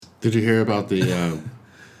Did you hear about the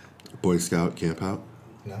Boy Scout camp out?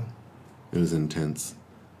 No. It was intense.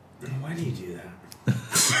 Why do you do that?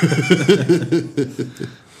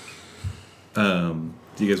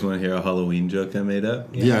 Do you guys want to hear a Halloween joke I made up?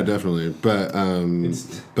 Yeah, definitely. But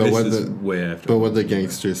what the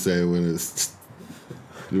gangsters say when his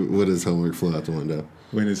homework flew out the window?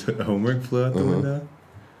 When his homework flew out the window?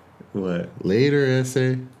 What? Later,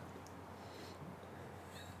 essay.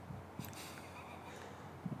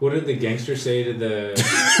 What did the gangster say to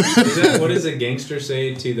the... what does the gangster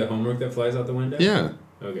say to the homework that flies out the window? Yeah.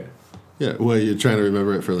 Okay. Yeah, well, you're trying to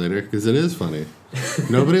remember it for later? Because it is funny.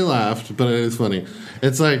 Nobody laughed, but it is funny.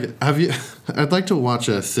 It's like, I'd like to watch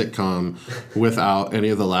a sitcom without any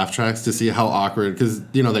of the laugh tracks to see how awkward, because,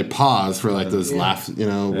 they pause for, like, those laughs, Do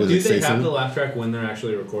they have the laugh track when they're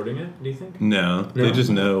actually recording it, do you think? No. They just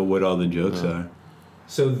know what all the jokes are.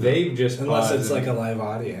 So they just unless it's like a live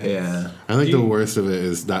audience. Yeah. I think the worst of it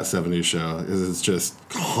is That 70s Show, is it's just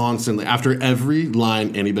constantly, after every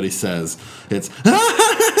line anybody says, it's... They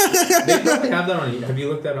probably have that on... Have you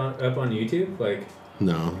looked that up on YouTube? Like...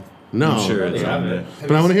 No. I'm sure they have it.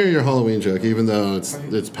 But I want to hear your Halloween joke, even though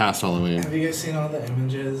it's past Halloween. Have you guys seen all the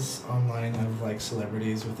images online of like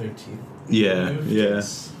celebrities with their teeth? Yeah, moved?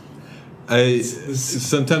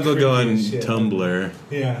 Sometimes I'll go on Tumblr.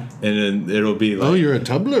 Yeah. And then it'll be like... Oh, you're a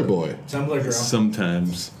Tumblr boy. Tumblr girl.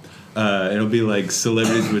 Sometimes. It'll be like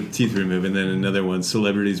celebrities with teeth removed, and then another one,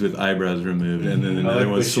 celebrities with eyebrows removed, and then another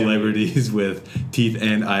one, celebrities with teeth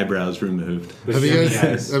and eyebrows removed. Have you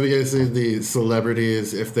guys seen the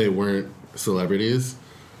celebrities if they weren't celebrities?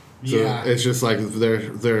 So yeah. It's just like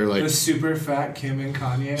they're like... The super fat Kim and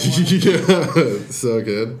Kanye one. Yeah, so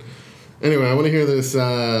good. Anyway, I want to hear this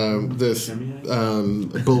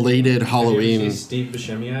belated Halloween. Steve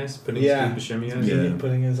Buscemi eyes? Putting Steve Buscemi eyes? Yeah.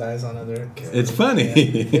 Putting his eyes on other kids. It's funny. Yeah.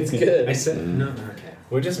 It's good. I said, no, okay.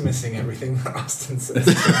 We're just missing everything that Austin says.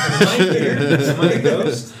 Am I here? Am I a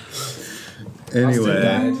ghost? Anyway.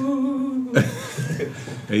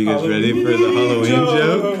 Are you guys ready for the Halloween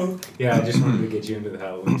joke? Yeah, I just wanted to get you into the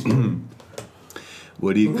Halloween joke.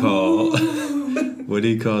 What do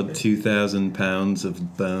you call 2,000 pounds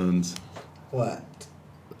of bones? What?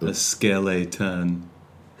 A skeleton.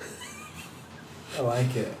 I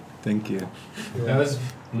like it. Thank you. That was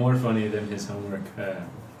more funny than his homework.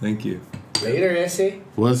 Thank you. Later, essay.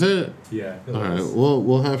 Was it? Yeah. All right.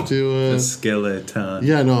 We'll have to... A skeleton.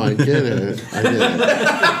 Yeah, no, I get it.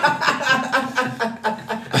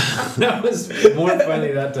 That was more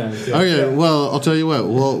funny that time too. Okay, well, I'll tell you what.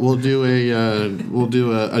 We'll do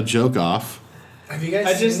a joke off. Have you guys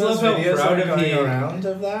I seen just those love how videos proud that are of going me. around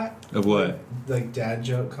of that? Of what? Like dad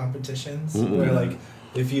joke competitions Mm-mm. where like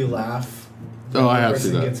if you laugh, Oh, I the have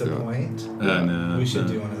person seen that. gets a Yeah. point. No. We should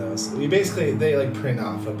do one of those. You basically they like print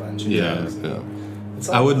off a bunch of jokes. Yeah. It's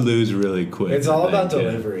all I would about- lose really quick. It's all I about think,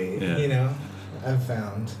 delivery. Yeah. You know, I've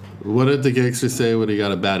found. What did the gangster say when he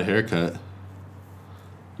got a bad haircut?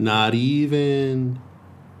 Not even.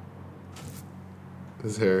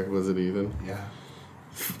 His hair wasn't even. Yeah.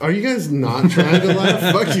 Are you guys not trying to laugh?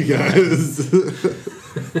 Fuck you guys.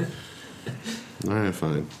 All right,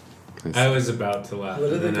 fine. I was about to laugh,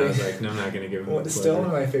 What and did then the I was gang- like, no, I'm not going to give him the Still one of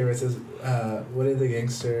pleasure. my favorites is what did the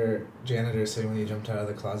gangster janitor say when he jumped out of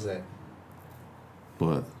the closet?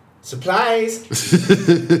 What? Supplies.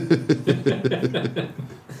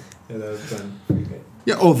 Yeah, that was fun.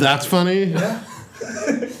 Yeah. Oh, that's funny. Yeah.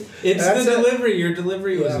 It's That's the it. delivery. Your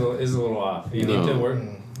delivery Yeah. is a little off. You No. need to work.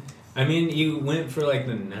 Mm. I mean, you went for like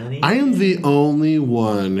the nutty. I am the only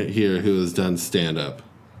one here who has done stand up.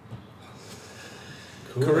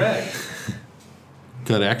 Cool. Correct.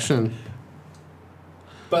 Good action.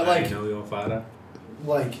 But I know you'll fada.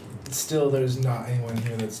 like, still, there's not anyone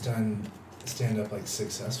here that's done stand up like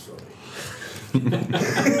successfully.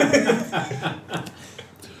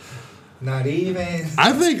 Not even.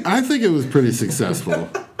 I think it was pretty successful.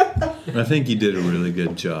 I think you did a really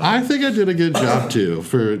good job. I think I did a good job too.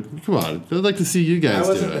 Come on, I'd like to see you guys I do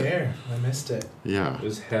wasn't it. there. I missed it. Yeah. It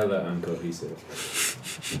was hella uncohesive.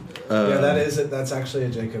 Yeah, that's actually a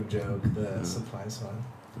Jacob joke, the supplies one.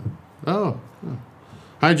 Oh.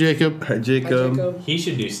 Hi, Jacob. Hi, Hi, Jacob. Jacob. He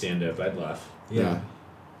should do stand up. I'd laugh. Yeah.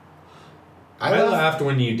 I laughed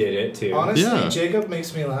when you did it too. Honestly, Yeah. Jacob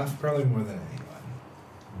makes me laugh probably more than anyone.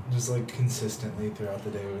 Just like consistently throughout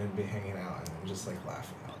the day, we would be hanging out and I'm just like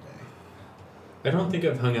laughing all day. I don't think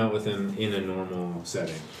I've hung out with him in a normal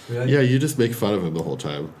setting. Really? Yeah, you just make fun of him the whole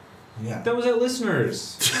time. Yeah. That was at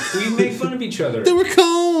listeners. We make fun of each other. They were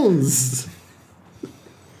cones.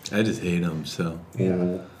 I just hate him, so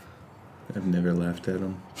Yeah. I've never laughed at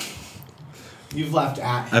him. You've laughed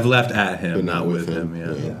at him. I've laughed at him, But not with him.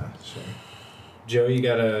 Yeah. Yeah, sure. Joe, you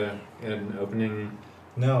got an opening?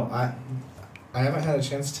 No, I haven't had a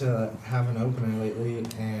chance to have an opener lately,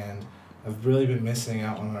 and I've really been missing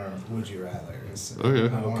out on our Would You Rathers.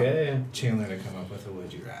 Okay. I want Chandler to come up with a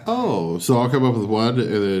Would You Rather. Oh, so I'll come up with one, and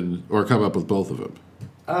then, or come up with both of them.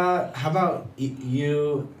 How about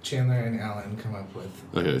you, Chandler, and Alan come up with...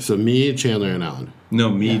 Okay, so me, Chandler, and Alan. No,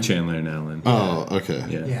 me, Yeah. Chandler, and Alan. Oh, okay.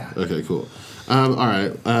 Yeah. Okay, cool. All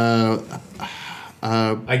right.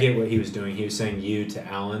 I get what he was doing. He was saying you to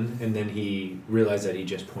Alan, and then he realized that he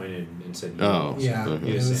just pointed and said you. Oh. Yeah,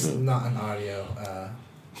 Okay. it was not an audio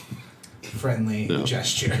friendly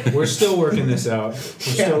gesture. We're still working this out.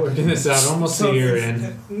 Almost a year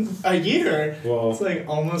in. A year? Well, It's like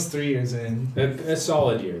almost 3 years in. a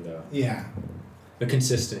solid year, though. Yeah. A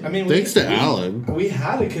consistent. I mean, Thanks to Alan. We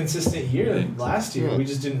had a consistent year Thanks. last year. Yeah. We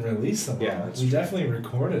just didn't release them. Yeah, all. that's we true. definitely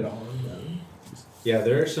recorded all of them. Yeah,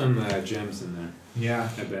 there are some gems in there. Yeah.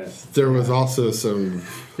 I bet. There was also some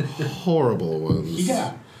horrible ones.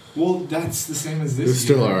 Yeah. Well, that's the same as this. There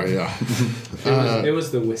still year. are, yeah. It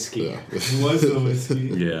was the whiskey. Yeah. It was the whiskey.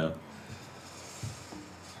 Yeah.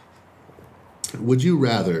 Would you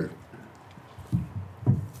rather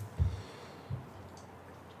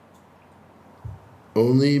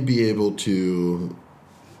only be able to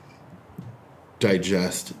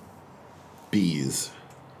digest bees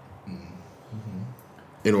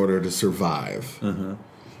in order to survive? Uh-huh.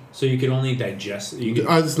 So you could only digest. You could,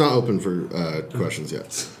 It's not open for questions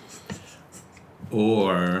yet.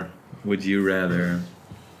 Or would you rather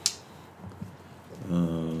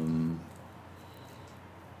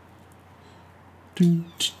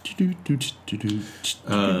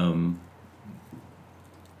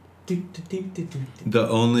the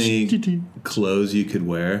only clothes you could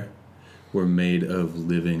wear were made of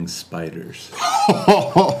living spiders. There's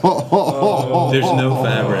no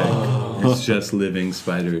fabric. It's just living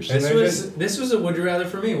spiders. this was a would you rather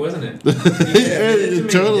for me, wasn't it? You did it to me.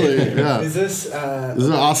 Totally, yeah. Is this? This is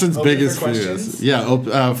Austin's open biggest for questions? fears.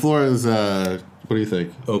 Yeah, Flora's, what do you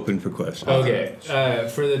think? Open for questions. Okay,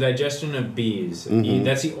 for the digestion of bees,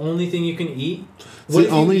 that's the only thing you can eat. It's the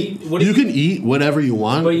only, you can eat whatever you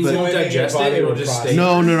want, but you but won't digest it. It'll just stay.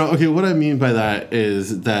 no. Okay, what I mean by that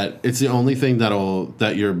is that it's the only thing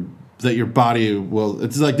that your body will.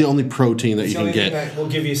 It's like the only protein that It's you the can only thing get. that will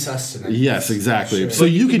give you sustenance. Yes, exactly. Sure. So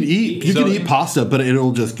you can eat so- eat pasta, but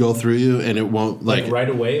it'll just go through you, and it won't Like right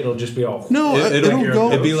away, it'll just be all. No, it'll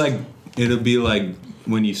go. It'll be like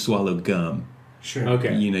when you swallow gum. Sure.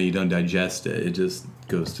 Okay. You know, you don't digest it; it just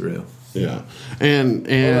goes through. Yeah, and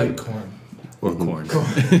Or like corn. Or corn.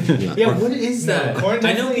 Yeah, what is that? Corn.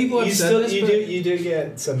 I know people have you said still, this, you but, do you do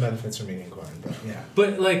get some benefits from eating corn, but yeah.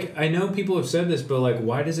 but like I know people have said this, but like,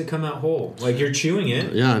 why does it come out whole? Like you're chewing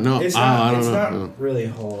it. Yeah, no, It's I not. don't It's know. not really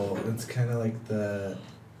whole. It's kind of like the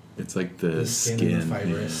It's like the skin and the yeah.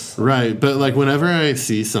 fibrous. Right, but like whenever I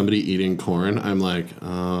see somebody eating corn, I'm like,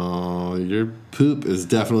 oh, your poop is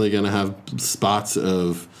definitely gonna have spots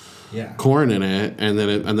of Yeah. corn in it, and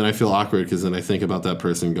then I feel awkward because then I think about that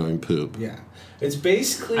person going poop. Yeah. It's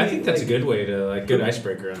basically. I think that's like, a good way to like good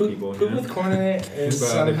icebreaker on Poop, people. poop You know? with corn in it is Poop,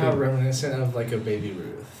 somehow poop. reminiscent of like a baby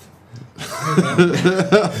Ruth.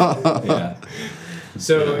 Yeah.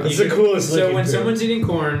 So It's you the can- coolest So looking when poop. someone's eating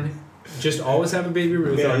corn, just always have a baby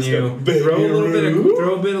Ruth Yeah, on it's you. got baby Throw a little Ruth.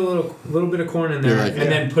 little bit of corn in there, like-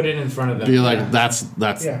 and then put it in front of them. Be like, Yeah. that's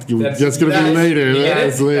Yeah. that's gonna be later. you get it?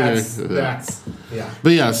 That's later. That's yeah.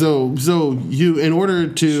 But yeah, so you in order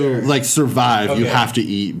to Sure. like survive, you Okay. have to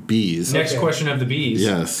eat bees. Next Okay. question of the bees.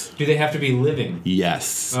 Yes. Do they have to be living?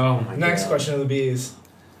 Yes. Oh my god. Next question of the bees.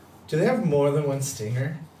 Do they have more than one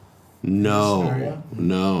stinger? No. Scenario?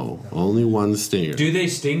 No. Only one stinger. Do they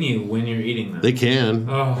sting you when you're eating them? They can.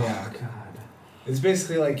 Oh Yeah. god. It's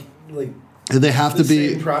basically like And they have the to be.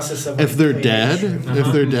 same process of If like, they're cleaning dead, shrimp.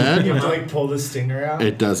 if they're You dead, have to like pull the stinger out.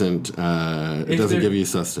 it doesn't. It If doesn't they're- give you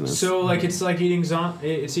sustenance. So like it's like eating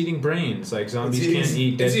it's eating brains. Like zombies It's can't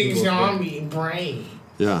eat dead It's people's brains. zombie brain.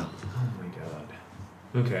 Yeah. Oh my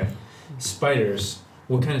god. Okay. Spiders.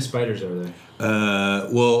 What kind of spiders are there?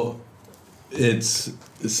 Well, it's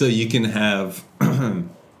so you can have,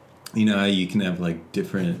 you know, how you can have like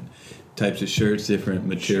different types of shirts, different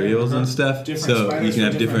materials and stuff. Different so you spiders can for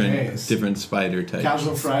have different different days. different spider types.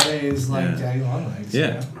 Casual Friday is like Yeah. daddy long legs.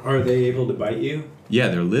 Yeah. Are they able to bite you? Yeah,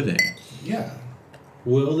 they're living. Yeah.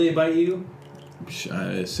 Will they bite you? I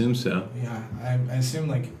assume so. Yeah. I assume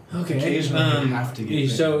like Okay. occasionally you have to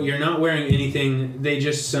get So you're not wearing anything. They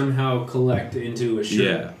just somehow collect into a shirt.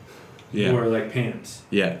 Yeah. Yeah. or like pants,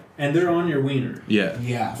 Yeah. and they're on your wiener. Yeah.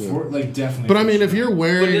 Yeah, for like definitely. But I mean, for if you're But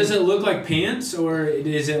wearing, does it look like pants, or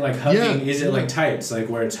is it like hugging? Yeah. Is it like tights, like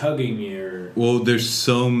where it's hugging you? Or Well, there's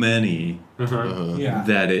so many yeah.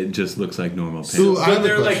 that it just looks like normal pants. So I have But a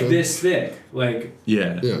they're like question. this thick, like.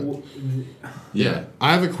 yeah. Yeah. w- Yeah.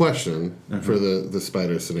 I have a question for the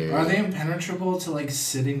spider scenario. Are they impenetrable to like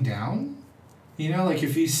sitting down? You know, like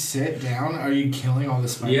if you sit down, are you killing all the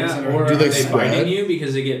spiders? Yeah, that or are Do are they they spread biting you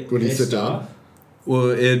because they get when you pissed sit down? off? Well,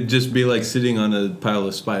 it'd just be like sitting on a pile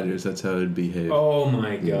of spiders. That's how it'd behave. Oh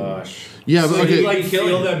my gosh. Yeah, So but okay. you like Killing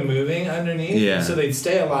feel them. them moving underneath, Yeah. so they'd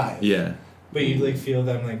stay alive. Yeah. But you'd like feel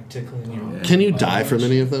them like tickling you. Yeah. Can you die from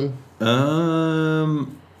any of them?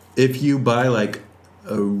 If you buy like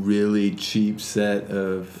a really cheap set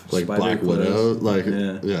of Like spider Black clothes, Widow? Like,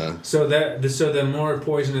 Yeah. yeah. So the more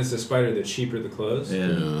poisonous the spider, the cheaper the clothes. Yeah.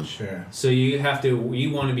 Yeah. Sure. So you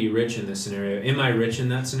want to be rich in this scenario. Am I rich in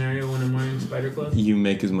that scenario when I'm wearing spider clothes? You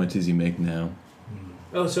make as much as you make now.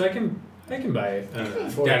 Oh, so I can buy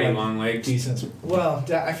afford, Daddy like, Long Legs. Decent. Well,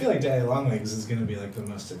 I feel like Daddy Longlegs is gonna be like the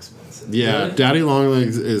most expensive. Yeah, Really? Daddy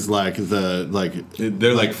Longlegs is like the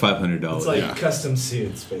They're like $500. It's like Yeah. custom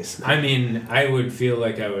suits, basically. I mean, I would feel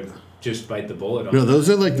like I would just bite the bullet on no, that. those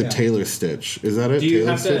are like the Yeah. Taylor Stitch. Is that it? Do you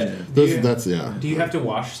Taylor have to- Stitch? do Those you- that's yeah. Do you have to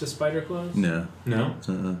wash the spider clothes? No. No?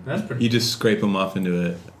 Uh-uh. That's pretty. You just scrape them off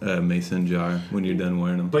into a mason jar when you're done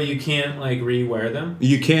wearing them. But you can't like rewear them?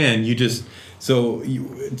 You can. You just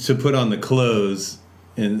to put on the clothes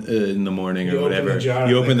in the morning or You open whatever. the jar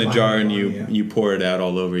You and open they the jar climb and on you you. you pour it out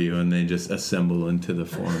all over you, and they just assemble into the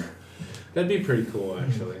form. That'd be pretty cool,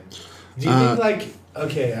 actually. Do you think like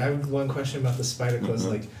okay? I have one question about the spider clothes.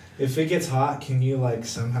 Like, if it gets hot, can you like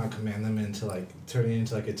somehow command them into like turning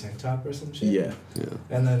into like a tank top or some shit? Yeah.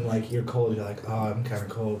 And then like you're cold, you're like, oh, I'm kind of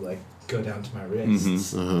cold. Like, go down to my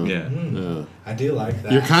wrists. Uh-huh. Yeah. Yeah. I do like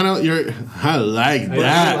that. You're kind of I like I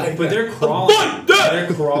that. like But they're crawling. They're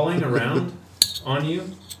crawling around on you.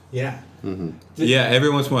 Yeah. Yeah. Every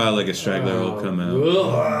once in a while, like a straggler will come out.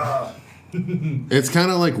 Ugh. It's kind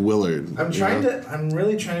of like Willard. I'm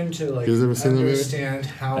really trying to like You guys ever seen that movie? understand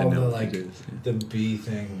how I know the what like it is, the bee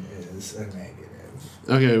thing is a negative.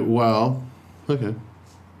 Okay, well, okay.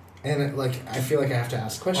 And like I feel like I have to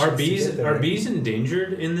ask questions. Are to bees get there.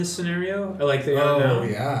 endangered in this scenario? Like they are Oh now?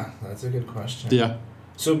 yeah, that's a good question. Yeah.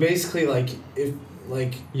 So basically, like if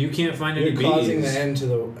like You can't find any you're bees. causing the end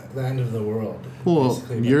of the world. Well,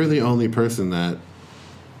 basically, you're like, the only person that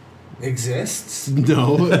exists.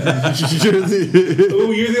 no. You're the-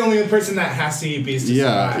 Oh, you're the only person that has to eat bees to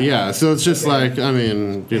yeah, survive. yeah. So it's just Okay. like I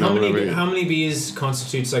mean, you know, whatever. How many bees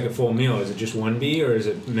constitutes like a full meal? Is it just one bee or is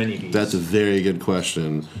it many bees? That's a very good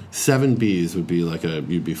question. 7 bees would be like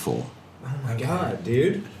you'd be full. oh my god,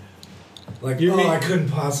 dude. Like You're I ma- couldn't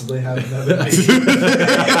possibly have another bee.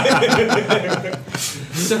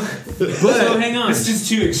 So hang on. It's just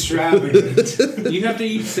too extravagant. You have to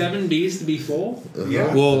eat 7 bees to be full?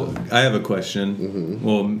 Yeah. Well, I have a question.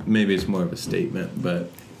 Well, maybe it's more of a statement, but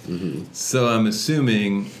so I'm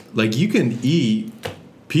assuming like you can eat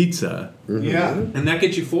pizza, Yeah. And that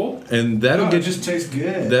gets you full? and that'll No, get it just tastes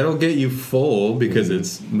good. that'll get you full because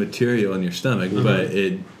it's material in your stomach, but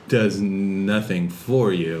it does nothing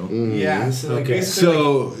for you. Yeah. So like Okay. basically, like,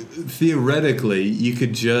 So theoretically, you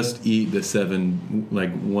could just eat the 7,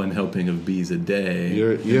 like 1 helping of bees a day.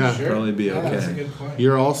 Yeah. sure. probably be Yeah, that's a okay. good point.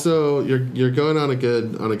 You're also you're going on a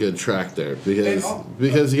good track there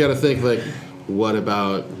because you got to think like what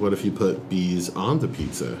if you put bees on the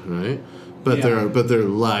pizza, right? But Yeah. they're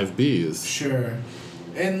live bees. Sure.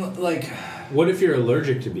 And like, What if you're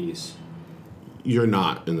allergic to bees? You're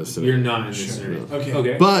not in this scenario. You're not in this Sure. scenario. Okay.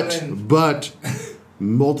 Okay. But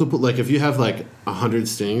multiple like if you have like 100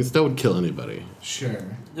 stings, that would kill anybody. sure.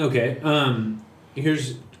 Okay.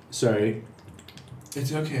 Sorry.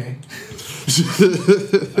 It's okay.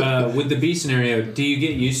 With the bee scenario, do you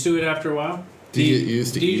get used to it after a while? Do you get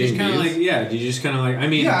used to do you just eating kind of bees? like yeah? Do you just kind of like I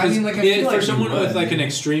mean? Yeah, I 'cause mean, like, I feel for like you someone with would. like an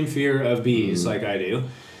extreme fear of bees, like I do,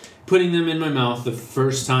 putting them in my mouth the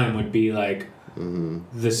first time would be like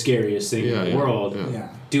the scariest thing in the world. Yeah. Yeah.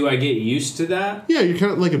 Do I get used to that? Yeah, you're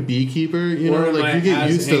kind of like a beekeeper, you know, Or am like I you get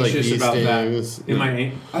as used to like anxious bee about that? stings. Am I?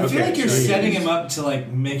 I feel okay, like you're sorry. setting him up to like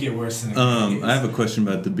make it worse than it is. I have a question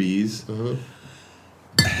about the bees. Uh-huh.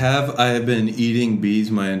 Have I been eating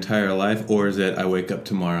bees my entire life, or is it I wake up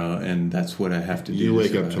tomorrow and that's what I have to do? You to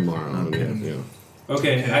wake up survive? tomorrow. Okay. Yeah.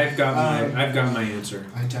 Okay, Okay. I've got my answer.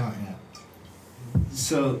 I don't yet.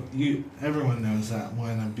 So everyone knows that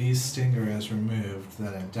when a bee's stinger is removed,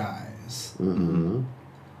 that it dies. Mm-hmm.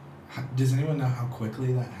 Does anyone know how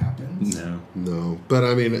quickly that happens? No. No, but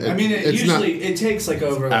I mean, It it's usually it takes like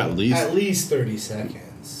over At least- 30 seconds.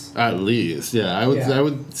 seconds. At least, yeah. I would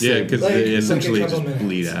say because Like, they it's like a essentially couple just minutes.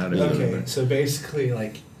 bleed out. Or Okay, whatever. so basically,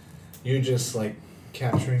 like, you're just like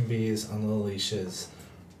capturing bees on little leashes,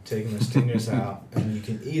 taking their stingers out, and you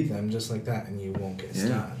can eat them just like that, and you won't get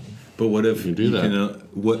stung. But what if You do that.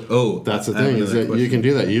 That's the I have thing, is another that you can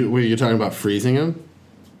do that. Were you talking about freezing them?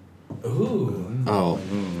 Ooh. Oh,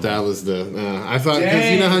 that was the. I thought, because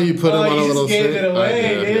you know how you put them on a little you just gave stick? it away,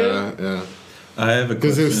 I did, dude. yeah. I have a question.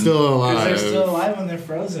 Because they're still alive. Because they're still alive when they're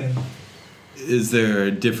frozen. Is there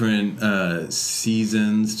different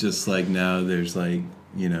seasons? Just like now, there's like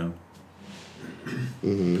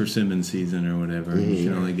persimmon season or whatever. You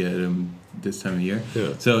can only get them this time of year.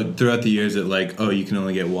 Yeah. So throughout the years, it like you can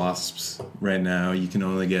only get wasps right now. You can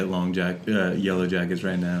only get yellow jackets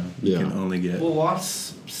right now. You can only get. Well,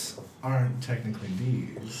 wasps aren't technically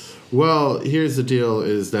bees. Well, here's the deal: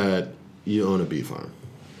 is that you own a bee farm.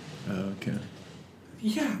 Oh, okay.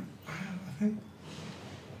 Yeah,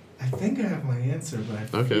 I think I have my answer,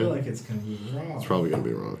 but I feel like it's gonna be wrong. It's probably gonna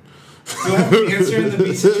be wrong. Do I have an answer in the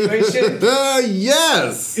bee situation?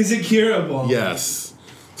 Yes. Is it curable? Yes.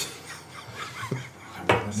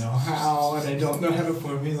 I don't know how, and I don't know how to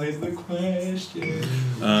formulate the question.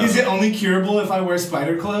 Is it only curable if I wear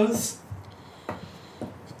spider clothes?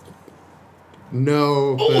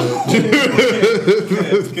 No. Good.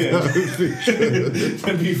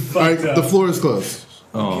 That'd be fucked up. The floor is closed.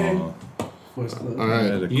 Okay. Oh. Floor's closed. All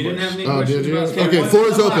right. You didn't have any Oh, questions did you? about Okay, floor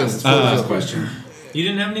is open. Last question. You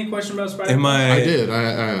didn't have any question about spider? Am I? I did. I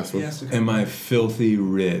asked one. Yes, okay. Am I filthy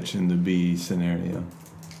rich in the bee scenario?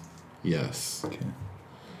 Yes. Okay.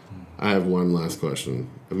 I have one last question.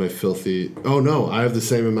 Am I filthy? Oh no, I have the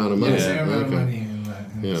same amount of money. Yeah, same amount of Okay. money in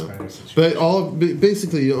the Yeah. spider situation. But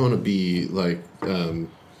basically, you own a bee, like. A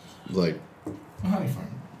honey farm.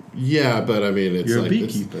 Yeah, but I mean, it's You're a like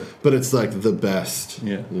beekeeper. but it's like the best.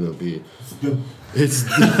 Yeah. Bee. No, It's.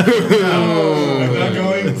 I'm not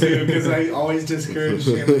going to because I always discourage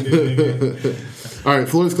him from doing it. All right,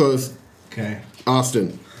 floor's closed. Okay.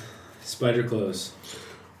 Austin, Spider clothes.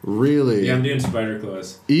 really? Yeah, I'm doing spider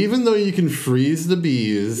clothes. Even though you can freeze the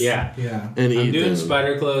bees. Yeah. Yeah. And eat I'm doing them.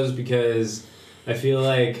 spider clothes because I feel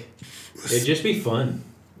like it'd just be fun.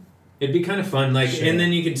 It'd be kind of fun, like, Sure. and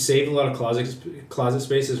then you could save a lot of closet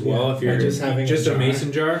space as well Yeah, if you're by just having a a jar.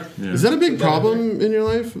 mason jar. Yeah. Is that a big Put that in problem in your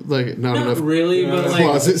life? Like not Not enough really, No. but like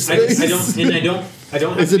closet space? I don't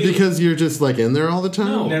have Is to it do, because you're just like in there all the time?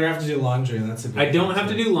 No. Never have to do laundry, and that's a good I don't have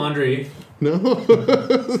to do laundry. No.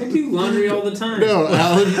 I do laundry all the time. No,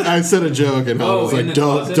 Alan. I said a joke, and Alan was in like, the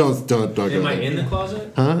 "Don't closet? go Am I there." in the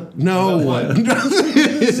closet? Huh? No. About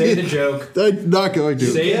Say the joke. I'm not going to.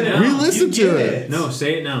 Say it now. Re-listen You to get it. it. No,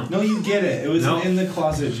 say it now. No, you get it. It was No. in the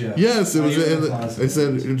closet, Joe. Yes, it Oh, was you're in the. closet. I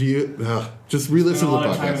said, "Do you just re-listen to Spent a the lot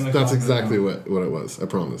of time in podcast?" the That's closet exactly now. what it was. I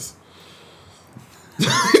promise.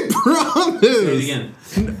 I promise. Say it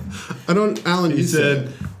again. I don't. Alan, He you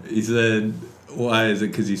said. said, why is it?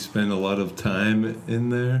 Because you spend a lot of time in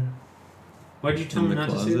there. Why'd you tell In me the not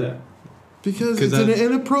to say closet? that? Because 'Cause it's I-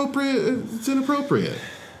 inappropriate. It's inappropriate.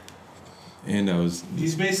 And I was.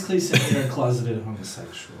 He's basically saying you're a closeted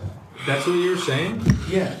homosexual. That's what you were saying?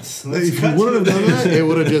 Yes. If you wouldn't have done that, it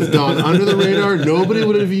would have just gone under the radar. Nobody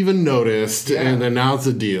would have even noticed, Yeah. and then now it's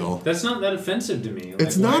a deal. That's not that offensive to me. Like,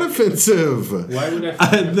 It's not offensive. Why would I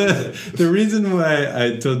find it offensive? The reason why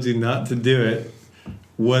I told you not to do it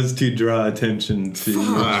was to draw attention to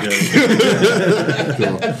Fuck. your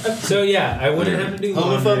joke. Cool. So yeah, I wouldn't have to do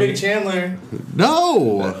laundry. Homophobic Chandler.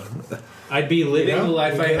 No. I'd be living the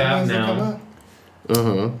life I have now,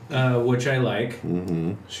 which I like,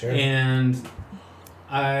 Sure. and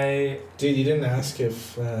I. Dude, you didn't ask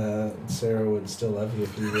if Sarah would still love you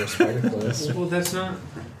if you wore spider clothes. Well, that's not.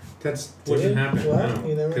 That's Did wouldn't it? happen. What?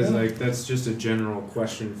 You never Because know. like that's just a general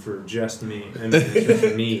question for just me. I mean, it's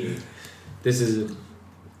just me. This is a.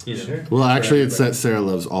 You know. Sure. Well, for actually, it's that everybody. Sarah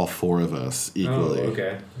loves all four of us equally. Oh,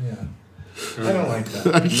 okay. Yeah. I don't like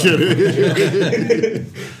that. I'm kidding.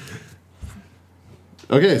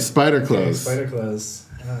 Okay, spider Okay, clothes. spider clothes.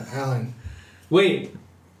 Alan. Wait.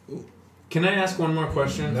 Can I ask one more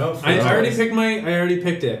question? No, I for already us. picked I already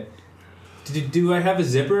picked it. Do I have a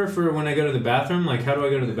zipper for when I go to the bathroom? Like, how do I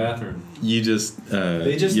go to the bathroom? You just.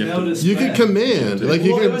 They just you have to- noticed. You can command, like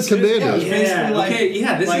you Well, can it was- command yeah, it. basically like- okay,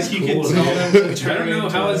 yeah, this like is you cool. can tell them to I don't know, turn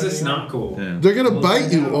how is into this it. not cool? Yeah. They're gonna We'll bite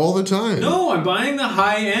find you out. all the time. No, I'm buying the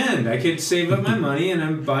high end. I could save up my money and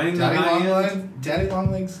I'm buying the high end. Daddy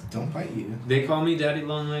Longlegs don't bite you. They call me Daddy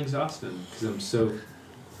Longlegs Austin because I'm so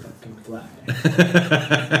fucking fly.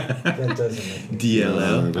 That doesn't make me.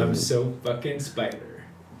 DLL. I'm so fucking spider.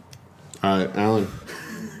 All right, Alan.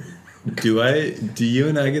 Do you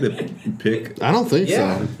and I get a pick? I don't think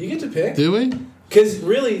Yeah, so. you get to pick. Do we? Because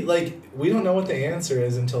really, like, we don't know what the answer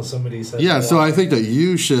is until somebody says. Yeah, so I think that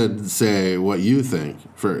you should say what you think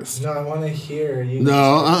first. No, I want to hear you.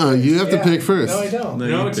 No, you have to pick first. No, I don't.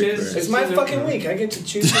 No, it's his. It's my fucking week. I get to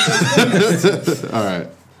choose. All right.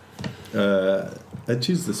 I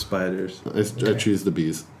choose the spiders. I choose the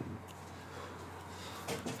bees.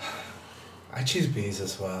 I choose bees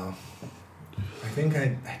as well. I think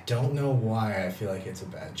I don't know why I feel like it's a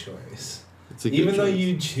bad choice. It's a good Even though choice.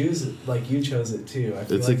 you choose it, like you chose it too. I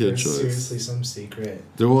feel It's like a good there's choice. seriously some secret.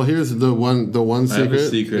 Well, here's the one secret. I have a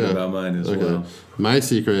secret Yeah. about mine as well. My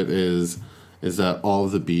secret is that all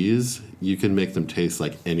of the bees, you can make them taste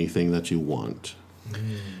like anything that you want.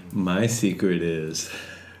 My secret is,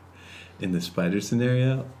 in the spider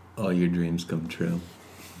scenario, all your dreams come true.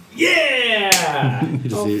 Yeah!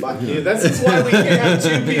 Oh, fuck you. That's just why we can't have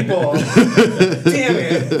two people. Damn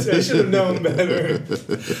it. I should have known better.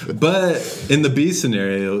 But in the bee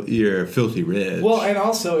scenario, you're filthy rich. Well, and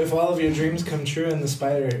also, if all of your dreams come true in the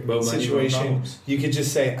spider Well, then you have situation, problems. you could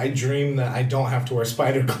just say, I dream that I don't have to wear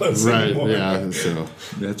spider clothes Right, anymore. yeah, so.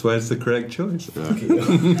 That's why it's the correct choice. Fuck you.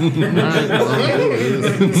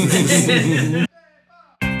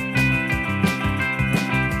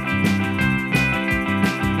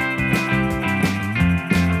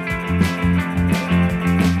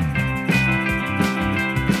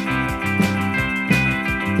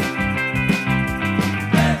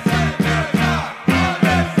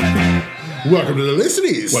 Welcome to the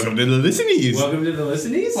listeners. Welcome to the listeners. Welcome to the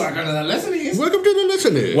listeners. Welcome to the listeners. Welcome to the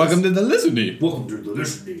listeners. Welcome to the listeners. Welcome to the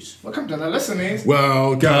listeners. Welcome to the listeners.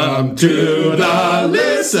 Welcome to the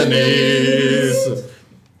listeners.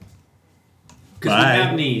 Because we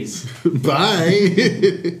have knees.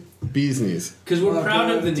 Bye. Bees knees. Because we're proud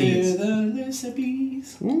of the knees.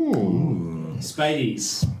 Ooh.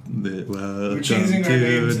 Spideys. Welcome changing our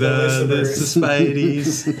name to the listeners.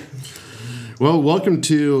 Spideys. Well, welcome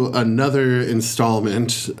to another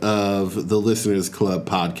installment of the Listeners Club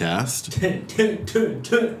podcast.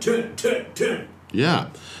 Yeah.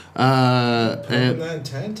 Pulling that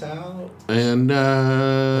tent out. And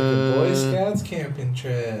The Boy Scouts camping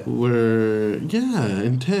trip. we're,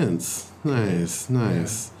 intense. Nice. Yeah.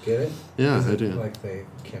 Get it? Yeah, Is I it do. Like they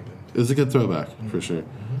camping. It was a good throwback, for sure.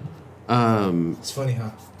 It's funny,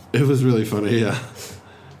 huh? It was really funny, yeah.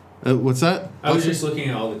 What's that? I was just looking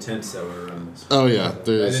at all the tents that were around this. Oh, yeah. I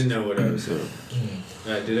There's, didn't know what I was saying.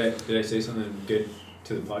 Did I say something good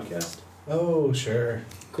to the podcast? Oh, sure.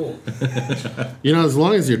 Cool. as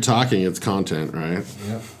long as you're talking, it's content, right?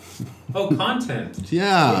 Yep. Oh, content.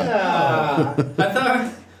 Yeah. Yeah. I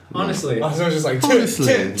thought, honestly, I was just like, Honestly.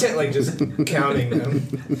 tent, like just counting them.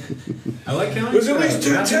 I like counting. There's at stuff. least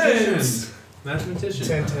 2 Mathematician. tents. Mathematician.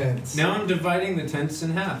 10 tents. Now I'm dividing the tents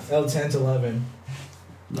in half. L10 to 11.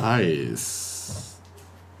 Nice.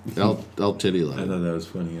 L titty I line. thought that was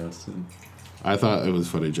funny, Austin. I thought it was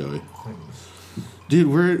funny, Joey.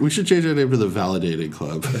 Dude, we should change our name to the Validated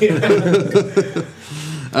Club.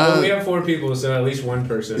 Well, we have 4 people, so at least one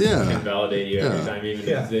person Yeah. can validate you every Yeah. time, even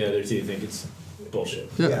Yeah. if the other 2 think it's bullshit.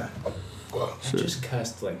 Yeah. I just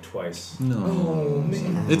cussed like twice. No. Oh,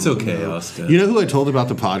 man. It's okay, Austin. You know who I told about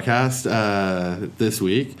the podcast this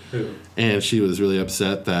week? Who? And she was really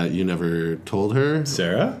upset that you never told her?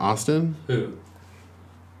 Sarah? Austin? Who?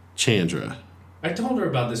 Chandra. I told her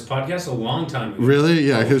about this podcast a long time ago. Really?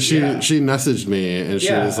 Yeah, because yeah. she messaged me and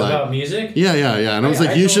she was like, about music? yeah. And I was Yeah,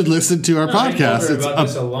 like, I you told- should listen to our No, podcast. I told her It's about up.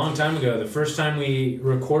 this a long time ago. The first time we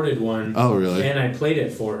recorded one. Oh, really? And I played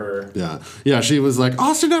it for her. Yeah. She was like,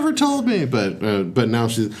 Austin never told me, but now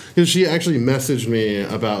because she actually messaged me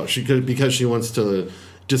about because she wants to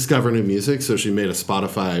discover new music, so she made a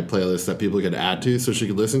Spotify playlist that people could add to, so she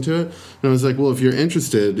could listen to it. And I was like, well, if you're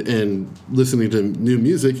interested in listening to new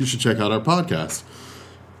music, you should check out our podcast.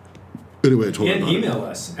 Anyway, I told her And about email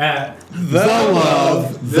us at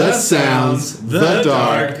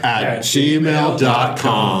thelovethesoundsthedark at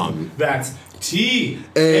gmail.com. That's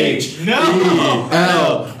H No!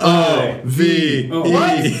 L-O-V-E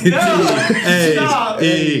What? No!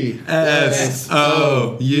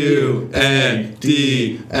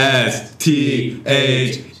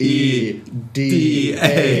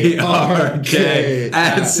 SOUNDSTHEDARK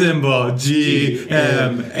at symbol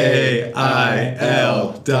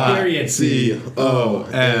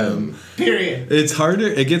GMAIL.com. Period. It's harder.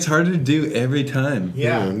 It gets harder to do every time.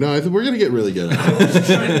 Yeah. No, I think we're going to get really good at it. I was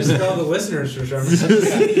trying to spell the listeners for some reason.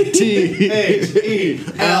 THELI.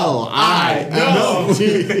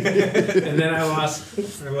 And then I lost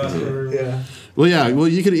her. Yeah. Well,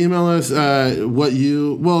 you can email us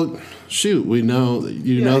shoot, we know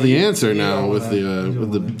you know the answer now with the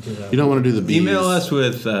you don't want to do the bees. Email us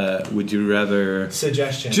with would you rather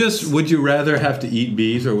suggestions. Just would you rather have to eat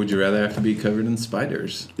bees or would you rather have to be covered in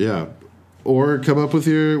spiders? Yeah. Or come up with a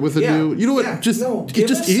new. You know what? Just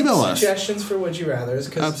email us suggestions for would you rather's.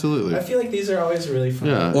 Absolutely. I feel like these are always really fun.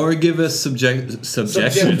 Yeah. Or give us subjections.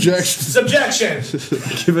 Subjections.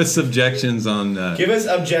 Give us subjections on. Give us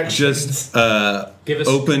objections. Just give us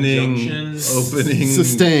opening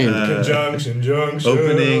sustained conjunction.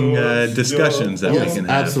 Opening discussions that we can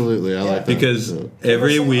have. Absolutely, I like that. Because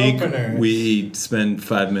every week we spend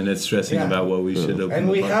 5 minutes stressing about what we should open. And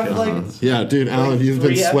we have yeah, dude, Alan, you've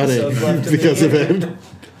been sweating because of it.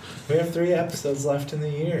 We have 3 episodes left in the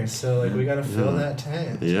year, so we gotta fill that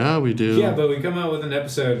tank. Yeah, we do. Yeah, but we come out with an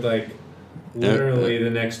episode literally the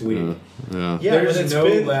next week. Yeah. There's no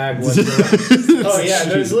lag whatsoever. Oh yeah,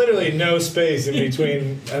 there's literally no space in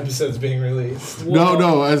between episodes being released.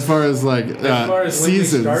 No, as far as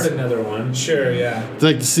seasons. When we start another one. Sure, yeah.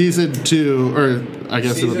 Like season 2, or I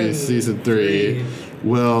guess it'll be season 3.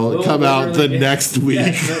 Will come out the next week.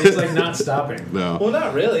 Yeah, it's not stopping. No. Well,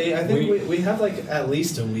 not really. I think we have at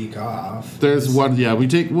least a week off. There's one. Yeah, we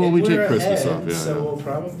take Christmas off. Yeah. So we'll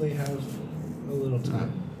probably have a little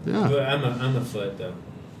time. Yeah. But I'm a foot though.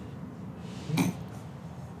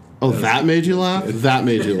 Oh, that made you laugh? That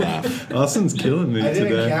made you laugh. Austin's killing me I today.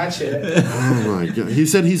 didn't catch it. Oh my god. He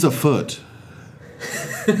said he's a foot.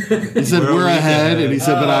 He said we're ahead, and he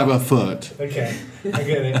said, but I'm a foot. Okay. I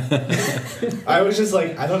get it. I was just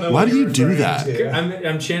I don't know. Why do you do that?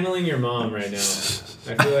 I'm channeling your mom right now.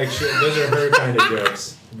 I feel like those are her kind of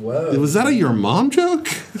jokes. Whoa. Was that a your mom joke?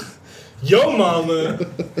 Yo mama.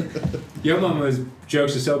 Yo mama's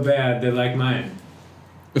jokes are so bad they're like mine.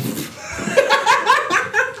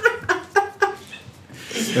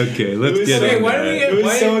 Okay, let's get it. on Why do we It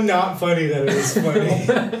was so not funny that it was funny.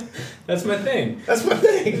 That's my thing. That's my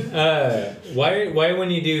thing. Why when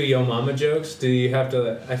you do yo mama jokes do you have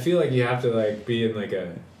to? I feel like you have to be in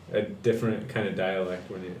a different kind of dialect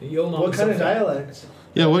when you yo mama. What kind of dialect?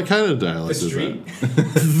 Yeah, what kind of dialect The is street.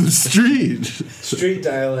 that? The street. Street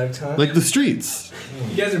dialect, huh? Like the streets.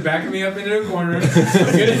 You guys are backing me up into a corner. I'm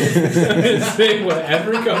gonna say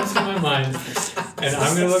whatever comes to my mind, and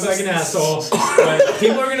I'm gonna look like an asshole. But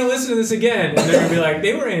people are gonna listen to this again, and they're gonna be like,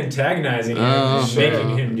 they were antagonizing him, and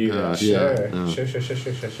making him do that. Sure.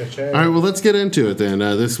 All right, well, let's get into it then.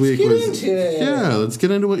 This week Let's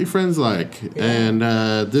get into what your friends like. Yeah. And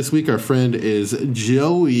this week our friend is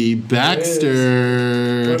Joey Baxter.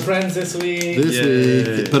 We're friends this week.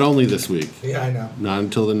 Week, but only this week. Yeah, I know. Not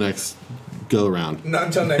until the next go round. Not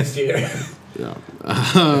until next year. Yeah.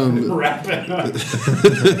 Wrap it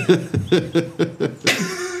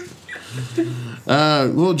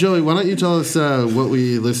up. Well, Joey, why don't you tell us what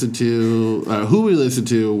we listened to, who we listened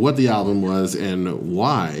to, what the album was, and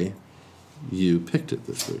why you picked it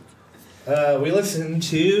this week? We listened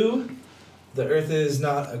to The Earth Is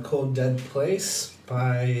Not a Cold Dead Place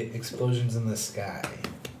by Explosions in the Sky.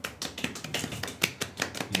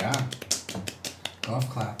 Yeah. Golf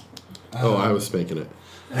clap. I was spanking it.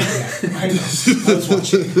 Yeah, I know. I was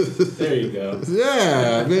watching. There you go.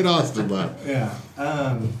 Yeah, I made Austin laugh. Yeah.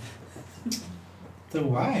 The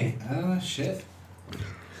why? Shit.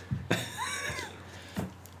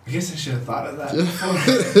 I guess I should have thought of that before.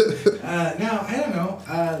 No, I don't know.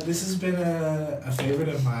 This has been a favorite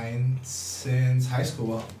of mine since high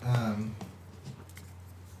school.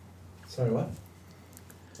 Sorry, what?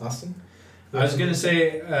 Austin? I was gonna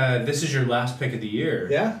say this is your last pick of the year.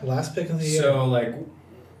 Yeah, last pick of the year. So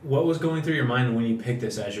what was going through your mind when you picked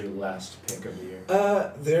this as your last pick of the year?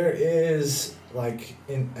 There is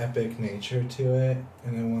an epic nature to it,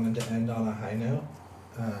 and I wanted to end on a high note.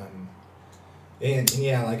 And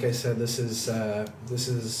yeah, like I said, this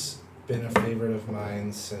has been a favorite of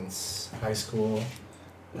mine since high school.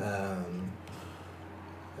 I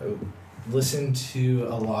listened to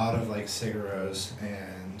a lot of Sigur Rós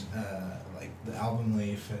and the album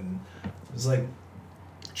Leaf, and it was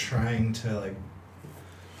trying to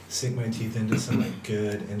sink my teeth into some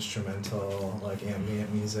good instrumental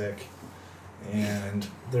ambient music, and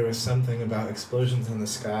there was something about Explosions in the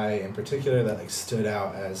Sky in particular that stood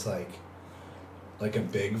out as a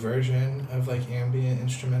big version of ambient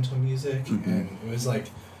instrumental music. Mm-hmm. And it was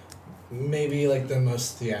maybe the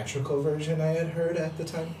most theatrical version I had heard at the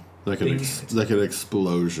time. Like an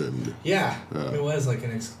explosion. Yeah, it was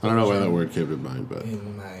an explosion. I don't know why that word came to mind, but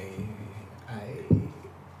in my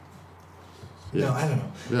yeah. No, I don't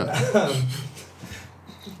know. Yeah.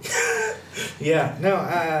 Yeah, no.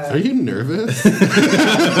 Are you nervous? I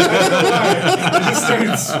just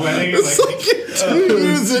started sweating. It's like 2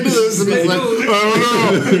 years into this, and it's like,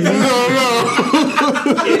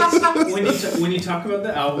 When you talk about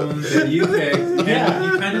the album that you picked, and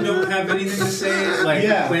you kind of don't have anything to say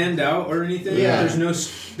planned out or anything. Yeah.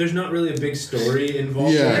 There's not really a big story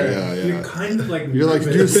involved. Yeah. You're kind of like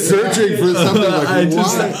you're searching for something like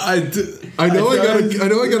I know I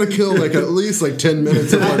gotta kill like at least like 10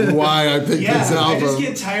 minutes of like why I picked this album. I just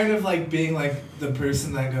get tired of like being like the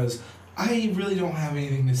person that goes, I really don't have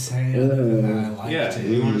anything to say other than that I like to.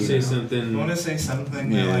 You want to say something. I want to say something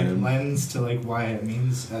that like lends to like why it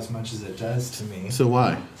means as much as it does to me. So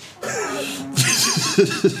why?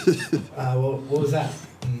 What was that?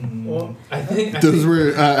 Well, I think those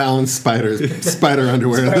were Alan's spider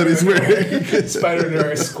underwear that he's wearing. Spider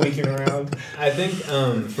underwear squeaking around. I think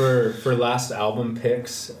for last album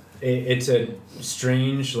picks, it's a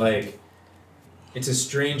strange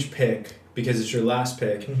pick because it's your last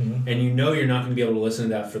pick, and you know you're not going to be able to listen to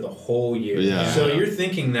that for the whole year. Yeah. So you're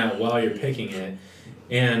thinking that while you're picking it.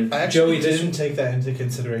 And I actually Joey, didn't take that into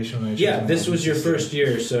consideration when I chose my this album was your this year. first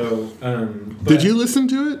year, so. Did you listen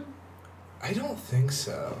to it? I don't think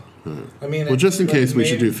so. I mean, well, just in case, we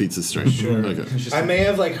should do Feats of Strength. Sure. Okay. I may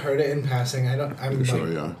have like heard it in passing. I'm sure,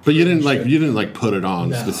 like, yeah. But you didn't put it on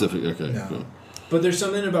No. specific. Okay. No. Cool. But there's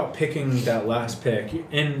something about picking that last pick,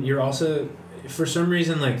 and you're also, for some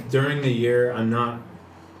reason, like during the year, I'm not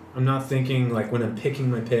thinking like when I'm picking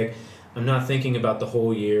my pick, I'm not thinking about the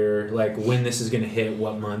whole year, like when this is gonna hit,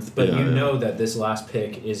 what month. But you know that this last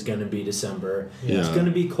pick is gonna be December. Yeah. It's gonna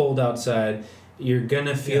be cold outside. You're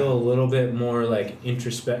gonna feel a little bit more like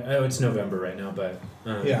introspect. Oh, it's November right now, but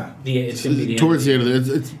it's gonna be towards the end of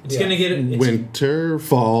it. It's gonna get winter,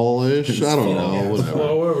 fallish. I don't know. Whatever.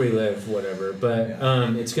 Well, where we live, whatever. But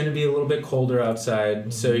it's gonna be a little bit colder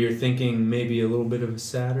outside, so you're thinking maybe a little bit of a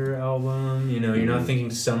sadder album. You know, you're not thinking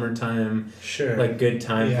summertime, like good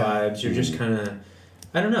time vibes. You're just kind of,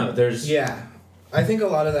 I don't know. There's I think a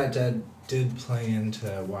lot of that did play into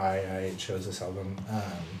why I chose this album.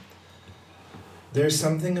 There's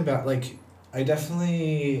something about, like, I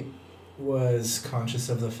definitely was conscious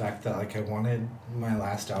of the fact that, like, I wanted my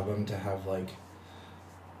last album to have, like,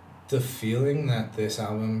 the feeling that this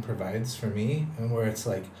album provides for me, and where it's,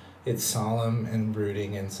 like, it's solemn and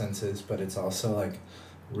brooding in senses, but it's also, like,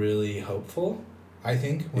 really hopeful, I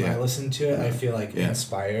think. When I listen to it, I feel, like,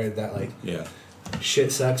 inspired that, like...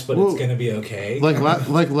 shit sucks, but it's gonna be okay. Like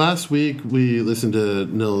last week, we listened to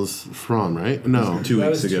Nils Fromm, right? No, 2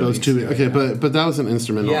 weeks ago. It was 2 weeks. Okay, but that was an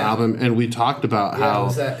instrumental album, and we talked about how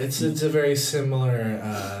it's a very similar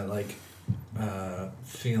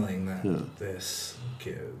feeling that this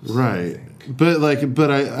gives. Right, but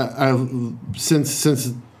I since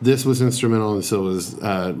this was instrumental and so was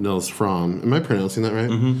Nils Fromm. Am I pronouncing that right?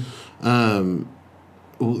 Mm-hmm.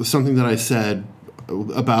 Something that I said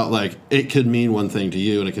about like it could mean one thing to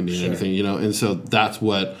you and it could mean anything, you know, and so that's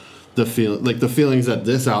what the feelings that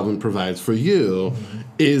this album provides for you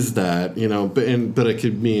is that, you know, but it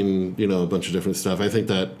could mean, you know, a bunch of different stuff. I think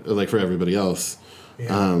that like for everybody else,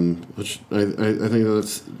 which I think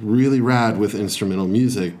that's really rad with instrumental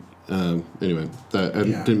music. Anyway, that I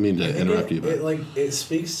didn't mean to interrupt you, but it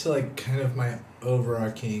speaks to like kind of my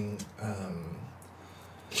overarching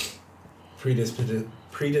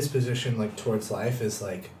predisposition like towards life is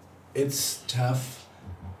like it's tough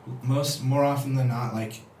more often than not.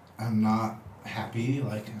 Like I'm not happy,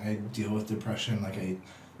 like I deal with depression, like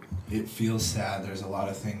it feels sad. There's a lot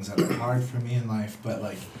of things that are hard for me in life, but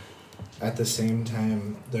like at the same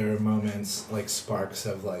time there are moments like sparks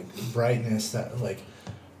of like brightness that like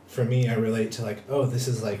for me I relate to like, oh, this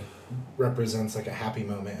is like represents like a happy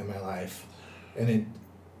moment in my life, and it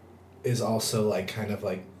is also like kind of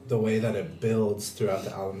like the way that it builds throughout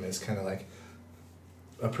the album is kind of like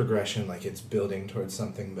a progression, like it's building towards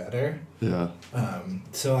something better. Yeah.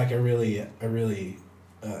 So like I really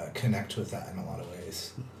connect with that in a lot of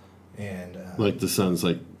ways, and like the sun's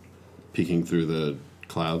like peeking through the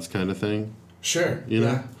clouds, kind of thing. Sure. You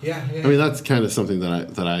know. Yeah. I mean, that's kind of something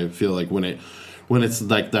that I feel like when it's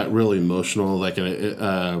like that really emotional, like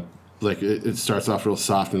it starts off real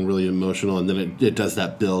soft and really emotional, and then it does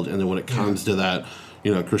that build, and then when it comes to that,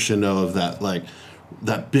 you know, crescendo of that like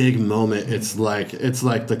that big moment, it's like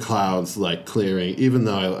the clouds like clearing. Even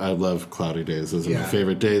though I love cloudy days; those are my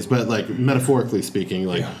favorite days. But like metaphorically speaking,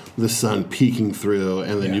 like the sun peeking through,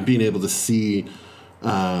 and then you being able to see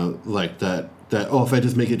like that. If I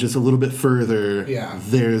just make it just a little bit further,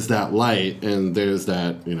 there's that light, and there's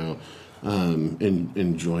that, you know,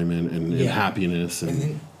 enjoyment and happiness. And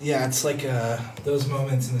then, it's like those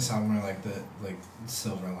moments in this album are like the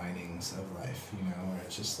silver linings of life, you know, where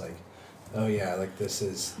it's just like, oh yeah, like this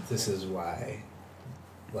is why,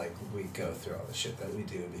 like, we go through all the shit that we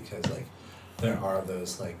do, because like there are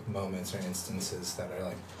those like moments or instances that are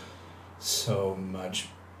like so much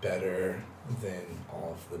better than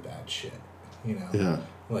all of the bad shit, you know. Yeah.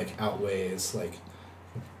 Like outweighs, like,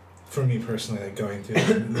 for me personally, like going through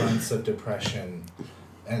like, months of depression,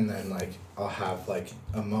 and then like I'll have like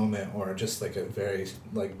a moment or just like a very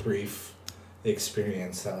like brief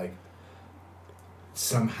experience that like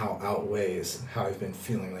somehow outweighs how I've been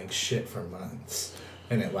feeling like shit for months,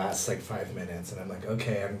 and it lasts like 5 minutes, and I'm like,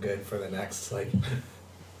 okay, I'm good for the next like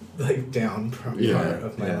down part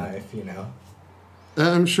of my life, you know.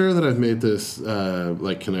 I'm sure that I've made this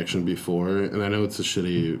like connection before, and I know it's a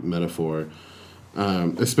shitty metaphor,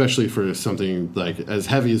 especially for something like as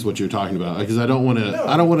heavy as what you're talking about. Because I don't want to.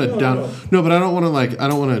 I don't want to down. No, but I don't want to like. I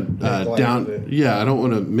don't want to down. Yeah, I don't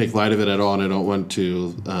want to make light of it at all, and I don't want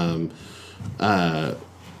to. I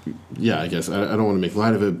guess I don't want to make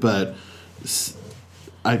light of it, but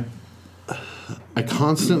I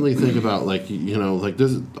constantly think about like, you know, like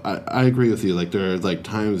this. I agree with you. Like there are like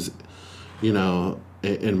times, you know,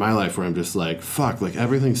 in my life where I'm just like, fuck, like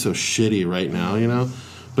everything's so shitty right now, you know?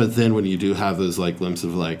 But then when you do have those like glimpses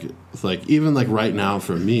of like even like right now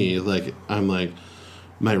for me, like I'm like,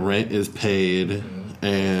 my rent is paid,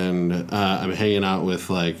 and I'm hanging out with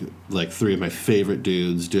like 3 of my favorite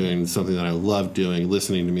dudes doing something that I love doing,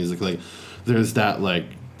 listening to music. Like there's that like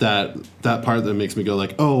that part that makes me go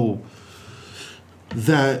like, oh,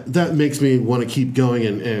 that makes me want to keep going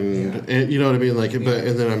and you know what I mean, like, but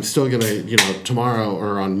and then I'm still gonna, you know, tomorrow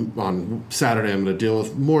or on Saturday I'm gonna deal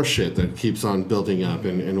with more shit that keeps on building up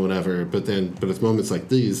and whatever, but it's moments like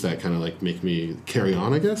these that kind of like make me carry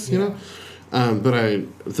on, I guess, you know. But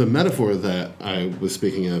the metaphor that I was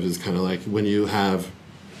speaking of is kind of like when you have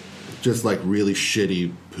just like really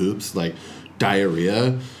shitty poops, like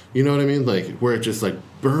diarrhea, you know what I mean, like where it just like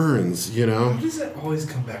burns, you know. How does it always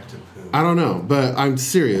come back to poop? I don't know, but I'm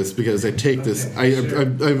serious because I take this. I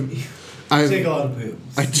take a lot of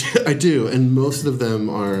poops. I do, and most of them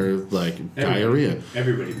are like diarrhea.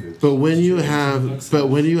 Everybody poops. But when you have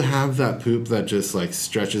that poop that just like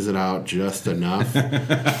stretches it out just enough, and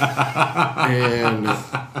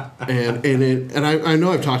I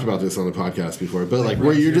know I've talked about this on the podcast before, but like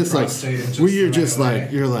where you're just like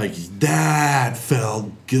you're like that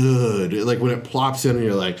felt good, like when it plops in and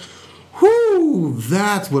you're like, whoo,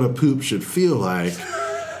 that's what a poop should feel like.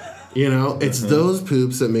 You know, it's those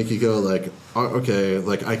poops that make you go like, okay,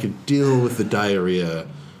 like I could deal with the diarrhea.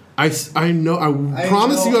 I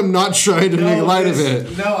promise you I'm not trying to make light of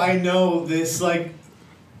it. No, I know this, like,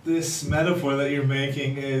 this metaphor that you're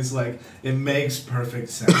making is like, it makes perfect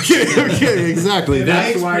sense. Okay, exactly.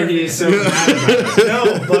 That's why he's so mad about it.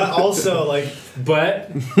 No, but also like, God,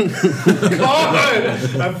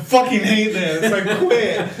 I fucking hate this. Like,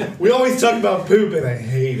 quit. We always talk about poop and I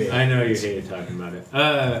hate it. I know you hated talking about it.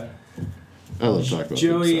 I love talking about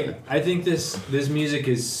Joey, poop, I think this music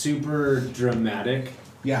is super dramatic.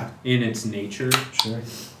 Yeah. In its nature. Sure.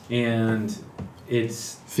 And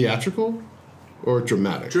it's theatrical or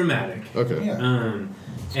dramatic? Dramatic. Okay. Yeah.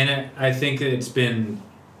 And I think that it's been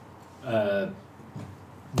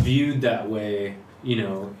viewed that way. You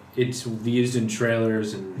know, it's used in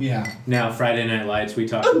trailers and now Friday Night Lights. We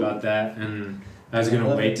talked about that, and I was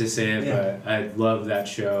gonna wait to say it, but I love that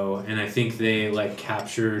show, and I think they like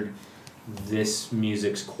captured this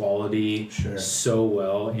music's quality so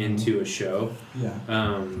well into a show.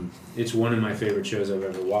 Yeah. It's one of my favorite shows I've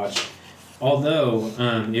ever watched. Although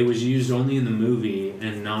it was used only in the movie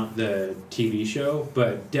and not the TV show,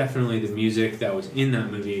 but definitely the music that was in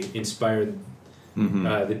that movie inspired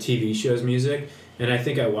the TV show's music. And I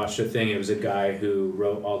think I watched a thing. It was a guy who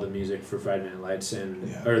wrote all the music for Friday Night Lights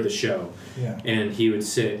or the show. Yeah. And he would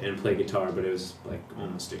sit and play guitar, but it was like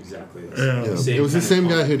almost exactly the same. It was the same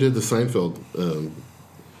guy who did the Seinfeld.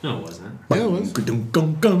 No, it wasn't. Yeah, it was. Did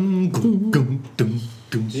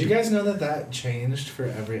you guys know that changed for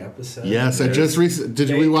every episode? Yes, I just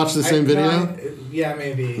did we watch the same video? Yeah,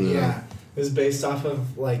 maybe. Yeah. It was based off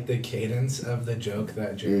of like the cadence of the joke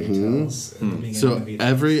that Jerry tells. At the beginning of each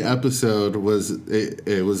every episode was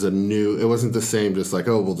it was a new. It wasn't the same. Just like,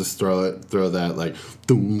 oh, we'll just throw that like.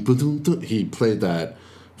 Dum, ba-dum, dum. He played that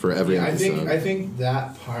for every episode. I think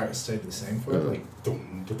that part stayed the same for like.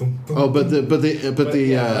 Dum, ba-dum, dum, oh, but the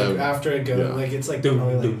like after it goes like it's like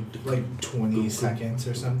probably like 20 seconds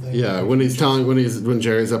or something. Yeah, when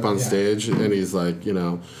Jerry's up on stage and he's like, you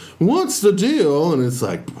know, what's the deal? And it's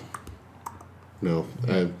like. No,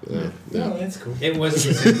 No, that's cool. It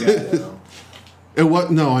wasn't the same guy though. It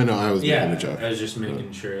was no, I know. I was Yeah, making a joke. I was just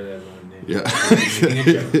making sure that everyone knew. Yeah.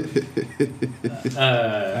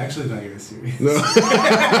 I actually thought you were serious. No.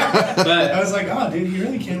 But I was like, oh, dude, you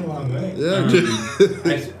really came a long way. Yeah.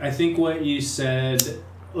 I think what you said,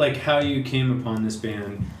 like how you came upon this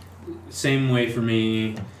band, same way for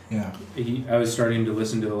me. Yeah. I was starting to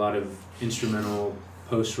listen to a lot of instrumental,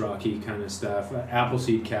 post-rocky kind of stuff.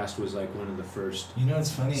 Appleseed Cast was like one of the first You know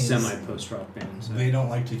what's funny? semi-post-rock bands. They don't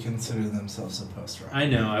like to consider themselves a post-rock. I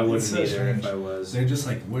know, I wouldn't It's so either strange. if I was. They're just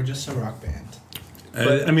like, we're just a rock band.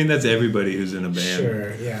 I mean, that's everybody who's in a band.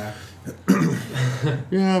 Sure, yeah.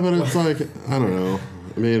 Yeah, but it's like I don't know.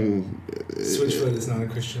 I mean, Switchfoot is not a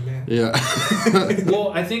Christian band. yeah.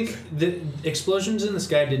 Well, I think the Explosions in the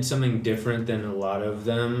Sky did something different than a lot of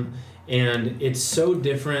them. And it's so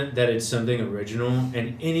different that it's something original.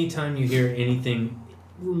 And anytime you hear anything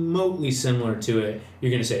remotely similar to it, you're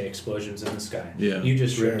going to say Explosions in the Sky. Yeah. You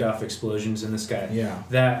just ripped Sure. off Explosions in the Sky. Yeah.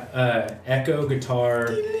 That echo guitar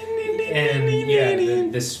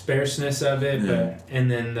and the sparseness of it, but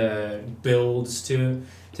and then the builds to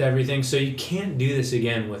everything. So you can't do this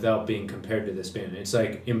again without being compared to this band. It's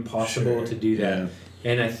like impossible Sure. to do that.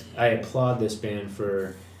 Yeah. And I applaud this band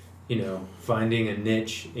for, finding a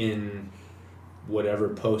niche in whatever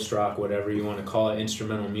post-rock, whatever you want to call it,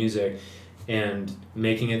 instrumental music, and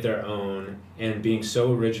making it their own and being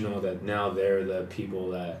so original that now they're the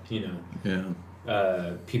people that,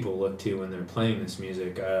 people look to when they're playing this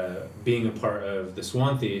music. Being a part of the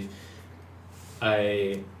Swan Thief,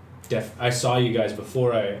 I saw you guys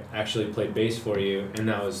before I actually played bass for you, and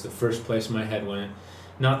that was the first place my head went.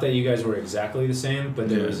 Not that you guys were exactly the same, but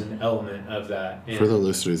there was an element of that. And For the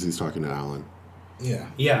listeners, he's talking to Alan. Yeah.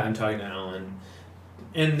 yeah, I'm talking to Alan.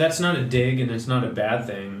 And that's not a dig, and it's not a bad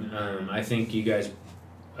thing. I think you guys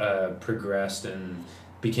progressed and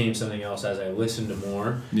became something else as I listened to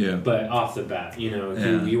more. Yeah. But off the bat, you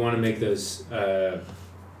want to make those...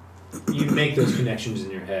 you make those connections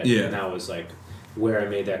in your head. Yeah. And that was like where I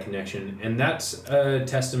made that connection. And that's a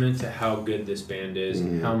testament to how good this band is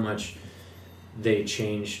and how much they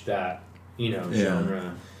changed that,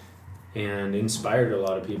 genre and inspired a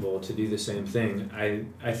lot of people to do the same thing.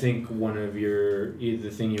 I think one of the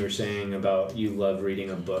thing you were saying about you love reading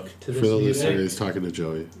a book to this For the music. listener, he's talking to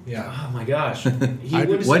Joey. Yeah. Oh my gosh.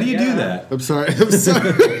 Why do you do that? I'm sorry. I'm sorry.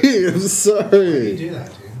 I'm Why do you sorry. do that,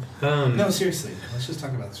 dude? No, seriously. Let's just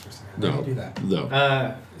talk about this for a second. Why do you do that?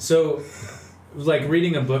 No. So, like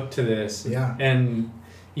reading a book to this, Yeah. and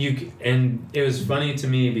it was funny to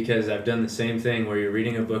me because I've done the same thing where you're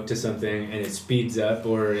reading a book to something and it speeds up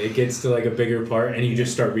or it gets to like a bigger part and you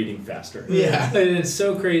just start reading faster. Yeah. And it's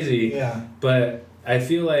so crazy. Yeah. But I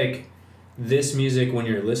feel like this music, when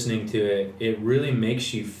you're listening to it, it really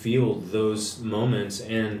makes you feel those moments,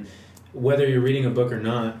 and whether you're reading a book or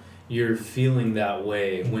not, you're feeling that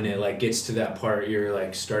way when it like gets to that part. You're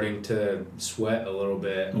like starting to sweat a little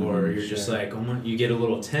bit, or you're just like, oh my, you get a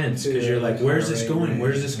little tense because you're like, where's this going?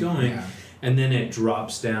 Where's this going? Yeah. And then it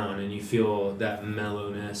drops down, and you feel that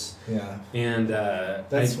mellowness. Yeah. And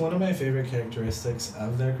That's one of my favorite characteristics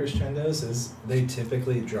of their crescendos is they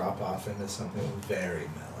typically drop off into something very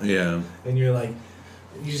mellow. Yeah. And you're like,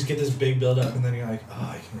 you just get this big build up, and then you're like,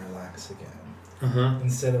 oh, I can relax again.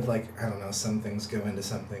 Instead of like, I don't know, some things go into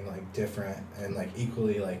something like different and like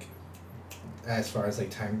equally like, as far as like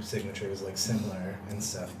time signatures, like similar and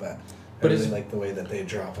stuff, but I really like the way that they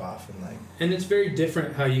drop off and like. And it's very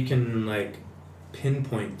different how you can like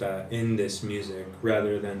pinpoint that in this music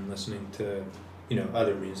rather than listening to,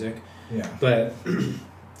 other music. Yeah. But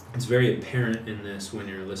it's very apparent in this when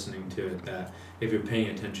you're listening to it that if you're paying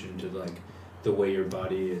attention to like the way your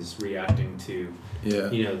body is reacting to,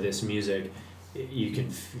 this music, you can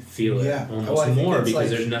feel it almost more because like,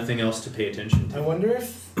 there's nothing else to pay attention to. I wonder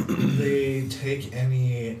if they take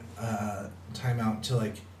any time out to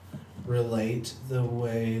like relate the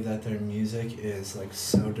way that their music is like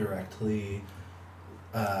so directly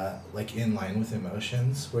like in line with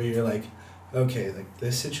emotions, where you're like, okay, like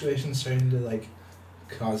this situation's starting to like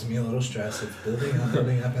cause me a little stress. It's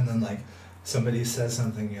building up, and then like somebody says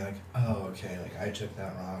something, you're like, oh, okay, like I took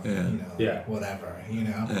that wrong, whatever,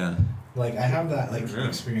 Yeah. Like I have that like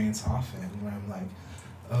experience often where I'm like,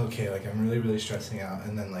 okay, like I'm really, really stressing out,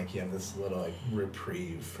 and then like you have this little like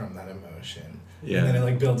reprieve from that emotion. Yeah. And then it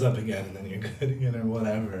like builds up again, and then you're good again or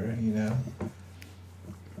whatever,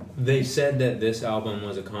 They said that this album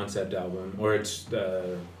was a concept album, or it's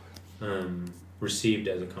received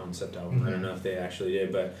as a concept album. I don't know if they actually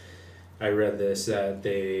did, but I read this that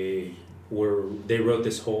they wrote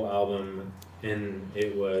this whole album and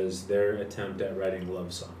it was their attempt at writing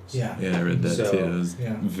love songs. Yeah. Yeah, I read that So, too. It was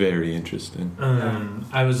yeah. very interesting.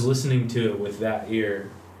 I was listening to it with that ear,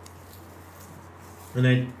 and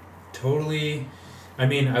I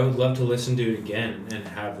would love to listen to it again and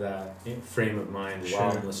have that frame of mind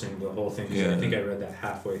while I'm listening to the whole thing. 'Cause Yeah. I think I read that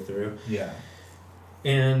halfway through. Yeah.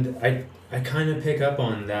 And I kind of pick up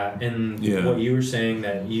on that and what you were saying,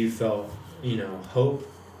 that you felt, hope,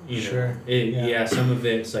 Sure. Some of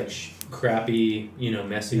it's like crappy,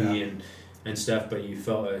 messy Yeah. and stuff, but you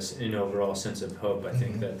felt an overall sense of hope. I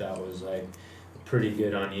think that was like pretty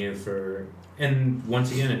good on you and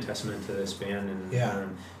once again, a testament to this band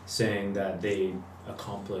and saying that they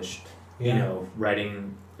accomplished,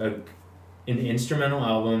 writing an instrumental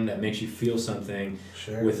album that makes you feel something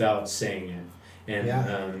without saying it.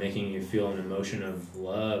 And making you feel an emotion of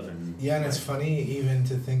love and and it's funny even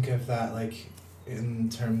to think of that, like in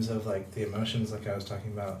terms of like the emotions, like I was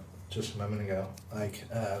talking about just a moment ago, like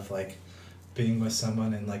of like being with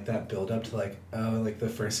someone and like that build up to like like the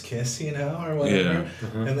first kiss, or whatever,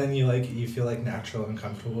 and then you feel like natural and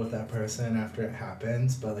comfortable with that person after it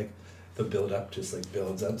happens, but like the build up just like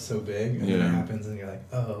builds up so big, and then it happens and you're like,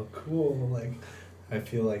 oh cool, like I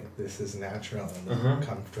feel like this is natural and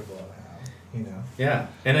comfortable now. Yeah,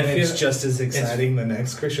 and I feel it's just as exciting the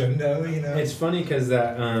next crescendo. It's funny because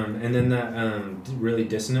that and then that really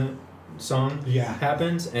dissonant song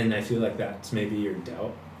happens, and I feel like that's maybe your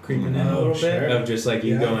doubt creeping in a little bit of just like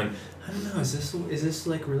you going, I don't know, is this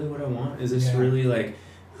like really what I want? Is this really like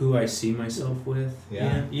who I see myself with?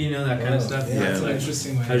 Yeah, that kind of stuff. Yeah, it's like,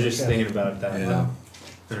 interesting. I was just thinking about that. Yeah.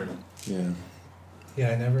 I don't know. Yeah.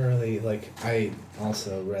 Yeah, I never really, I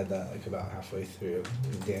also read that, about halfway through.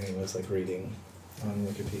 Danny was, reading on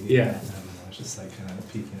Wikipedia. Yeah. And I was just, kind of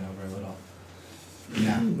peeking over a little.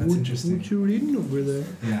 Yeah, that's interesting. What you reading over there?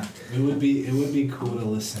 Yeah, it would be cool to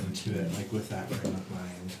listen to it, with that frame of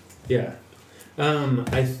mind. Yeah.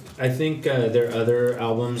 I think their other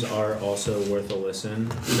albums are also worth a listen.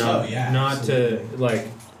 Not absolutely.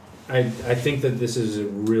 to, I think that this is a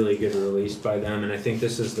really good release by them, and I think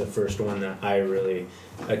this is the first one that I really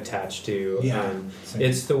attached to. Yeah,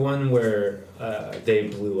 it's the one where they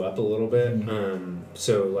blew up a little bit.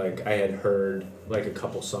 So I had heard a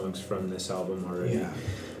couple songs from this album already. Yeah.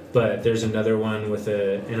 But there's another one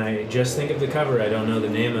and I just think of the cover. I don't know the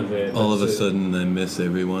name of it. All of a sudden, I miss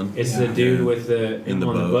everyone. It's the dude with in the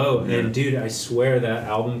boat. Yeah. And dude, I swear that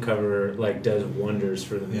album cover does wonders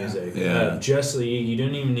for the music. Yeah. Just you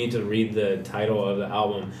don't even need to read the title of the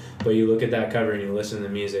album, but you look at that cover and you listen to the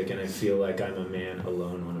music, and I feel like I'm a man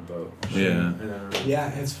alone on a boat. Yeah. Yeah,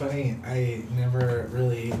 it's funny. I never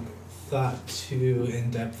really thought too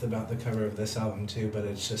in depth about the cover of this album too, but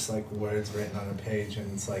it's just words written on a page,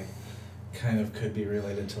 and it's kind of could be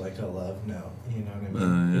related to a love note. You know what I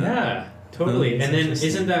mean? Yeah, totally. And then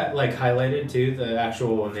isn't that highlighted too? The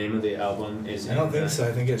actual name of the album is. I don't think so.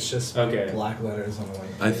 I think it's just black letters on a white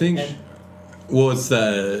page. I think. It's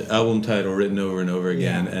the album title written over and over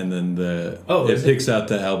again, and then it picks out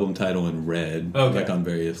the album title in red, on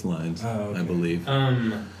various lines. I believe.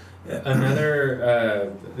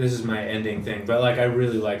 Another this is my ending thing, but I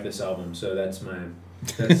really like this album, so that's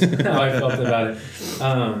how I felt about it.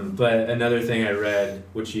 But another thing I read,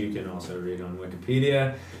 which you can also read on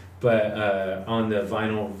Wikipedia, but on the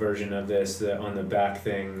vinyl version of this, on the back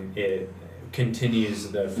thing, it continues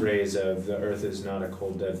the phrase of the earth is not a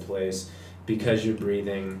cold dead place because you're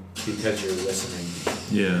breathing, because you're listening.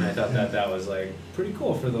 Yeah. And I thought that was pretty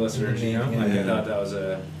cool for the listeners, I thought that was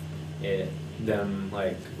them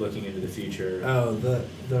looking into the future. Oh, the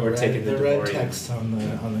or red, taking the red DeLorean. text on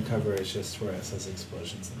the cover is just where it says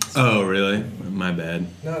explosions. Oh, really? My bad.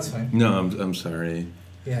 No, it's fine. No, I'm sorry.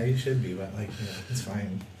 Yeah, you should be, but it's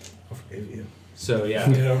fine. I'll forgive you. So yeah,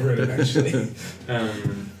 get over it eventually.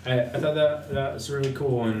 I thought that was really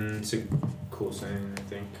cool, and it's a cool saying. I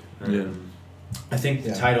think. I think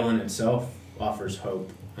the title in itself offers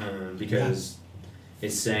hope, because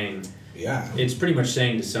it's saying. Yeah. It's pretty much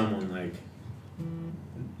saying to someone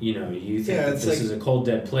you think that this is a cold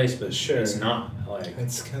dead place, but it's not.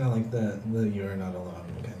 It's kind of like the you're not alone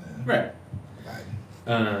kind of. Right.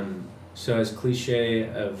 Vibe. So as cliche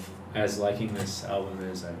as liking this album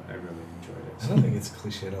is, I really enjoyed it. I don't think it's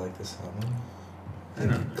cliche to like this album. I don't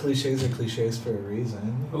know. Cliches are cliches for a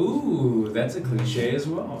reason. Ooh, that's a cliche as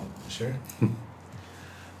well. Sure.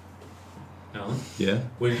 Alan? Yeah?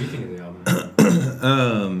 What did you think of the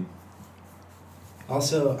album?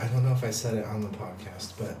 Also, I don't know if I said it on the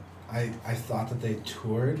podcast, but I thought that they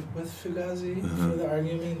toured with Fugazi for the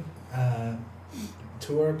Argument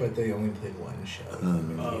tour, but they only played one show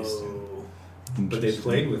in Houston. But they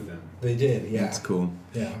played with them. They did, yeah. That's cool.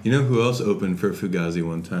 Yeah. You know who else opened for Fugazi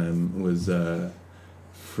one time was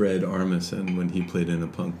Fred Armisen when he played in a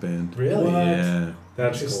punk band. Really? What? Yeah.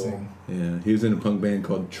 That's Interesting. cool. Yeah. He was in a punk band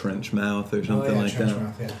called Trenchmouth or something like that.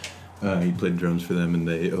 Trenchmouth, yeah. He played drums for them and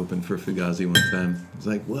they opened for Fugazi one time. I was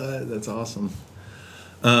like, what? That's awesome.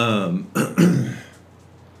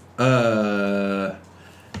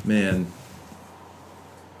 Man.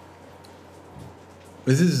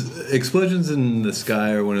 This is Explosions in the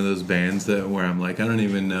Sky are one of those bands that where I'm like, I don't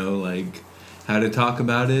even know like how to talk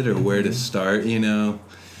about it or where to start, you know.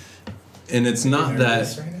 And it's not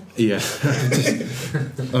that yeah.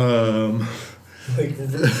 Like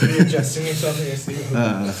readjusting yourself in your seat.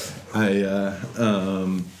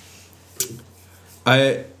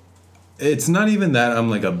 It's not even that I'm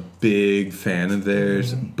like a big fan of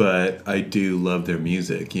theirs, but I do love their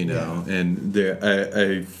music, you know, and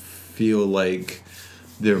I feel like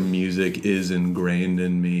their music is ingrained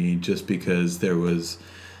in me just because there was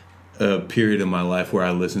a period in my life where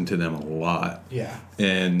I listened to them a lot. Yeah.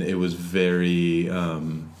 And it was very, I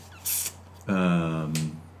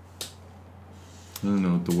don't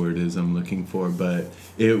know what the word is I'm looking for, but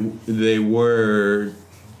they were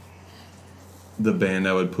the band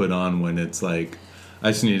I would put on when it's like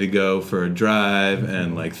I just need to go for a drive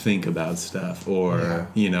and like think about stuff, or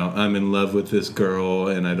you know, I'm in love with this girl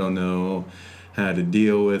and I don't know how to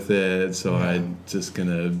deal with it, so I'm just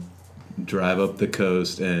gonna drive up the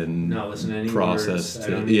coast and not listen to any process words. to I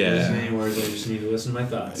don't need to listen to any words. I just need to listen to my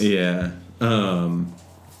thoughts. Yeah.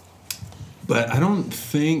 But I don't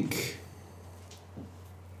think.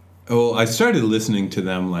 Well, I started listening to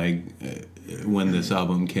them like when this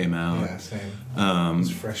album came out. Yeah, same. It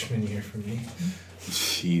was freshman year for me.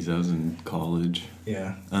 Jeez, I was in college.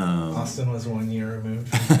 Yeah. Austin was 1 year removed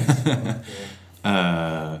from high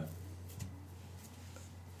school.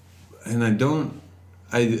 And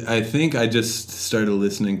I think I just started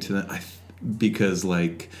listening to them because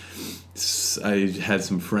like I had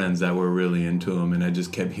some friends that were really into them and I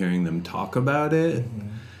just kept hearing them talk about it.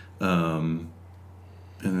 And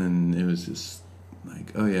then it was just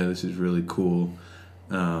like, oh yeah, this is really cool.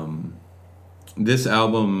 This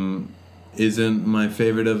album isn't my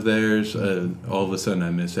favorite of theirs. All of a Sudden I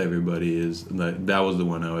Miss Everybody is like, that was the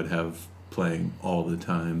one I would have playing all the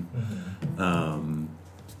time.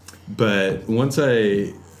 But once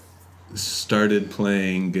I started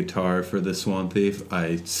playing guitar for the Swan Thief,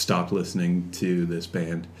 I stopped listening to this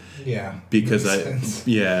band. Yeah. Because I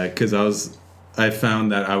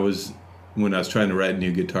found that when I was trying to write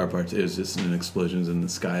new guitar parts, it was just an Explosions in the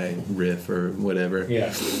Sky riff or whatever.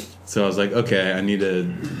 Yeah. So I was like, okay, I need to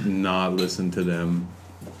not listen to them.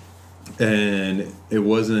 And it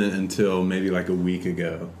wasn't until maybe like a week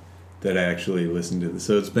ago that I actually listened to this.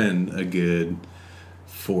 So it's been a good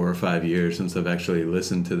 4 or 5 years since I've actually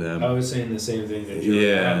listened to them. I was saying the same thing to Joey.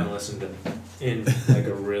 Yeah. I haven't listened to in like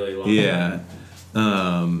a really long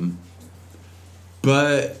time.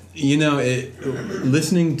 But you know,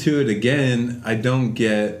 listening to it again, I don't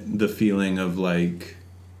get the feeling of like,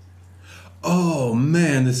 oh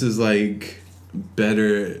man, this is like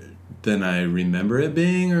better than I remember it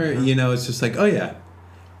being, or you know, it's just like, oh yeah,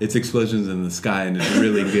 it's Explosions in the Sky and it's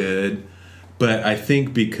really good. But I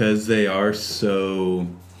think because they are so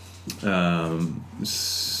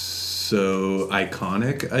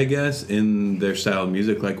iconic, I guess, in their style of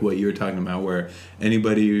music, like what you were talking about, where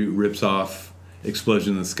anybody rips off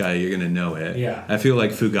Explosion in the Sky, you're gonna know it. Yeah. I feel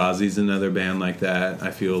like Fugazi's another band like that.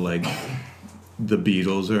 I feel like the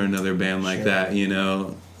Beatles are another band like that, you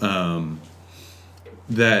know?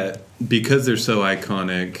 That because they're so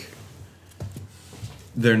iconic,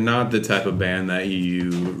 they're not the type of band that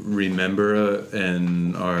you remember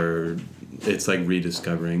and it's like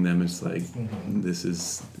rediscovering them. It's like, this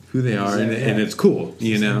is who they are, and it's cool,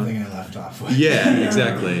 you know? Something I left off with. Yeah,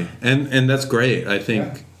 exactly. And that's great. I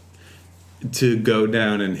think to go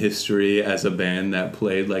down in history as a band that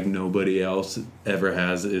played like nobody else ever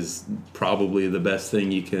has is probably the best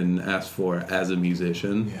thing you can ask for as a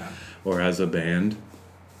musician or as a band.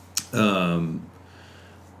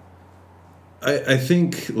 I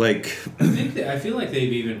think like I feel like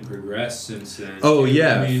they've even progressed since then. Oh too.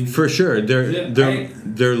 yeah, I mean, for sure.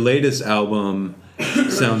 Their latest album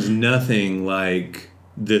sounds nothing like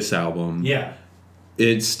this album. Yeah.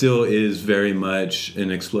 It still is very much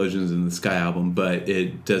an Explosions in the Sky album, but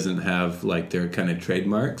it doesn't have like their kind of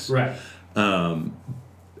trademarks. Right.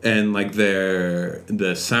 And like the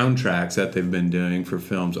soundtracks that they've been doing for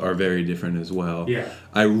films are very different as well. Yeah.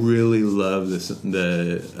 I really love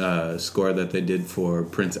the score that they did for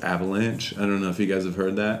Prince Avalanche. I don't know if you guys have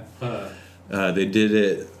heard that. They did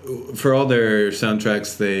it for all their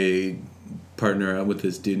soundtracks. They partner up with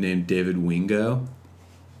this dude named David Wingo,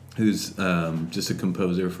 who's just a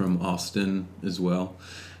composer from Austin as well.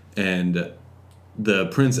 And the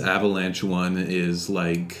Prince Avalanche one is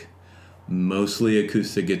like mostly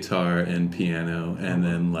acoustic guitar and piano, and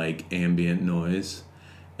then like ambient noise.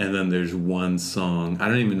 And then there's one song, I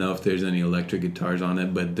don't even know if there's any electric guitars on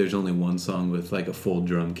it, but there's only one song with like a full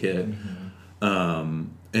drum kit.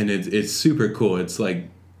 And it's super cool. It's like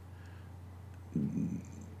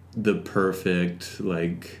the perfect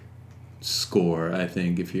like score, I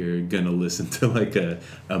think, if you're gonna listen to like a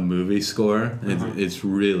movie score. It's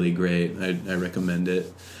really great. I recommend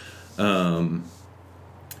it. I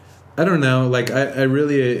don't know, like I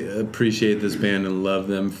really appreciate this band and love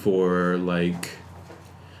them for like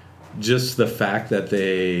just the fact that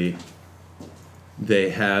they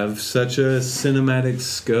have such a cinematic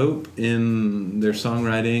scope in their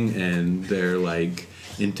songwriting and their like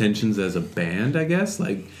intentions as a band, I guess.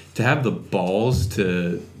 Like to have the balls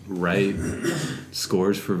to write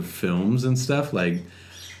scores for films and stuff, like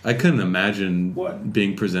I couldn't imagine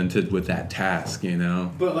being presented with that task, you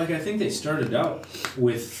know? But like I think they started out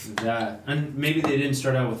with that, and maybe they didn't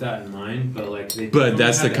start out with that in mind, but like they But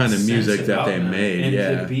that's the kind of music that they made, and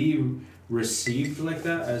yeah. to be received like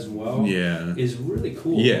that as well, yeah, is really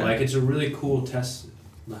cool. Yeah, like it's a really cool testimony.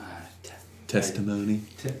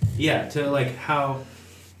 To like how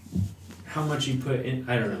much you put in.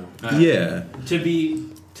 I don't know. Yeah, to be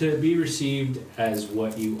received as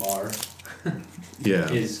what you are. Yeah,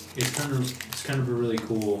 it's kind of a really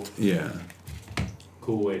cool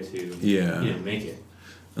way to make it.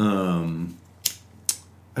 I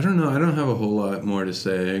don't know. I don't have a whole lot more to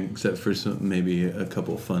say except for maybe a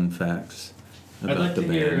couple fun facts about I'd like the to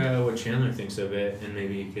band. hear what Chandler thinks of it, and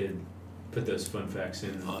maybe you could put those fun facts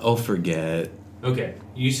in. I'll forget. Okay,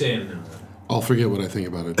 you say them now. I'll forget what I think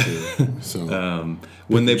about it too. So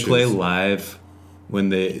when they play live, when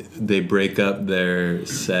they break up their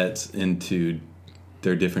sets into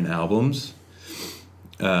their different albums,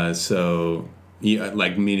 so. Yeah,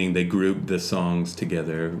 like meaning they group the songs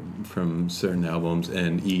together from certain albums,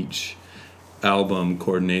 and each album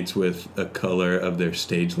coordinates with a color of their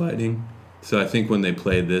stage lighting. So I think when they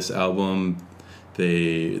play this album,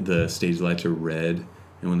 the stage lights are red,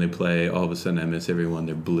 and when they play All of a Sudden I Miss Everyone,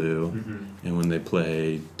 they're blue, and when they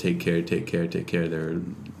play Take Care, Take Care, Take Care, they're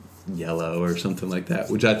yellow or something like that,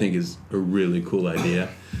 which I think is a really cool idea.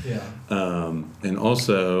 Yeah. And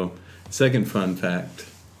also, second fun fact.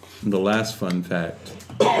 The last fun fact,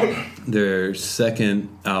 their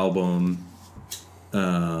second album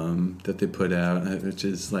that they put out, which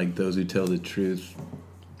is like Those Who Tell the Truth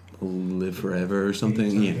Will Live Forever or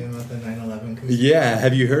something. Are you talking about the 9/11 conspiracy? Yeah,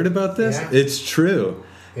 have you heard about this? Yeah. It's true.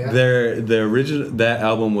 Yeah. The original that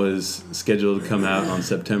album was scheduled to come out on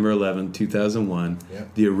September 11, 2001.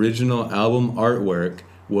 Yep. The original album artwork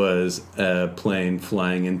was a plane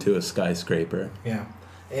flying into a skyscraper. Yeah.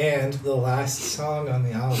 And the last song on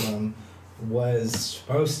the album was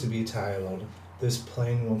supposed to be titled This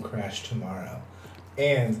Plane Will Crash Tomorrow.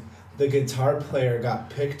 And the guitar player got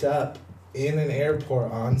picked up in an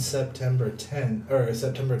airport on September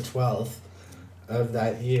 12th of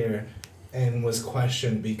that year and was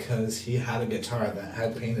questioned because he had a guitar that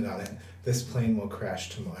had painted on it, This Plane Will Crash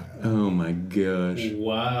Tomorrow. Oh my gosh.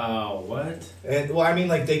 Wow, what? And well, I mean,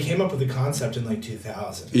 like they came up with the concept in like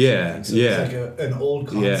 2000. Yeah, so yeah. It's like an old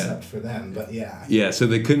concept for them, but yeah. Yeah, so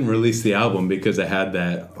they couldn't release the album because it had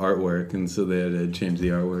that artwork, and so they had to change the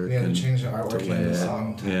artwork. They had to and change the artwork delay and the it.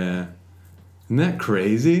 song. Yeah. Isn't that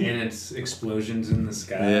crazy? And it's explosions in the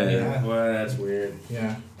sky. Yeah. Well, that's weird.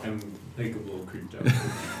 Yeah. I'm like a little creeped out.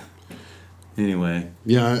 Anyway.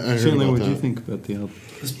 yeah, I heard Chandler, about what that. do you think about the album?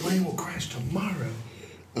 This plane will crash tomorrow.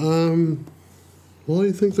 Well,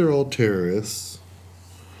 I think they're all terrorists.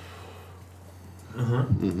 Uh-huh.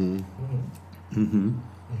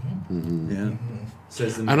 Yeah.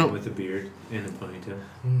 Says the I man don't- with a beard and a ponytail.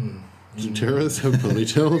 Do terrorists have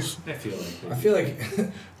ponytails? I feel like I feel like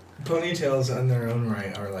ponytails on their own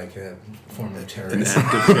right are like a form of An terrorism.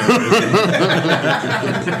 act of terrorism.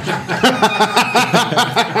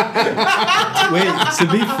 Wait, to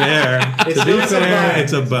be fair,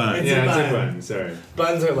 it's a bun. It's yeah, a it's a bun. bun. Sorry.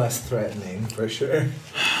 Buns are less threatening, for sure.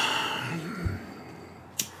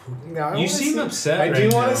 No, I You wanna seem upset I do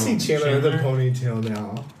right want now, to see Chandler with a Chandler. ponytail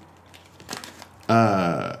now.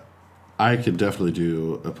 I could definitely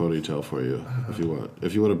do a ponytail for you if you want.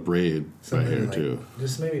 If you want a braid my Something hair like- too.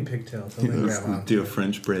 Just maybe pigtails. Something Let's grab on. do a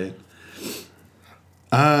French braid.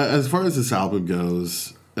 As far as this album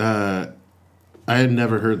goes, I had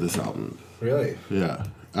never heard this album. Really? Yeah.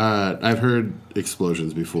 I've heard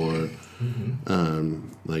Explosions before.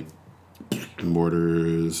 Like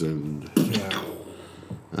Mortars and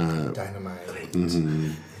Dynamite.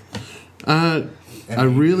 Mm-hmm. I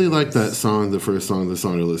really like that song, the first song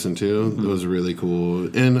to listen to. It was really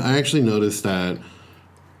cool. And I actually noticed that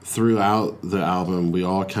throughout the album, we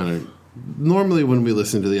all kind of... Normally when we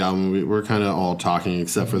listen to the album, we're kind of all talking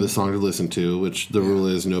except for the song to listen to, which the rule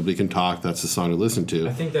is nobody can talk. That's the song to listen to.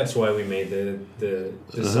 I think that's why we made the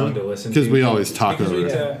song to listen to. Because we always talk over it.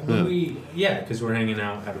 Because we're hanging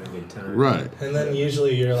out, having a good time. Right. And then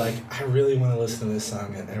usually you're like, I really want to listen to this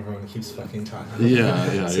song, and everyone keeps fucking talking.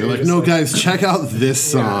 Yeah. So you're like, no, guys, check out this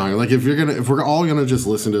song. Yeah. Like, if we're all gonna just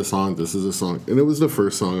listen to a song, this is a song. And it was the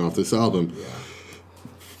first song off this album. Yeah.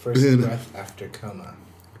 First Breath After Coma.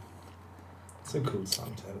 It's a cool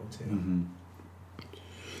song title, too. Mm-hmm.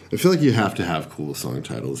 I feel like you have to have cool song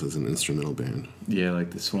titles as an instrumental band. Yeah,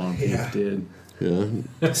 like the Swamp Heap did. Yeah.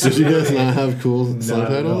 Did you guys not have cool song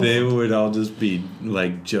titles? They would all just be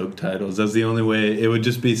like joke titles. That's the only way. It would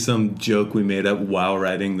just be some joke we made up while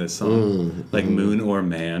writing the song. Like Moon or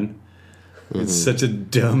Man. It's such a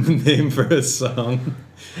dumb name for a song.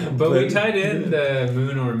 But we tied in the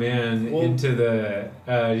Moon or Man into the...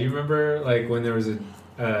 do you remember like when there was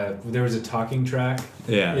a talking track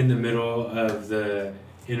in the middle of the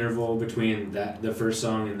interval between the first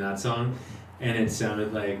song and that song, and it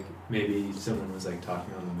sounded like maybe someone was like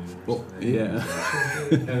talking on the moon or something. Yeah.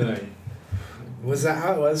 And, like, was that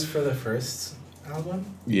how it was for the first album?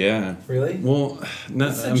 Yeah. Really? Well,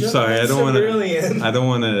 I'm sorry. I don't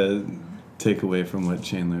want to take away from what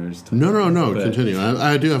Chandler is talking about. No. Continue.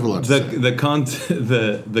 I do have a lot to say.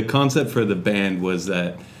 The concept for the band was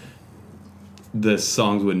that the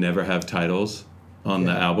songs would never have titles on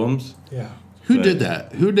the albums. Yeah. Who did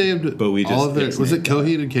that? Who named but we just all of their... Was it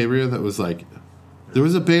Coheed and Cambria that was like... There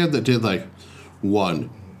was a band that did like 1,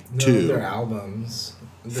 2... their albums.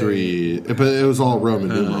 3... But it was all Roman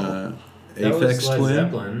numeral. That was Aphex Led Twin?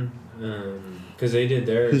 Zeppelin. Because they did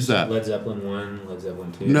theirs. Who's that? Led Zeppelin 1, Led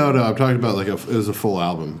Zeppelin 2. No, I'm talking about like it was a full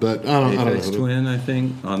album. But I don't know. Aphex Twin, I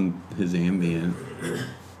think, on his ambient.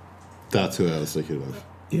 That's who I was thinking of.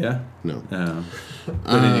 Yeah? No.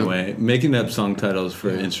 But anyway, making up song titles for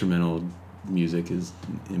instrumental music is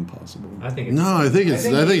impossible. I think it's I think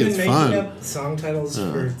it's fun. Making up song titles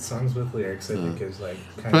for songs with lyrics, I think, is like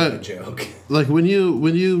kind of a joke. Like when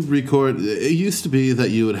you record, it used to be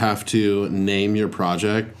that you would have to name your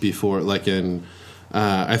project before, like in,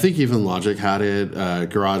 I think even Logic had it,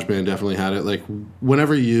 GarageBand definitely had it. Like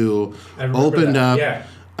whenever you opened up. Yeah.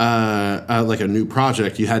 Like a new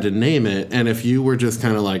project, you had to name it, and if you were just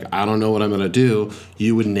kind of like, I don't know what I'm gonna do,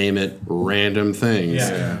 you would name it random things.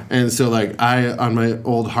 Yeah. And so like I on my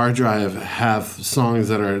old hard drive have songs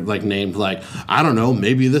that are like named like, I don't know,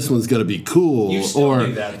 maybe this one's gonna be cool, or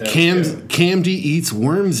Camdy eats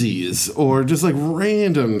wormsies, or just like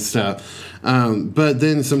random stuff. But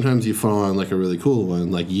then sometimes you fall on like a really cool one,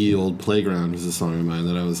 like Ye Old Playground was a song of mine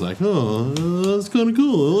that I was like, oh, that's kind of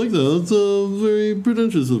cool. I like that. That's very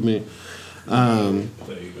pretentious of me.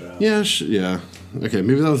 Yeah. Okay,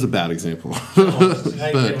 maybe that was a bad example.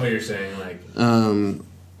 I get what you're saying. Like,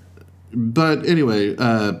 but anyway,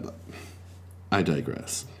 I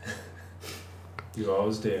digress. You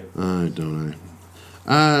always do. Don't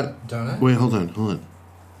I? Don't I? Wait, hold on.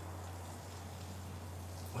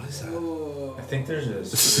 What is that? I think there's a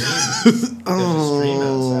stream. There's a stream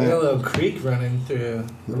outside. Got a little creek running through.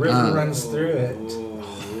 The river runs through it.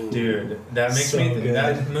 Dude, that makes So me think. good.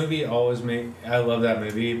 That movie always I love that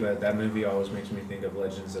movie, but that movie always makes me think of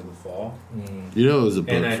Legends of the Fall. You know it was a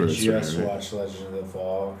book And I first, just right? watched Legends of the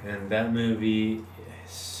Fall, and that movie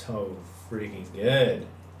is so freaking good.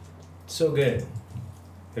 So good.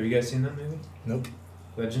 Have you guys seen that movie? Nope.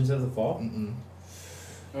 Legends of the Fall? Mm-mm.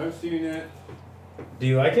 I've seen it. Do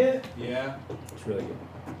you like it? Yeah, It's really good.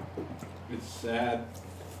 it's sad.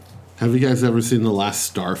 Have you guys ever seen The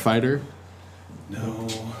Last Starfighter? No.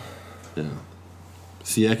 Yeah.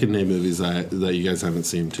 See, I can name movies that you guys haven't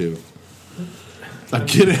seen too. I'm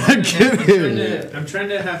kidding. I'm trying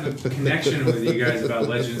to have a connection with you guys about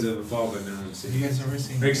Legends of the Fall, but no one's seen You it. guys ever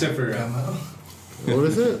seen Except for Gummo? What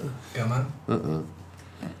is it? Gummo?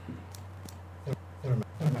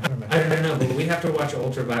 I don't know, but we have to watch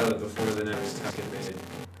Ultraviolet before the next Animated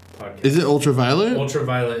podcast. Is it Ultraviolet?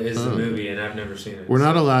 Ultraviolet is the movie, and I've never seen it. We're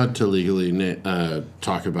not allowed to legally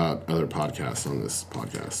talk about other podcasts on this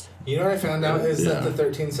podcast. You know what I found out is that Yeah. the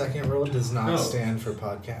 13-second rule does not No. stand for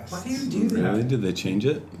podcasts. Why do you do that? Really? Did they change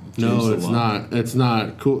it? No, Change the it's law? not. It's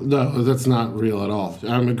not cool. No, that's not real at all.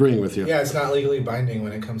 I'm agreeing with you. Yeah, it's not legally binding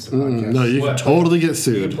when it comes to podcasts. No, you can What? totally get You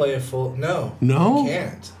sued. can play a full... No. No? You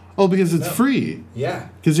can't. Oh, because it's No. free. Yeah.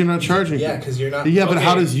 Because you're not charging. Yeah, because you're not. Yeah, but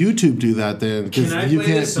how Okay. does YouTube do that then? Can I play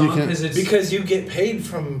this song because it's Because you get paid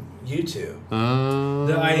from YouTube.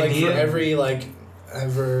 the Like for idea? every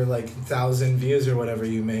ever 1,000 views or whatever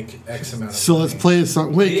you make X amount of So let's money. play a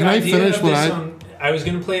song. Wait, The can I idea finish of what this I? song, I was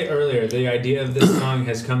gonna play it earlier. The idea of this song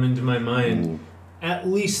has come into my mind at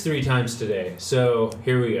least 3 times today. So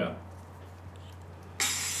here we go.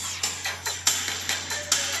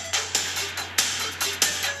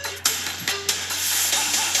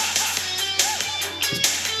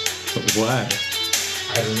 Why?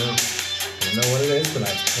 I don't know. I don't know what it is, but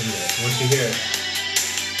I anyway. Once you hear it,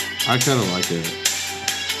 I kind of like it.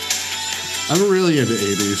 I'm really into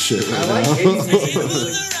 80s shit right I like now. 80s music. But it's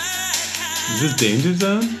Is this Danger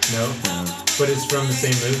Zone? no, but it's from the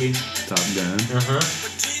same movie. Top Gun.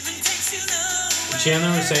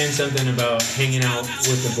 Chandler was saying something about hanging out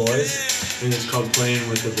with the boys, and it's called playing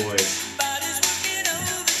with the boys.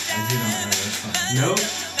 I do not know this song. No,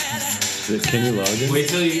 Is it Kenny Loggins? wait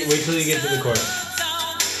till you get to the chorus.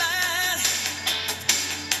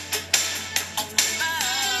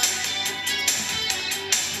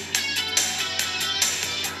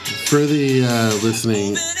 For the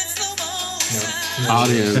listening No.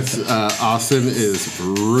 audience, Austin is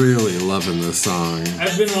really loving this song.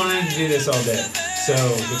 I've been wanting to do this all day, so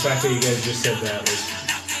the fact that you guys just said that was.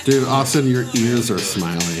 Dude, Austin, your ears are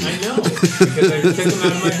smiling. I know, because I took them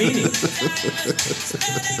out of my beanie.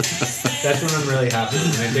 That's when I'm really happy.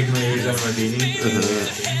 When I take my ears out of my beanie.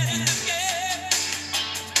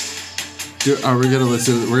 Dude, are we gonna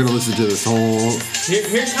listen? We're gonna listen to this whole.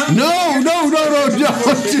 Here comes. No!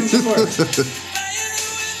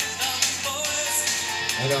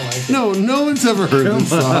 I don't like it. No one's ever heard this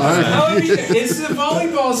song. Oh, it's the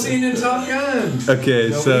volleyball scene in Top Gun. Okay,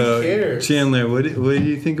 Nobody so cares. Chandler, what do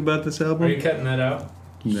you think about this Are you album? cutting that out?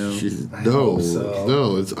 No. No, hope so.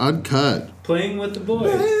 no, it's uncut. Playing with the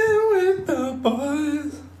boys. With the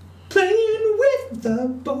boys. Playing with the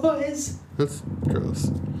boys. That's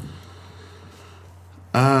gross.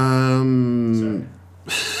 Sorry.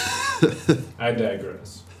 I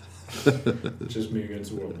digress. Just me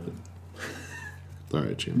against the world, man. All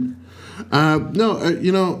right, Chandler.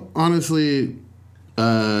 No, honestly,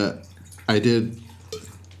 I did.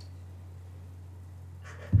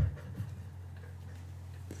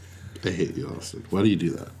 I hate you, Austin. Why do you do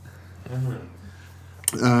that? I don't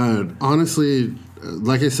know. Honestly,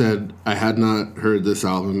 like I said, I had not heard this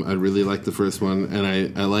album. I really liked the first one, and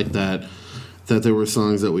I like that there were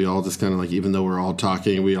songs that we all just kind of like, even though we're all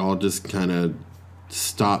talking, we all just kind of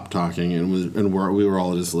stopped talking and we were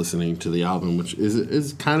all just listening to the album, which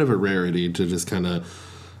is kind of a rarity to just kind of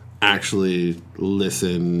actually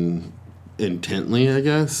listen intently, I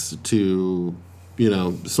guess, to,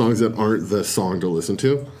 songs that aren't the song to listen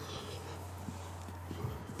to.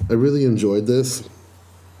 I really enjoyed this.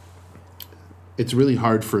 It's really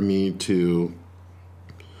hard for me to,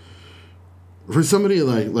 for somebody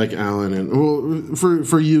like Alan, and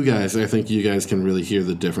for you guys, I think you guys can really hear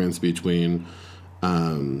the difference between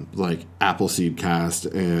like Appleseed Cast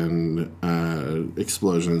and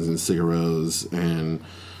Explosions and Cigaros, and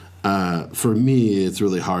for me it's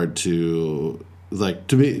really hard to like,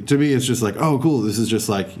 to me it's just like, oh cool, this is just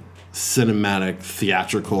like cinematic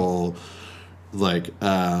theatrical like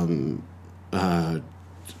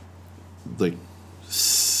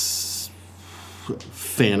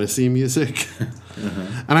fantasy music.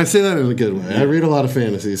 And I say that in a good way. I read a lot of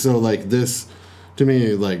fantasy, so like this to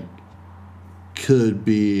me like could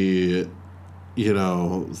be,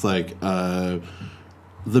 like the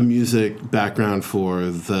music background for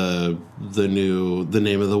the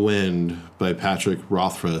Name of the Wind by Patrick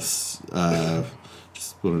Rothfuss.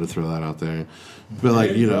 Just wanted to throw that out there. But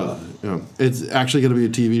like, it's actually going to be a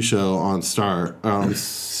TV show on Stars?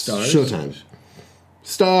 Showtime.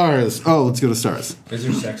 Stars. Oh, let's go to Stars. Is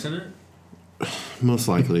there sex in it? Most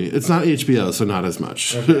likely. It's not HBO, so not as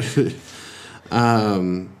much. Okay.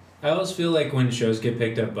 I always feel like when shows get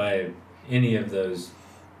picked up by any of those,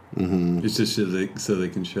 It's just so they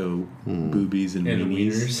can show boobies and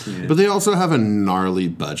weenies. wieners. Yeah. But they also have a gnarly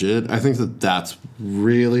budget. I think that's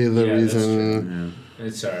really the Yeah, that's reason.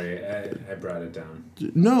 Sorry, I brought it down.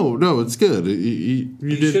 No, it's good. You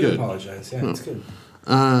did should good. apologize. Yeah, it's good.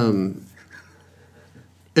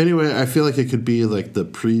 Anyway, I feel like it could be like the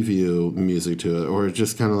preview music to it, or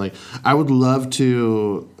just kind of like, I would love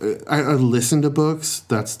to. I listen to books.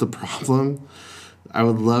 That's the problem. I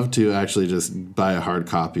would love to actually just buy a hard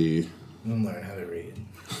copy. And learn how to read.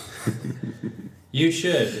 You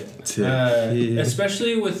should,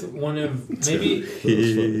 especially with one of maybe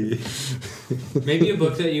a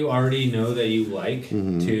book that you already know that you like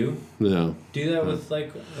too. Yeah. Do that with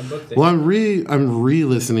like a book that. Well, I'm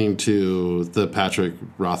re-listening to the Patrick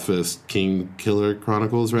Rothfuss King Killer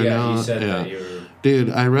Chronicles right now. Yeah, you said that you were. Dude,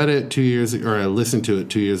 I read it 2 years ago, or I listened to it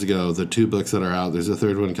 2 years ago. The 2 books that are out. There's a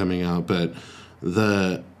third one coming out, but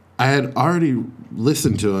I had already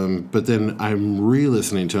listened to him, but then I'm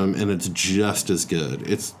re-listening to him, and it's just as good.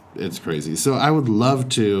 It's crazy. So I would love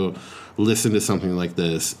to listen to something like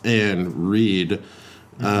this and read,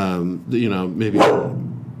 maybe.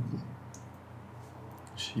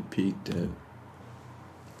 She peeked at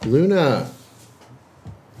Luna.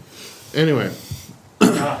 Anyway,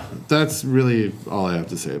 that's really all I have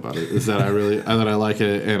to say about it. Is that I like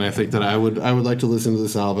it, and I think that I would like to listen to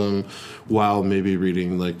this album while maybe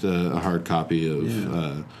reading like a hard copy of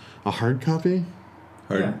a hard copy,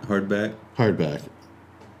 hardback,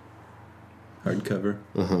 hardcover.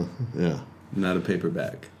 Yeah. Not a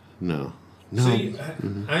paperback. No. So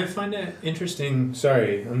I find it interesting.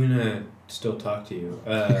 Sorry, I'm gonna still talk to you,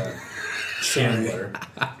 Chandler.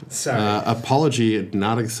 Sorry. Apology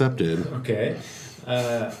not accepted. Okay.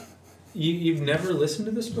 You've never listened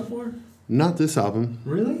to this before? Not this album.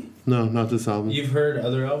 Really? No, not this album. You've heard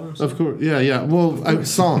other albums? Of course. Yeah. Well,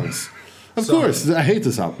 songs. Of course. I hate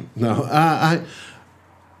this album. No.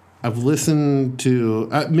 I've listened to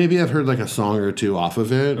maybe I've heard like a song or two off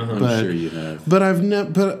of it. I'm sure you have. But I've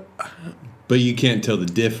never. But you can't tell the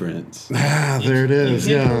difference. There it is.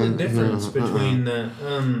 You can't Yeah. tell the difference between the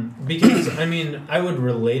because I mean I would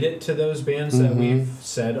relate it to those bands that we've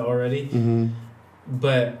said already. Mm-hmm.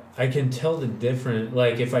 But I can tell the difference.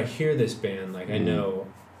 Like if I hear this band, like I know,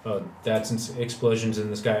 oh, that's Explosions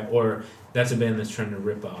in the Sky, or that's a band that's trying to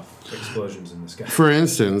rip off Explosions in the Sky. For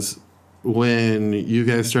instance, when you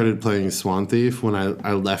guys started playing Swan Thief, when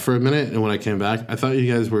I left for a minute, and when I came back, I thought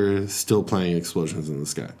you guys were still playing Explosions in the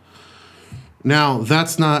Sky. Now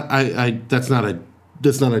that's not that's not a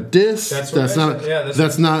diss. That's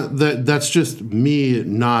just me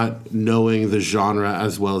not knowing the genre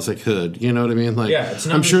as well as I could. You know what I mean? Like, it's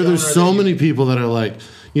not I'm sure there's so that many people that are like,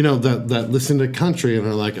 that listen to country and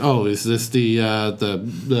are like, oh, is this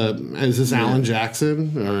is this Alan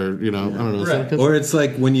Jackson or I don't know. Right. Or it's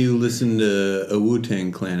like when you listen to a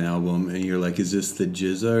Wu-Tang Clan album and you're like, is this the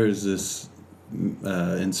Jizza or is this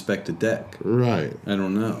Inspector Deck? Right. I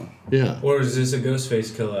don't know. Yeah. Or is this a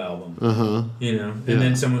Ghostface Killah album? And Yeah.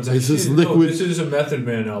 then someone's like, Is this no, Liquid? this is a Method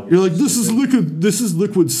Man album. You're like, this is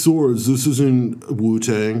Liquid Swords. This isn't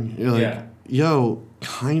Wu-Tang. You're like, yo,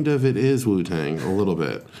 kind of it is Wu-Tang a little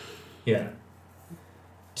bit. Yeah.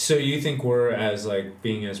 So you think we're as like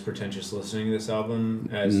being as pretentious listening to this album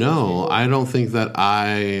as No, I don't think that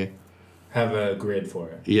I have a grid for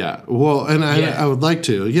it. Yeah. Well, and I would like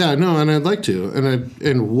to. Yeah, no, and I'd like to.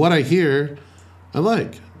 And what I hear, I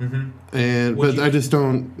like. Mm-hmm. I just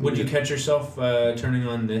don't. Would you catch yourself turning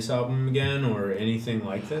on this album again or anything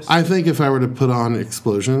like this? I think if I were to put on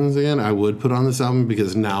Explosions again, I would put on this album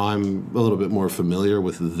because now I'm a little bit more familiar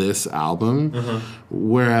with this album,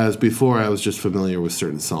 whereas before I was just familiar with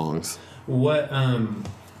certain songs. What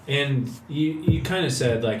and you kind of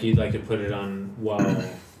said like you'd like to put it on while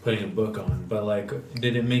putting a book on, but like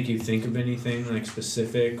did it make you think of anything like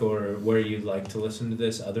specific or where you'd like to listen to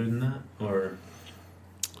this other than that or?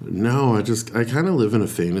 No, I kind of live in a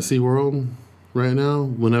fantasy world right now.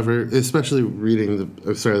 Whenever, especially reading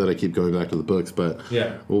I'm sorry that I keep going back to the books, but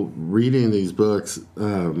reading these books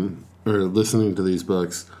or listening to these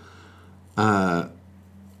books in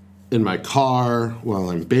my car while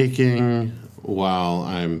I'm baking,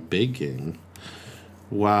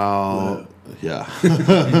 yeah. Yeah.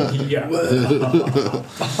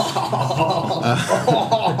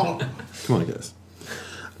 Come on, guys.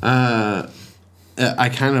 I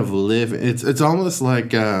kind of live. It's almost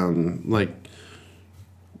like like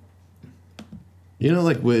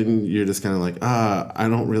when you're just kind of like I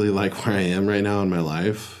don't really like where I am right now in my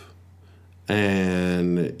life,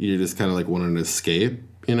 and you're just kind of like wanting to escape,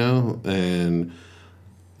 and.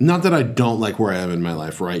 Not that I don't like where I am in my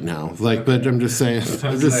life right now, but I'm just saying.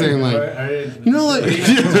 I'm just saying,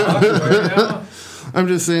 I'm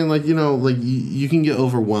just saying, you can get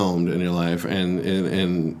overwhelmed in your life,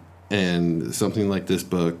 and something like this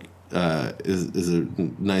book is a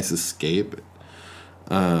nice escape.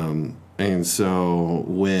 And so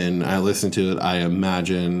when I listen to it, I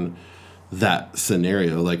imagine that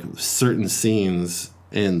scenario, like certain scenes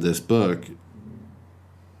in this book.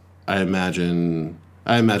 I imagine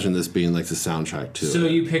this being like the soundtrack to it. So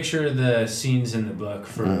you picture the scenes in the book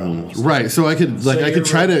for almost right. So I could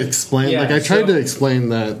try to explain. I tried to explain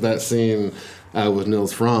that scene with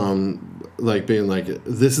Nils Fromm, like being like,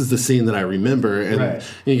 this is the scene that I remember, and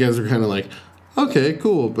you guys were kind of like, okay,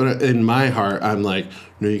 cool. But in my heart, I'm like,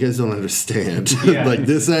 no, you guys don't understand. Like,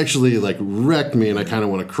 this actually, like, wrecked me, and I kind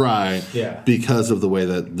of want to cry because of the way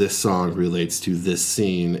that this song relates to this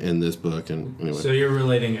scene in this book. And anyway. So you're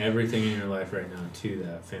relating everything in your life right now to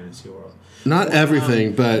that fantasy world. Not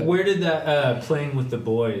everything, but... Where did that playing with the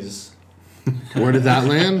boys... Where did that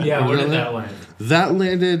land? Where did that land? That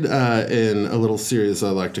landed in a little series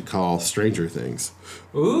I like to call Stranger Things.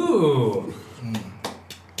 Ooh.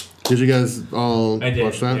 Did you guys all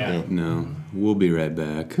watch that? Yeah. No. We'll be right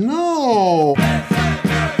back. No!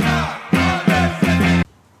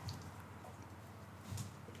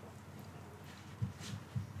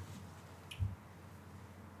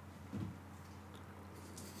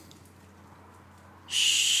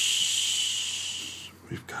 Shh.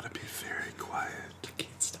 We've got to be very quiet. I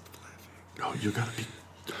can't stop laughing. No, you got to be...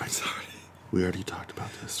 I'm sorry. We already talked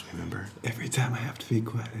about this, remember? Every time I have to be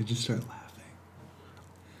quiet, I just start laughing.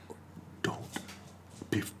 Don't.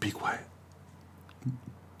 Be quiet.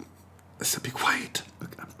 I said be quiet.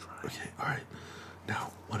 Look, I'm trying. Okay, all right.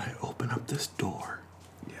 Now, when I open up this door,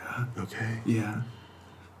 okay? Yeah.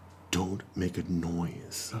 Don't make a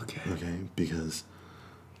noise. Okay. Okay? Because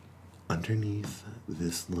underneath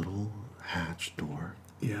this little hatch door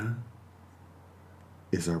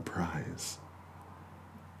is our prize.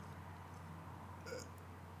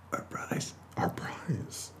 Our prize? Our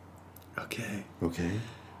prize. Okay. Okay?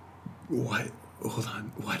 Why? Hold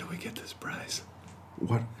on. Why do we get this prize?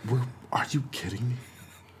 What? Are you kidding me?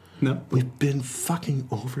 No. We've been fucking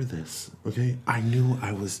over this, okay? I knew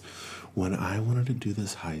when I wanted to do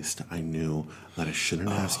this heist, I knew that I shouldn't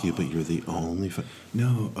ask you, but you're the only...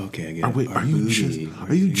 No, okay, I get it. Are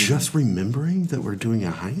you just remembering that we're doing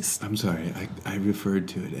a heist? I'm sorry, I referred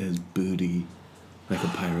to it as booty, like a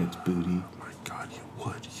pirate's booty. Oh my God,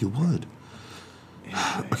 you would.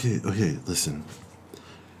 Anyway. Okay, listen.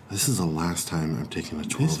 This is the last time I'm taking a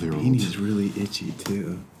 12-year-old. This beanie's really itchy,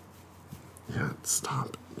 too. Yeah,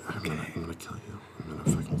 stop. Okay. I'm gonna kill you. I'm gonna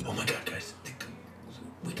fucking kill you. Oh my God, guys.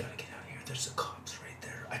 We gotta get out of here. There's the cops right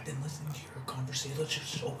there. I've been listening to your conversation. Let's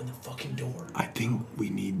just open the fucking door. I think we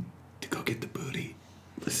need to go get the booty.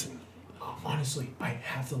 Listen. Honestly, I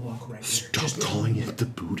have the lock right here. Stop calling it the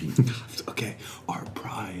booty. Okay, our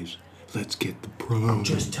prize. Let's get the prize.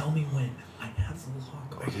 Just tell me when. I have the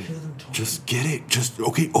lock. I hear them talking. Just get it.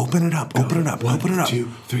 Okay, open it up. Open it up. 1, Open it up. 2,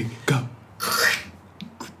 3, go.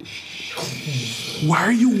 Why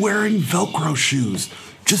are you wearing Velcro shoes?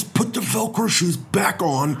 Just put the Velcro shoes back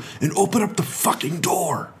on and open up the fucking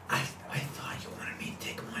door. I thought you wanted me to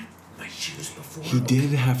take my shoes before. He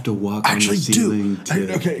did have to walk Actually, on the ceiling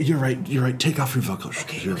to... Okay, you're right. Take off your Velcro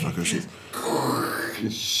shoes. Velcro shoes.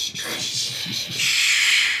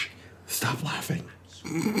 Shh. Stop laughing.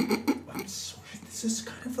 I'm sorry. This is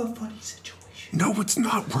kind of a funny situation. No, it's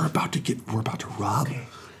not. We're about to rob. Okay,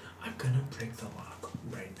 I'm gonna break the lock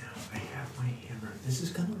right now. I have my hammer. This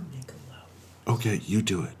is gonna make it loud. Okay, you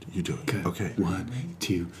do it. Okay. 1,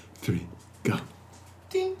 2, 3, go.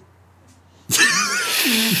 Ding.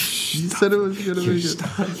 He said it was gonna make it.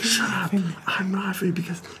 Shut up. I'm laughing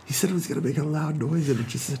because he said it was gonna make a loud noise, and it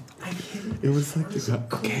just said. It was like this.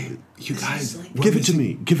 Okay, you guys... Give it to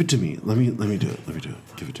me. Let me do it.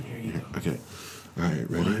 Give it to me. Here. Okay. All right.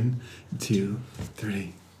 Ready? 1, 2,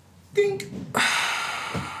 3. Ding.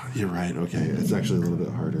 You're right. Okay, it's actually a little bit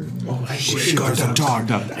harder. Oh, I Shh, there's a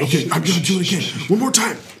dog. Okay, I'm gonna do it again. One more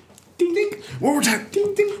time. Ding ding. One more time.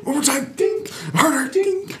 Ding ding. One more time. Ding. Harder.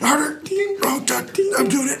 Ding. Harder. Ding. Oh God. I'm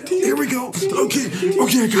doing it. Here we go. Okay.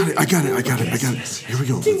 I got it. Here we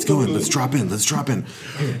go. Let's go in. Let's drop in.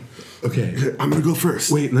 Okay. I'm gonna go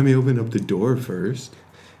first. Wait, let me open up the door first.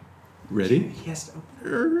 Ready? Yes.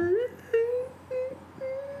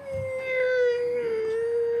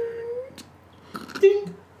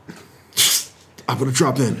 Ding. I'm gonna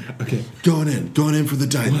drop in. Okay. Going in for the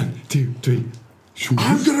dive. 1, 2, 3.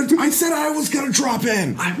 I said I was gonna drop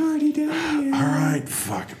in. I'm already down here. All right.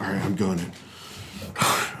 Fuck. All right. I'm going in.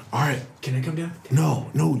 All right. Can I come down? No.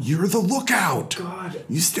 You're the lookout. God.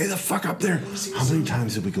 You stay the fuck up there. How many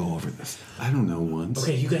times did we go over this? I don't know, once.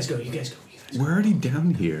 Okay, you guys go. We're already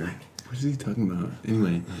down here. What is he talking about?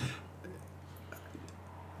 Anyway.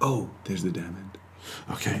 Oh, there's the diamond.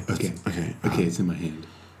 Okay. Okay, it's in my hand.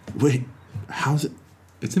 Wait. How's it?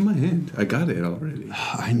 It's in my hand. I got it already. I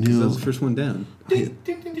 'Cause knew. that was the first one down. Ding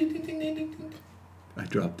ding ding ding ding ding ding ding. I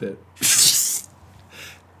dropped it.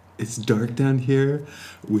 It's dark down here.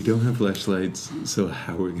 We don't have flashlights, so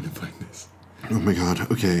how are we gonna find this? Oh my God.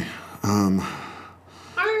 Okay. I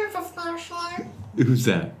have a flashlight. Who's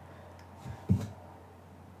that?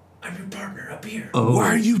 I'm your partner. A here. Oh, Why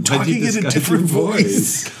are you why'd talking in a disguise different your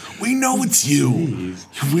voice? We know it's you. You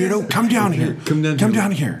weirdo. Come down here. Come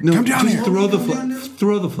down here. No, Come down just here. throw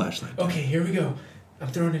the flashlight. Okay, here we go. I'm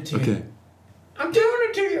throwing it to you. Okay. I'm throwing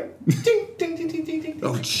it to you. Ding, ding, ding, ding, ding, ding.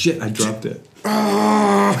 Oh shit! I dropped it.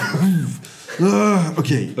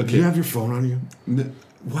 Okay. Okay. Do you have your phone on you?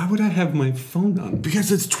 Why would I have my phone on?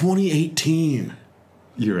 Because it's 2018.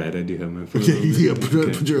 You're right. I do have my phone. Okay, on. yeah,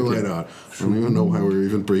 put your light on. I don't even know why we're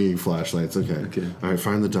even bringing flashlights. Okay. Okay. All right,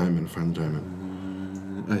 find the diamond.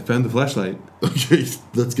 I found the flashlight. Okay,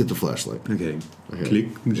 let's get the flashlight. Okay. Okay. Click.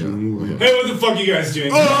 Yeah. Okay. Hey, what the fuck you guys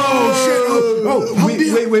doing? Oh, shit! Oh,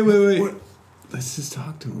 Wait. What? Let's just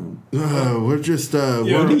talk to him. We're just, What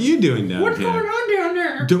are you doing down What's here? going on down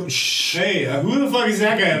there? Don't shh. Hey, who the fuck is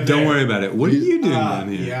that guy up there? Don't worry about it. What are you doing down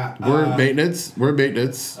here? Yeah. We're maintenance. We're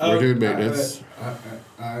maintenance. We're doing maintenance.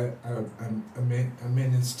 I'm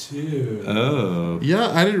maintenance too. Oh. Yeah,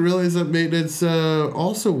 I didn't realize that maintenance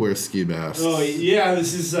also wears ski masks. Oh yeah,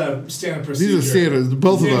 this is standard procedure. These are standards.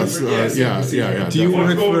 Both of us. Standard Yeah. Do you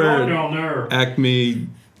What's work going on for down there? Acme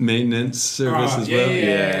Maintenance Service as well?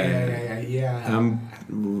 Yeah. I'm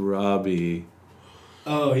Robbie.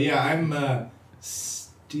 Oh yeah, I'm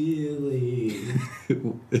Steely.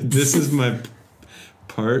 This is my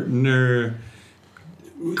partner,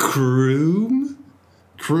 Kroom.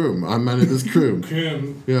 Kroom. I'm my name is Kroom.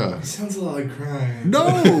 Krim. Yeah. He sounds a lot like crime. No.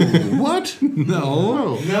 What?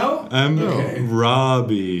 No. No? I'm Okay.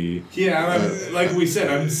 Robbie. Yeah, I'm, like we said,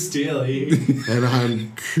 I'm Steely. And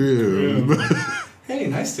I'm Kroom. Hey,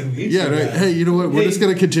 nice to meet Yeah. you. Right. guys. Hey, you know what? We're Hey. just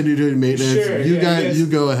gonna continue doing maintenance. Sure, you yeah, guys, yes. you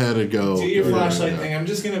go ahead and go. Do your Yeah, flashlight yeah. thing. I'm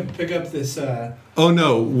just gonna pick up this. Oh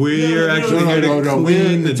no, we're No, actually no, here to no,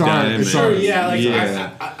 clean the it's ours, diamond. it's Sure, ours. yeah, like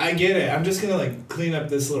Yeah. I get it. I'm just gonna like clean up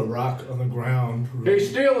this little rock on the ground. Hey,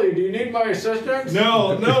 Steely, do you need my assistance?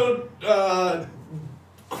 No,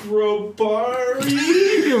 Crowbari.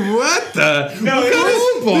 What the? No,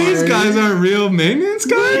 These guys aren't real maintenance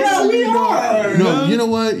guys? Yeah, we are. No, you know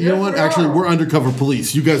what? You know what? we Actually, are. we're undercover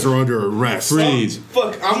police. You guys are under arrest. Freeze.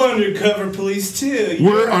 Fuck, I'm undercover police too.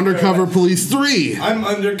 We're undercover police 3. I'm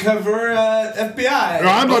undercover FBI.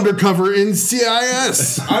 I'm undercover in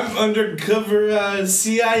CIS. I'm undercover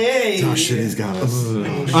CIA. Oh shit, he's got us.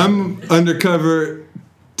 I'm undercover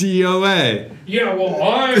DOA. Yeah, well,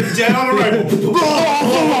 I'm. Dead on arrival.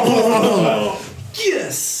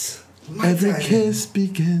 Yes. My Every time. kiss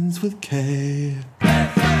begins with K.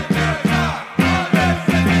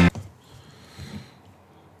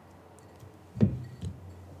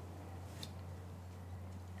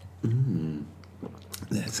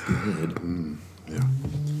 That's good. Yeah.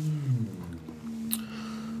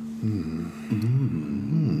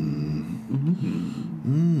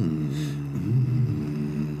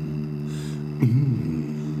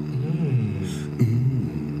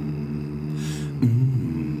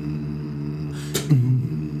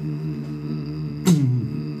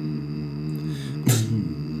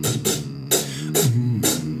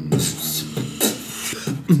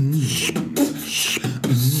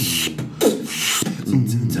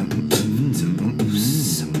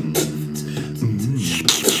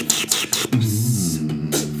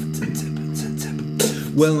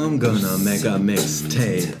 Well, I'm gonna make a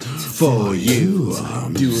mixtape for you.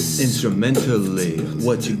 Do it instrumentally.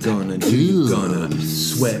 What you gonna do? You gonna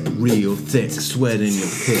sweat real thick, sweat in your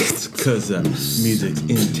pits, cause the music's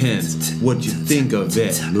intense. What you think of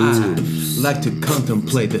it? I like to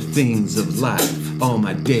contemplate the things of life, all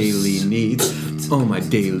my daily needs, all my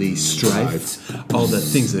daily strife, all the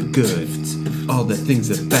things that are good, all the things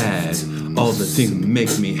that are bad, all the things that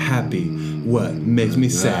make me happy, what makes me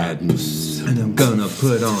sad. And I'm gonna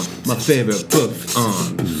put on my favorite book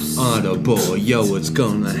on Audible. Yo, it's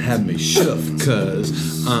gonna have me shook,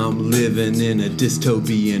 cause I'm living in a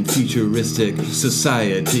dystopian futuristic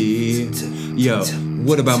society. Yo,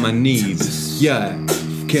 what about my needs? Yeah,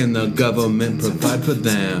 can the government provide for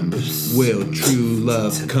them? Will true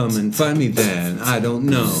love come and find me then? I don't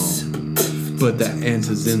know, but the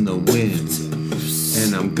answer's in the wind.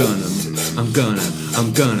 And I'm gonna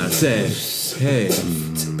say, hey,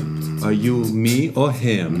 are you me or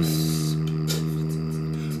him?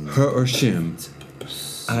 Her or shim?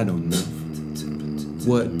 I don't know.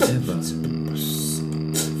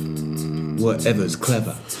 Whatever's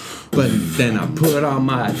clever. But then I put on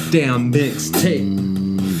my damn mixtape.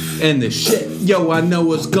 And the shit, yo, I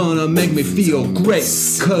know it's gonna make me feel great.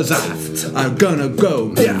 Cause I'm gonna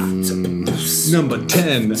go, yeah. Number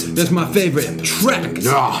 10, that's my favorite track.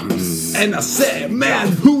 And I said, man,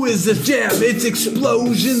 who is this jam? It's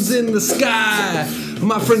explosions in the sky.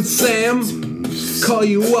 My friend Sam, Call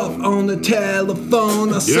you up on the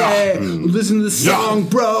telephone. I say, listen to the song,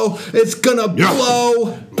 bro. It's gonna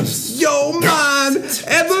blow your mind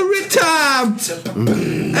every time.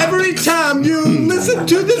 Every time you listen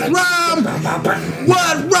to this rhyme.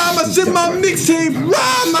 What rhyme? I said my mixtape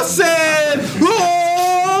rhyme. I said,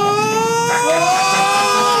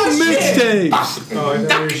 mixtapes. Oh, I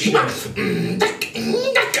know your shit.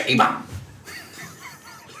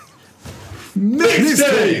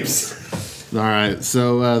 Mixtapes. All right,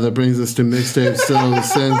 so that brings us to mixtapes. So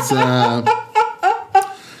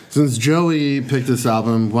since Joey picked this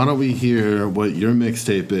album, why don't we hear what your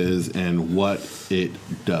mixtape is and what it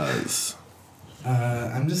does?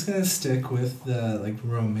 I'm just gonna stick with the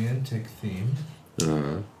romantic theme,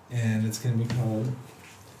 and it's gonna be called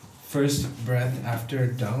 "First Breath After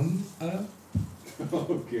Dome."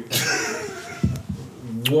 Okay.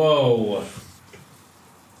 Whoa.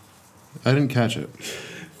 I didn't catch it.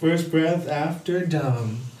 First breath after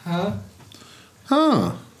dumb, huh?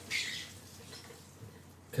 Huh.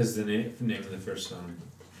 Because the name of the first song.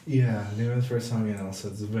 Yeah, name of the first song, and also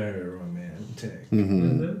it's very romantic.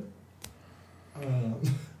 Mm-hmm.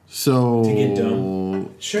 So. To get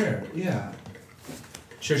dumb? Sure, yeah.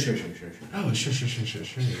 Sure. Oh, sure.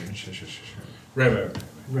 Right.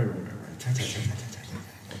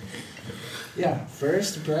 Yeah,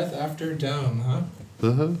 first breath after dumb, huh?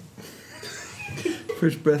 Uh-huh.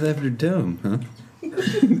 First breath after dome, huh?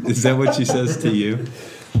 Is that what she says to you?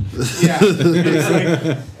 Yeah. It's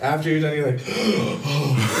like, after you're done, you're like,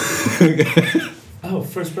 oh,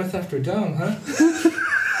 first breath after dumb, huh?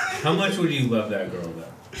 How much would you love that girl, though?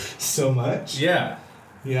 So much? Yeah.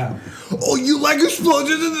 Yeah. Oh, you like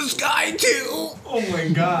explosions in the sky too? Oh my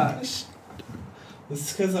gosh.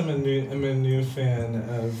 It's because I'm a new fan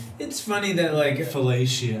of It's funny that,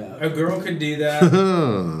 fellatio. a girl could do that. Oh, A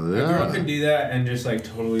girl yeah. could do that and just,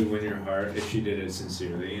 totally win your heart if she did it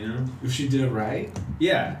sincerely, you know? If she did it right?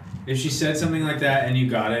 Yeah. If she said something like that and you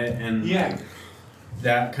got it and,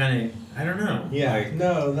 that kind of, I don't know. Yeah.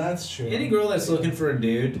 No, that's true. Any girl that's looking for a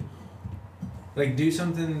dude, do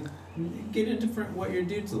something, get into what your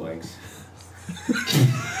dude likes.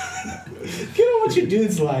 Get on what your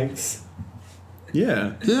dudes likes.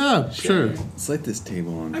 Yeah. Yeah, sure. Let's light this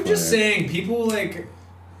table on fire. I'm just saying, people,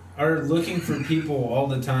 are looking for people all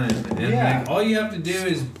the time. And, all you have to do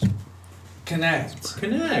is Connect.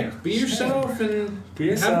 Be yourself and Be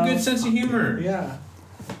yourself. have a good sense of humor. Yeah.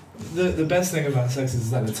 The best thing about sex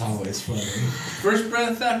is that it's always funny. First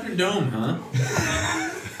breath after dome, huh?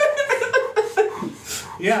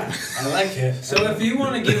 Yeah, I like it. So if you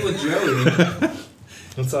want to get with Joey,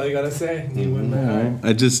 That's all you gotta say. You win my heart.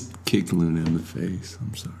 I just kicked Luna in the face.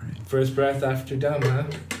 I'm sorry. First breath after dumb, huh?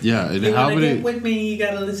 Yeah, and you how want to many? get with me, you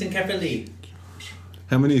gotta listen carefully.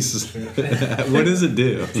 How many? What does it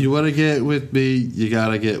do? If you want to get with me, you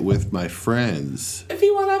gotta get with my friends. If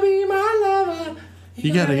you wanna be my lover,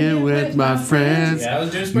 You gotta get with my friends. Yeah, I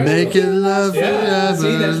was doing Spice Making Girls. love Yeah,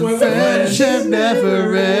 see, that's forever. why we're friends. Friendship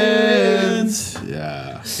never ends. Yeah.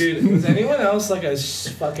 Dude, was anyone else like a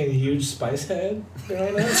fucking huge Spice head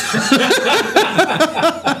growing up?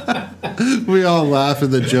 We all laugh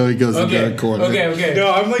and then Joey goes into Okay, that corner. okay.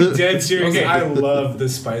 No, I'm like dead serious. Okay. I love the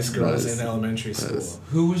Spice Girls Nice. in elementary school. Nice.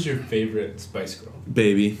 Who was your favorite Spice Girl?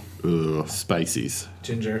 Baby. Ugh, spices.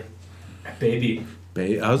 Ginger. Baby.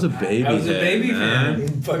 I was a baby. I was a baby fan.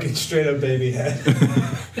 Fucking straight up baby head.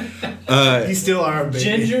 You still are a baby.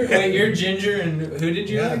 Ginger? Wait, you're Ginger and who did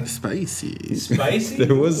you like? Spicy. Spicy?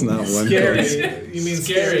 There was not one. Scary. called- You mean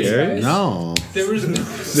Scary. scary? Spice? No. There was no...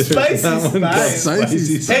 Spicy That one called Spice.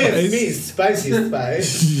 Spicy Hey, it's me, Spicy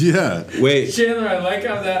Spice. Yeah. Wait. Chandler, I like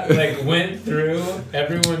how that went through.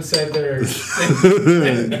 Everyone said their...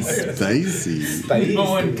 Spicy. Spicy. No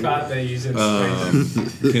one caught that you said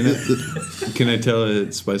spicy. Can I tell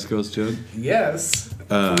a Spice Girls joke? Yes,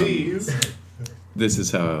 please. This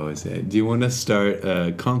is how I always say it. Do you want to start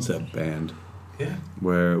a concept band Yeah.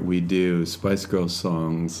 where we do Spice Girls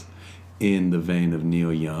songs in the vein of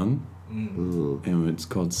Neil Young? Ooh. And it's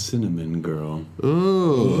called Cinnamon Girl.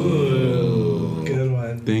 Ooh. Good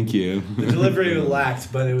one. Thank you. The delivery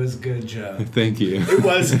lacked, but it was a good joke. Thank you. It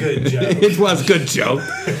was a good joke. It was a good joke.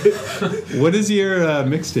 What does your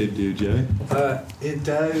mixtape do, Jay? It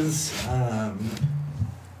does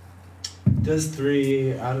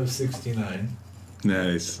 3 out of 69.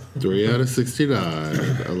 Nice. 3 out of 69.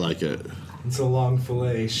 I like it. It's a long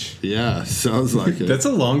fillet-ish. Yeah, sounds like it. That's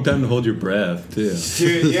a long time to hold your breath, too.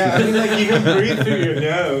 Dude, yeah, I mean, you can breathe through your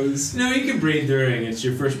nose. No, you can breathe during. It's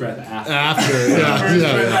your first breath after. after. Yeah, First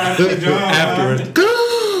breath after dawn. Afterward.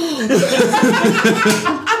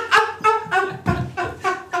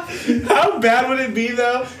 How bad would it be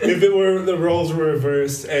though if it were the roles were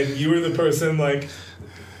reversed and you were the person like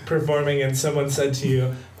performing and someone said to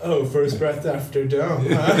you, "Oh, first breath after dome."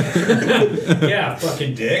 Huh? Yeah,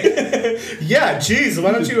 fucking dick. Yeah, geez,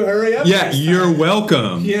 why don't you hurry up? Yeah, next you're time?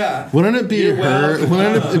 welcome. Yeah. Wouldn't it be You're her?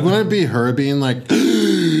 welcome. Wouldn't it be her being like,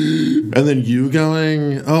 and then you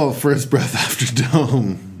going, "Oh, first breath after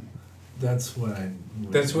dome." That's what I.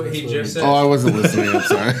 That's what he just said. Oh, I wasn't listening. I'm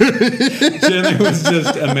sorry. Jenny was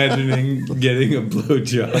just imagining getting a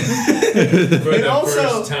blowjob. For And the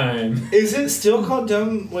also- first time. Is it still called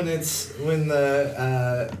dome when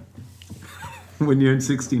the When you're in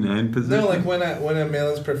 69 position. no, like when a male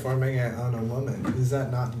is performing it on a woman? Is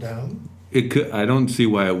that not dome? It could. I don't see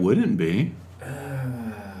why it wouldn't be.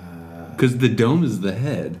 Because the dome is the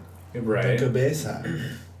head. Right. The cabeza.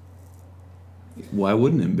 Why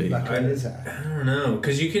wouldn't it be? La cabeza. I don't know,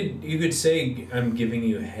 because you could say I'm giving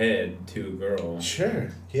you head to a girl. Sure.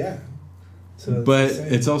 Yeah. So But the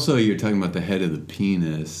same. it's also, you're talking about the head of the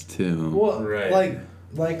penis, too. well, Right.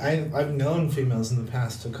 like I've known females in the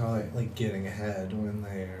past to call it like getting ahead when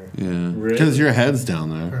they're Yeah. Really? Because your head's down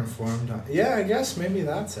there. performed on. Yeah, I guess maybe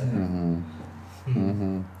that's it.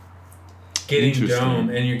 Getting Interesting. dome,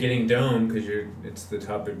 and you're getting dome because it's the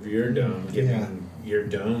top of your dome, giving your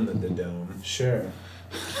dome the dome. Sure.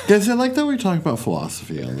 Guys, I like that we talk about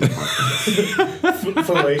philosophy on the podcast.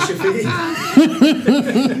 Philosophy.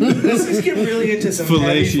 Let's just get really into some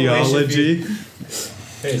heavy philosophy.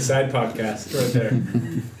 Philasiology. Hey, side podcast right there.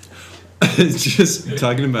 It's just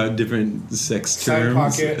talking about different sex Side terms.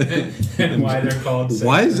 pocket. And why they're called sex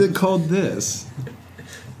Why is terms. it called this?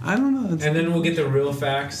 I don't know. It's- And then we'll get the real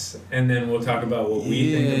facts, and then we'll talk about what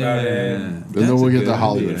we think about it. And then we'll get the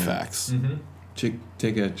Hollywood facts. Mm-hmm.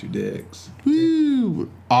 Take out your dicks. Woo!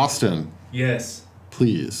 Austin, Yes.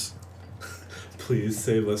 please. Please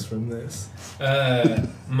save us from this.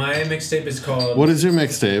 My mixtape is called. What is your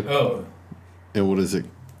mixtape, Oh, and what does it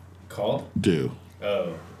called? do?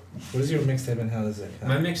 Oh. What is your mixtape and how does it come?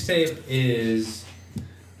 My mixtape is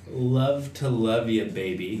Love to Love Ya,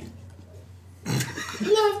 Baby.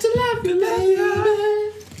 Love to love you, baby.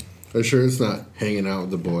 Are you sure it's not hanging out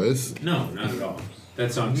with the boys? No, not at all.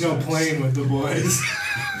 That song No sucks. playing with the boys.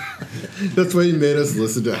 That's why you made us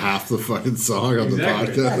listen to half the fucking song on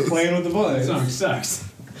Exactly. the podcast. Playing with the That boys. song sucks.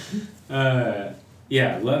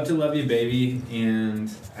 Yeah, Love to Love You, Baby, and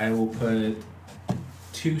I will put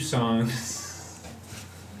 2 songs.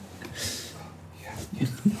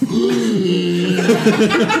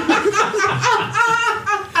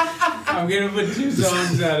 I'm gonna put 2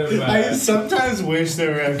 songs out of I sometimes wish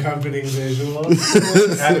there were accompanying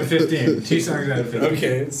visuals. out of 15. 2 songs out of 15.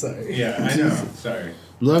 Okay, sorry. Yeah, I know. Sorry.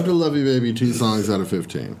 Love to Love You Baby, 2 songs out of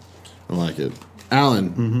 15. I like it.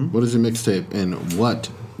 Alan, what is your mixtape and what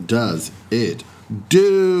does it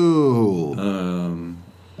do?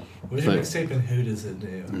 What's your Like- mixtape and who does it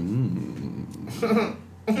do?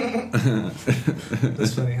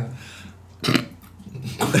 That's funny, huh?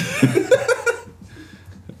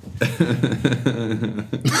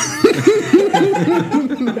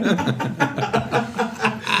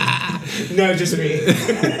 No, just me.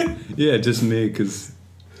 Yeah, just me, because,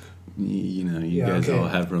 you know, you Yeah, guys okay. all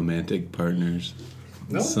have romantic partners.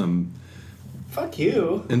 No. Fuck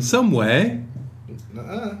you. In some way.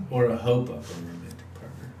 Uh-uh. Or a hope of a romantic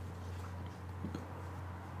partner.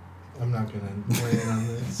 I'm not gonna weigh in on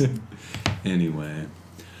this. Anyway.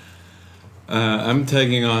 I'm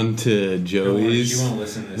tagging on to Joey's. You won't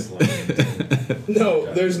listen this long.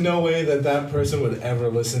 No, there's no way that person would ever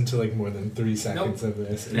listen to like more than 3 seconds of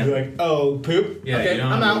this and be Never. like, "Oh, poop." Yeah, okay, you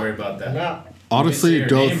don't I'm have out. to worry about that. I'm out. Honestly, You could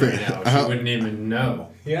say don't her name think. right now. She wouldn't even know.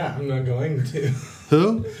 Yeah, I'm not going to.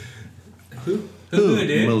 Who? Who, Who?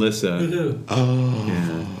 dude? Melissa. Who? Oh.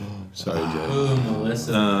 Yeah. Sorry, Joey. Who,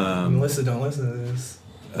 Melissa? Melissa, don't listen to this.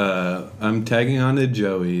 I'm tagging on to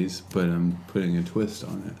Joey's, but I'm putting a twist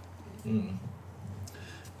on it.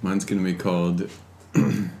 Mine's going to be called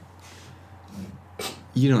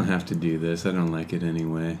You Don't Have to Do This. I don't like it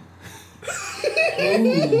anyway.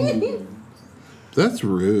 That's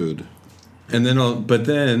rude. And then hold Ooh,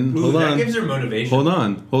 that on. gives her motivation. Hold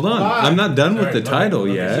on. I'm not done with the Sorry, title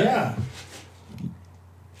okay. yet. Yeah.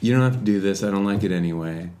 You don't have to do this. I don't like it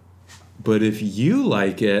anyway. But if you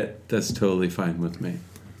like it, that's totally fine with me.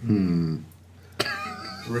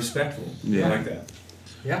 Respectful. Yeah. I like that.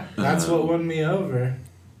 Yeah, that's what won me over.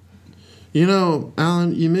 You know,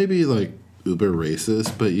 Alan, you may be like uber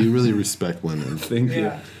racist, but you really respect women. Thank you.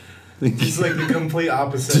 Yeah. Thank you. He's like the complete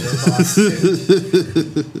opposite of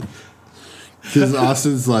Austin. Because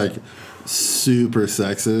Austin's like super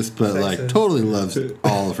sexist, but like Sexist. totally loves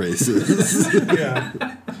all races. Yeah.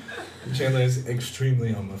 Chandler's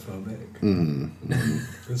extremely homophobic.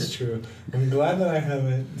 That's true. I'm glad that I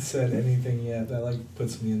haven't said anything yet that like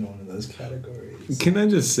puts me in one of those categories. Can I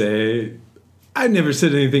just say, I never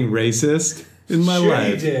said anything racist in my Sure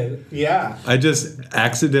life. you did. Yeah. I just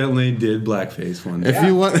accidentally did blackface one day. If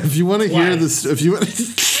you want to hear this, if you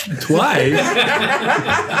Twice.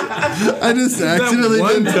 I just accidentally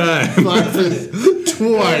one did time. blackface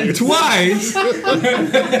twice. It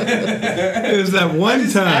was that one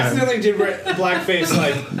time. Accidentally did blackface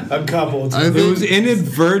like a couple times. It was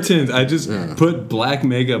inadvertent. I just put black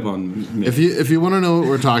makeup on me. If you want to know what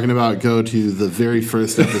we're talking about, go to the very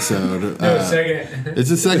first episode. Second. It's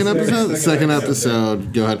the second episode. Second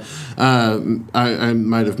Episode. Go ahead. I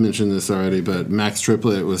might have mentioned this already, but Max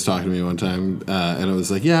Triplett was talking to me one time, and it was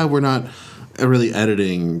like, yeah, we're not really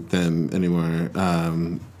editing them anymore.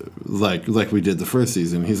 Like we did the first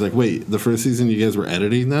season. He's like, wait, the first season you guys were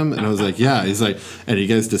editing them? And I was like, yeah. He's like, and you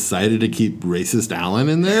guys decided to keep racist Alan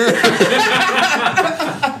in there?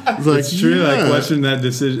 Like, it's true. yeah. I questioned that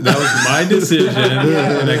decision. That was my decision,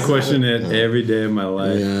 and I question it every day of my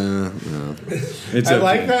life. Yeah. It's I okay.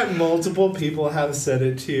 like that multiple people have said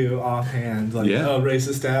it to you offhand. Like, Yeah. oh,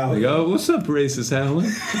 racist Al. Like, oh, what's up, racist Alan?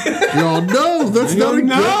 Yo, no, that's not a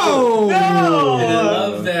No! And I No!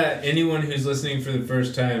 love that anyone who's listening for the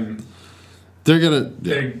first time, They're gonna.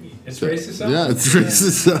 it's racist. Yeah, it's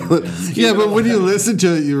racist. Yeah, but when you listen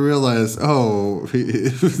to it, you realize, oh,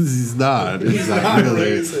 he's not. He's not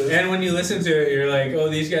really. racist. And when you listen to it, you're like, oh,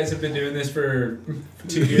 these guys have been doing this for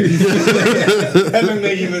 2 years. I've been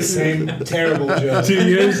making the same terrible joke. 2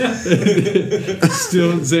 years?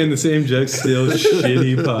 Still saying the same jokes, still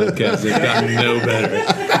shitty podcast. It got no better.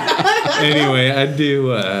 Anyway, I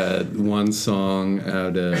do one song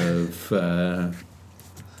out of...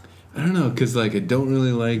 I don't know, because like I don't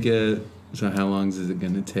really like it. So how long is it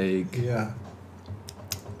going to take? Yeah.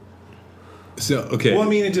 So, okay. Well, I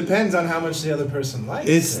mean, it depends on how much the other person likes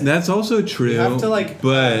it. That's also true. You have to like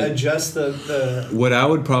but adjust the what I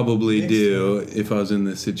would probably do if I was in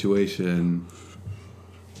this situation,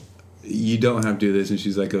 you don't have to do this, and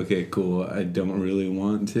she's like, okay, cool, I don't really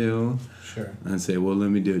want to. Sure. I'd say, well,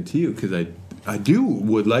 let me do it to you, because I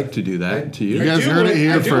would like to do that to you. You guys heard it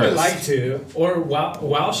here I would first. like to. Or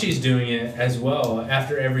while she's doing it as well,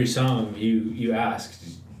 after every song, you ask,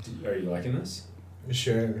 are you liking this?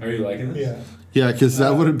 Sure. Are you liking this? Yeah. Yeah, because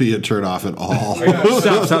that wouldn't be a turn off at all.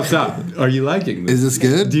 Stop. Are you liking this? Is this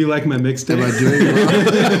good? Do you like my mixtape? Am I doing it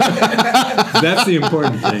wrong? That's the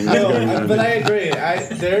important thing. No, but I agree.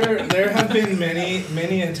 There have been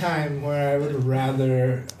many a time where I would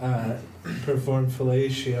rather perform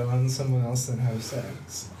fellatio on someone else than have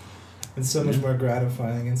sex. It's so much more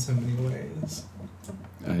gratifying in so many ways.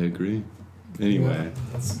 I agree. Anyway,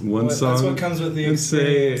 That's one what, song. That's what comes with the Let's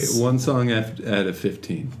say experience. one song out of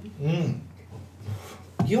 15.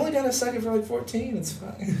 You only got a second for like 14. It's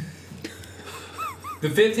fine. The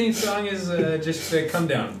 15th song is just to come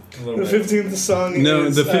down a little The bit. 15th song No,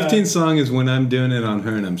 is... the 15th song is when I'm doing it on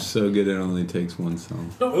her, and I'm so good it only takes one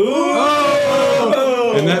song. Ooh!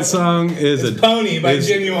 And that song is It's Pony by is-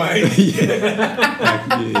 Genuine.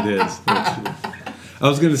 Yeah, it is. That's true. I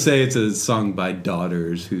was gonna say it's a song by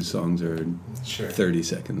Daughters, whose songs are Sure. 30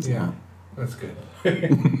 seconds Yeah, long. that's good.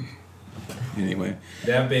 Anyway,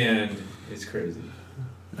 That band is crazy.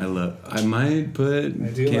 I might put I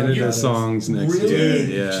do like Canada Daughters. songs next to Really? it.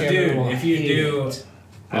 Yeah, Chandler will Dude, if you hate do, it.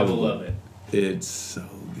 I will love it. it's so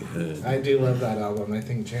good. I do love that album. I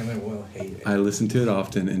think Chandler will hate it. I listen to it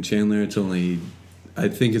often, and Chandler, I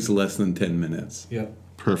think it's less than 10 minutes. Yep.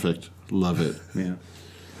 Perfect. Love it. Yeah.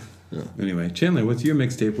 Anyway, Chandler, what's your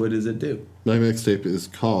mixtape? What does it do? My mixtape is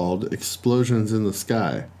called Explosions in the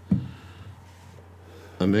Sky.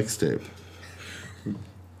 A mixtape.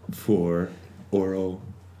 For oral.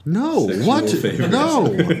 No, Sexual what? favors. No.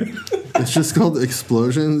 It's just called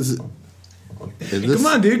Explosions in this. Come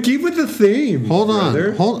on, dude, keep with the theme. Hold on.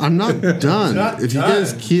 brother. I'm not done. not If you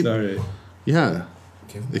guys done. keep. Sorry. Yeah.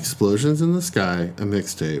 Explosions in the Sky, a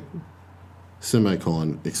mixtape.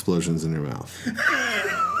 Semicolon, explosions in your mouth.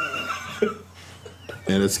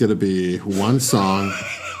 And it's going to be one song.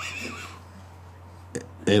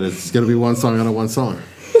 And it's going to be one song out of one song.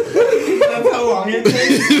 That's how long it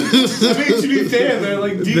takes? I mean, to be fair, they're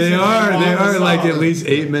like decent. They are long like at songs. least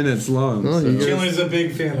 8 minutes long. Oh, you so- Chandler's a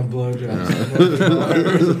big fan of blowjobs.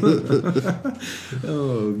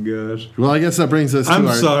 Oh gosh. Well, I guess that brings us to I'm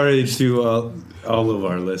our. sorry to all of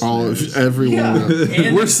our All listeners. of everyone.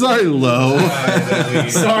 And- We're sorry, Lo.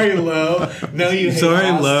 Sorry, Lo. No, you hate Sorry,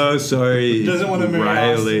 Austin. Lo. Sorry, Doesn't wanna marry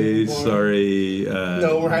Riley. Austin anymore. Sorry,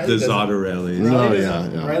 No, Riley the doesn't. Zottarellis. No, Riley yeah,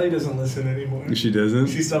 doesn't- yeah. Riley doesn't listen anymore. She doesn't.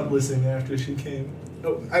 She stopped listening after she came. name.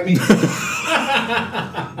 Oh, I mean,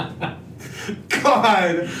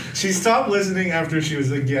 God, she stopped listening after she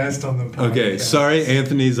was a guest on the podcast. Okay, sorry,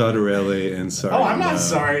 Anthony Zottarelli, and sorry. Oh, I'm not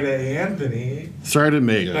sorry to Anthony. Sorry to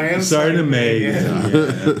Megan. I am Sorry to Megan. Yeah.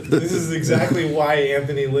 This is exactly why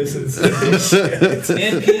Anthony listens to this shit.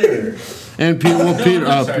 And Peter. And Peter. Well, No, Peter.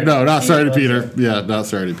 I'm sorry. No, not sorry to Peter. Peter. Yeah, not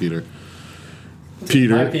sorry to Peter.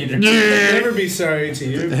 Peter. Hi, Peter. I'll never be sorry to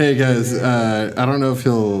you. Hey guys, I don't know if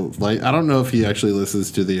he'll like. I don't know if he actually listens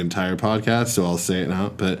to the entire podcast, so I'll say it now.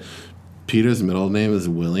 But Peter's middle name is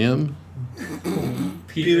William.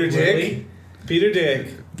 Peter Dick. Peter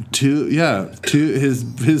Dick.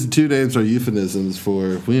 His two names are euphemisms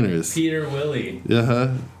for wieners. Peter Willie.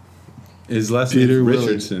 Yeah. His last Peter name Willie.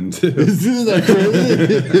 Richardson, too. Isn't that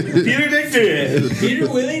crazy? Peter Dick did it. Peter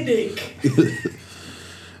Willie Dick.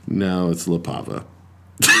 No, it's La Pava.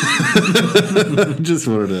 Just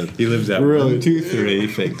wanted to. He lives at Really? 123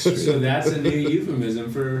 Fake Street. So that's a new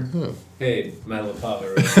euphemism for, hey, my La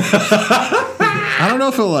Pava. Right? I don't know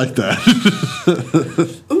if he'll like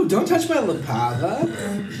that. Ooh, don't touch my La Pava.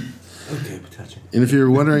 Okay, but touch it. And if you're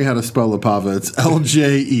wondering how to spell La Pava, it's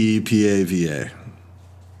LJEPAVA.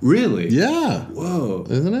 Really? Yeah. Whoa.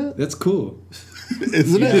 Isn't it? That's cool.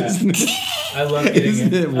 Isn't Yeah. it? I love getting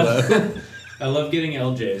Isn't it? Whoa. I love getting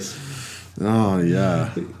LJs. Oh,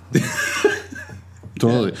 yeah.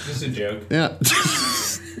 Totally. Just a joke. Yeah.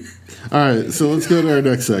 All right, so let's go to our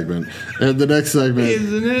next segment. And the next segment.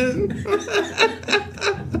 Isn't it?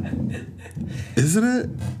 Isn't it?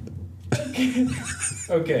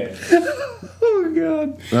 Okay. Oh,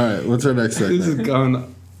 God. All right, what's our next This segment? is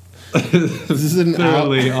gone This is an hour.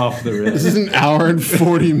 thoroughly off the This rails. is an hour and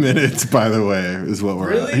 40 minutes, by the way, is what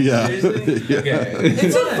we're at. Really? Yeah. Seriously? Okay.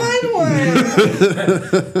 It's a fun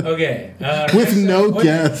one. Okay. With next no what-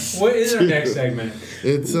 guests. What is our next segment?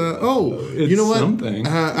 It's It's you know what? something.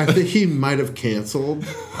 I think he might have canceled,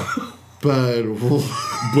 but we'll,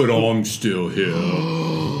 But I'm still here.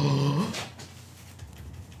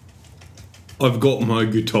 I've got my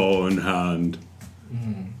guitar in hand.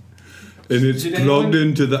 And it's Did plugged anyone-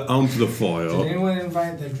 into the Did amplifier. anyone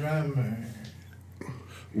invite the drummer?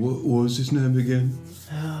 What was his name again?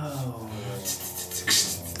 Oh.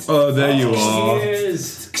 Oh, there you are.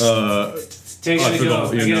 Cheers. I Take it to go.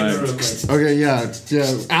 forgot I your get name. it real quick. okay, yeah.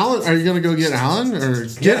 Alan, are you gonna go get Alan or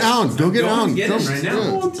get Yeah. Alan? Go get Go Alan. and get him Come- right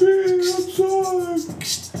now.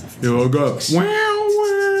 Here I go. Wow,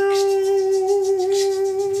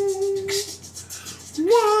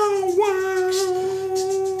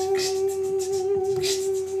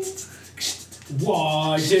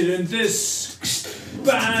 Why didn't this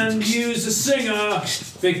band use a singer?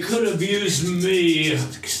 They could have used me,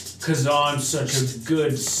 cause I'm such a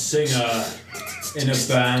good singer in a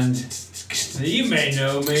band. You may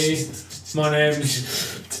know me. My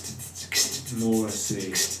name's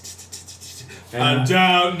Morrissey. And I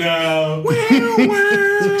don't know.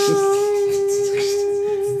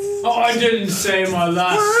 Oh, I didn't say my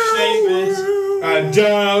last statement. I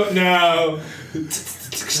don't know.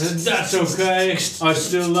 That's okay. I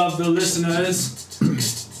still love the listeners.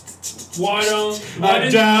 Why don't I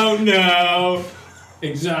don't know.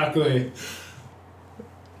 Exactly.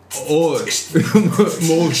 Or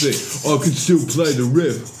Morrissey, I can still play the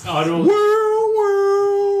riff. I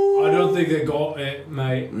don't think they got it,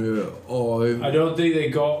 mate. Yeah, I don't think they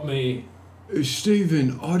got me.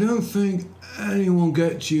 Stephen, I don't think anyone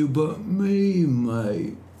gets you but me,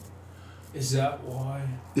 mate. Is that why?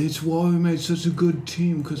 It's why we made such a good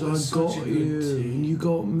team, because We're I such got a good you team. and you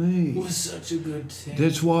got me. We're such a good team.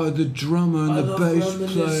 That's why the drummer and I the love bass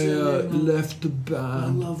reminiscing player on- left the I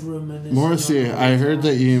band. love reminiscing. Morrissey, on I heard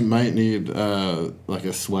that time. you might need like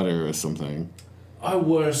a sweater or something. I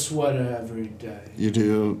wear a sweater every day. You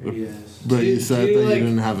do, Yes. but you said that you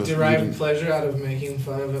didn't have a. you derive didn't- pleasure out of making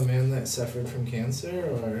fun of a man that suffered from cancer,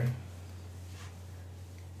 or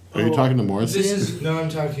Are you talking to Morrissey? This is no? I'm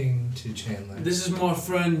talking to Chandler. this is my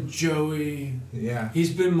friend Joey. Yeah.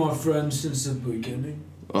 He's been my friend since the beginning.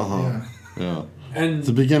 Uh huh. Yeah. Yeah. And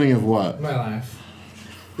The beginning of what? My life.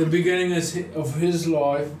 the beginning of his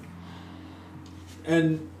life.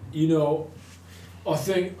 And you know, I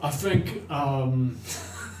think I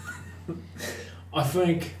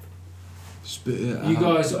think Spit it you out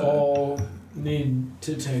guys there. all need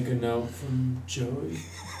to take a note from Joey.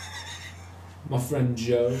 My friend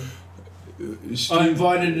Joe. I Steve,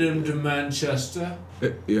 invited him to Manchester,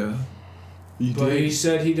 yeah. You but did? he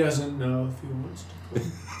said he doesn't know if he wants to.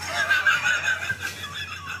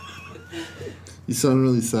 You sound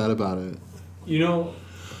really sad about it. You know,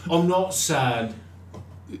 I'm not sad.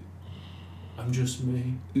 I'm just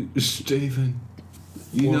me. Stephen,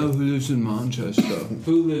 You know who lives in Manchester?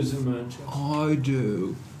 Who lives in Manchester? I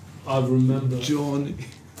do. I remember. Johnny.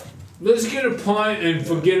 Let's get a pint and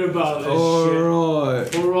forget about this shit.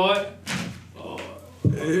 Alright. Alright?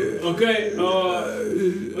 Okay,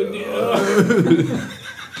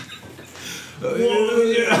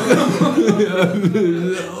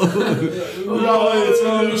 it's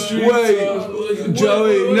on the street. Wait,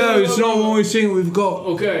 Joey, no, it's not what we think we've got.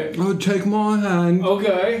 Okay. Oh, take my hand.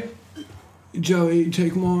 Okay. Joey,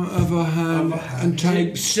 take my other hand and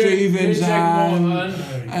take Stephen's Take my hand.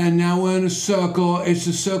 hand. And now we're in a circle. It's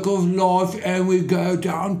a circle of life, and we go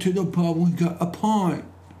down to the pub. We get a pint.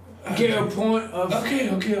 Get a point of Okay.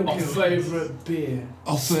 our favourite beer.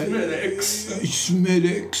 Smiddix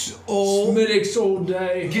or Smiddix all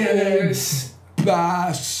day. Guinness.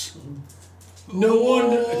 Bass. No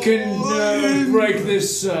one can break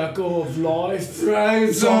this circle of life.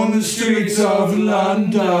 Rides on the streets of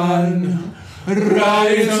London.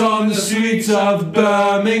 Rides on the streets of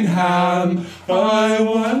Birmingham. I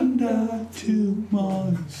wonder to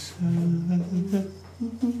myself.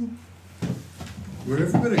 Where'd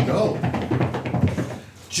everybody go?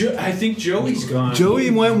 I think Joey's gone. Joey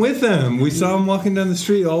went with him. We saw him walking down the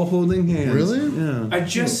street, all holding hands. Really? Yeah. I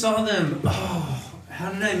just saw them. Oh,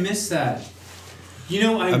 how did I miss that? You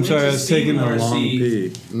know, I I'm sorry, I was taking a long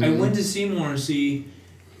Morrissey. pee. I went to see Morrissey,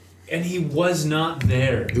 and he was not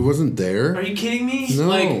there. He wasn't there? Are you kidding me? No.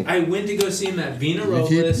 Like, I went to go see him at Vina You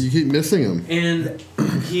Robles, keep missing him. and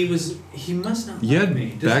he must not You like had me.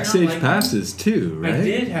 Does he not backstage like me? passes too, right? I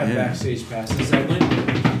did have Yeah. backstage passes. I went.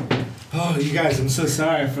 Oh, you guys, I'm so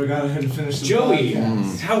sorry. I forgot I had to finish the Joey,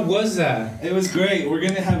 podcast. how was that? It was great. We're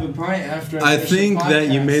going to have a pint after I finish the think that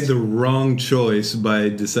you podcast. made the wrong choice by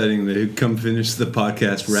deciding to come finish the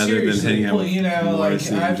podcast rather Seriously. than hang out Well, with you know, like,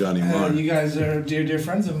 Morrissey and Johnny Marr. you guys are dear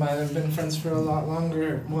friends of mine. I've been friends for a lot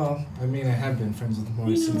longer. Well, I mean, I have been friends with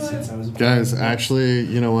Morrissey since I was a Guys, actually,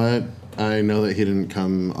 you know what? I know that he didn't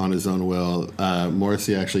come on his own will.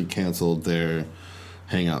 Morrissey actually canceled their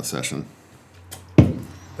hangout session.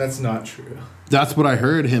 That's not true. That's what I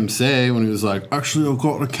heard him say when he was like, actually, I've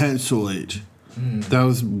got to cancel it. That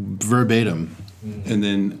was verbatim. And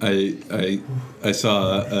then I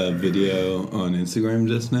saw a video on Instagram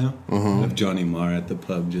just now of Johnny Marr at the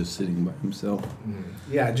pub just sitting by himself.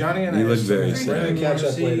 Yeah, Johnny and He I looked very we're sad. gonna catch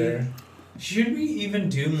up Morrissey. later. Should we even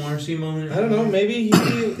do Morrissey moment? I don't know. Maybe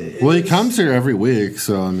he. Well, he comes here every week,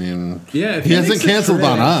 so I mean, Yeah, if he you hasn't makes a canceled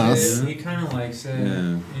on trend, us. He kind of likes it.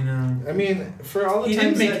 Yeah. You know. I mean, for all the He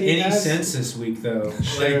times didn't make that he any has, sense this week, though.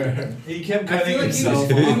 Sure. Like, He kept I cutting feel like he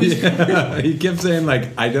himself was- off. yeah, he kept saying like,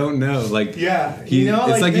 I don't know, like Yeah, he, you know,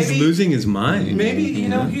 it's like maybe, he's losing his mind. Maybe you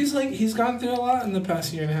know he's gone through a lot in the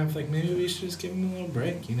past year and a half. Like maybe we should just give him a little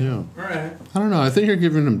break. You know. Yeah. all right. I don't know. I think you're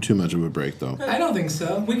giving him too much of a break, though. I don't think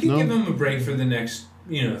so. We could No. give him a break for the next,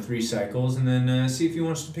 3 cycles, and then see if he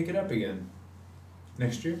wants to pick it up again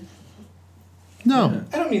next year. No.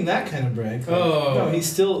 I don't mean that kind of break. Like, Oh.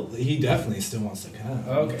 No, he definitely still wants to come.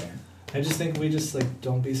 Okay. I just think we just like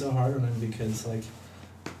don't be so hard on him because like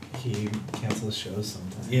he cancels shows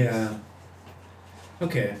sometimes. Yeah.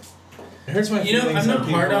 Okay. It hurts my You know, feelings I'm when not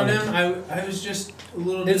hard people, on like- him. I was just a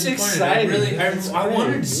little It's disappointed. exciting. I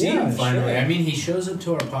wanted to see him Yeah, finally. sure. I mean, he shows up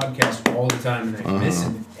to our podcast all the time, and I miss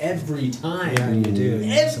him every time. Yeah, you do.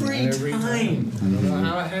 Every time. I don't know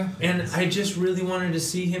how it happens. And I just really wanted to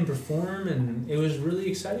see him perform, and it was really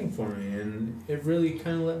exciting for me, and it really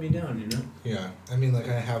kind of let me down, Yeah, I mean, like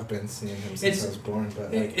I have been seeing him since It's- I was born,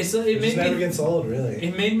 but like It it just made never me. gets old, really.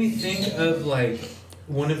 It made me think of like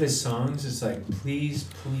one of his songs. It's like, please,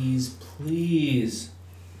 please, please,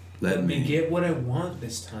 let me get what I want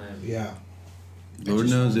this time. Yeah, Lord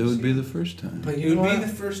just knows wanna it would see be it. the first time. but It you would know be what?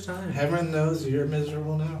 the first time. Heaven knows you're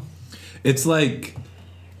miserable now. It's like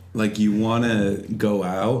you want to go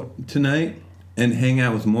out tonight and hang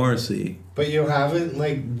out with Morrissey. But you haven't,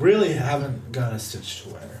 really haven't got a stitch to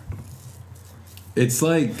wear. It's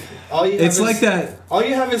like All you have it's is, like that. All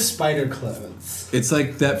you have is spider clothes. It's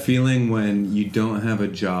like that feeling when you don't have a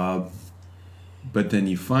job, but then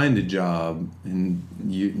you find a job,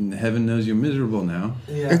 and heaven knows you're miserable now.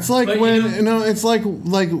 Yeah. It's like But when you know- it's like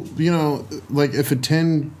if a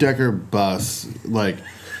 10-decker bus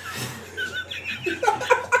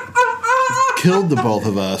killed the both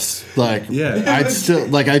of us, Yeah. I'd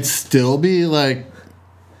still be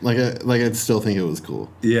I'd still think it was cool.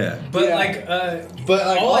 Yeah. But Yeah. But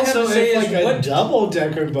like all I have also to say if is like a what- double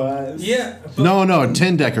decker bus. yeah. But No, a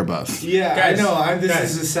 10-decker bus. Yeah, Guys, I know. This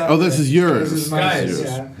guys. is a separate. Oh, this is yours. This is my Guys.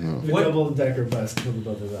 yeah. No. The What- double decker bus killed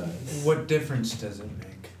both of us. What difference does it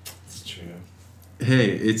make? It's true.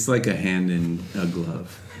 Hey, it's like a hand in a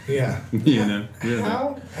glove. Yeah. You know? Really.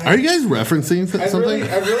 How? Are you guys referencing something?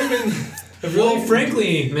 I've really been. Well,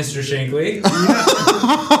 frankly, Mr. Shankly.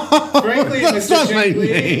 Frankly, That's Mr. not my Shankly,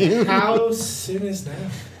 name. how soon is now?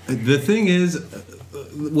 The thing is,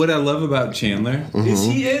 what I love about Chandler,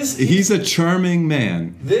 he's a charming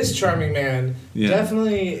man. This charming man, Yeah.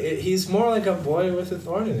 definitely, he's more like a boy with a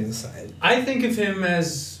thorn in his side. I think of him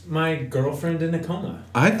as my girlfriend in a coma.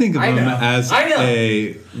 I think of I him know. as I know.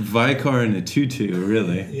 a Vicar in a tutu,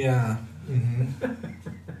 really. Yeah.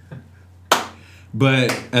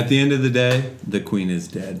 But at the end of the day, the queen is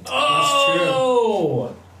dead.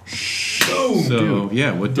 Oh! So,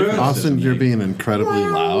 yeah, what difference does Austin, it you're make? being incredibly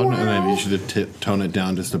loud, and I need you to tone it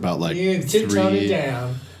down just about like You need to tone it three.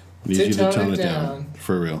 down. Need you to Tone tone it it down down.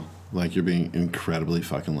 for real. Like you're being incredibly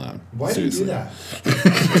fucking loud. Why Seriously. do you do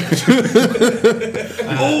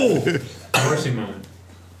that? Mercy moment.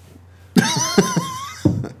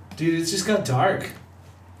 Dude, it's just got dark.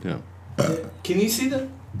 Yeah. Can you see the...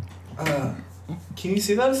 can you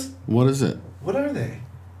see those? What is it? What are they?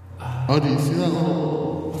 Oh, do you see that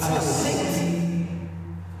little?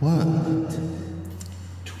 What?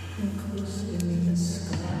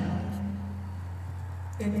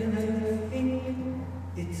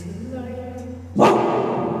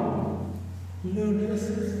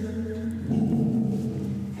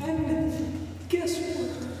 Guess what?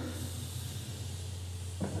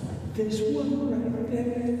 There's one right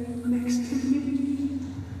there next to me.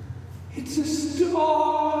 It's a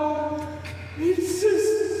star. It's a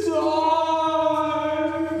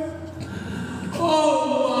star.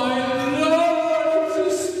 Oh my Lord, it's a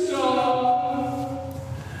star.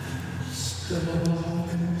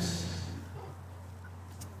 Stars.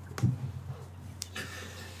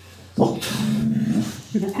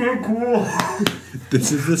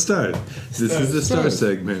 This is the start. This is the star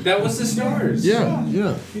segment. That was the stars. Yeah,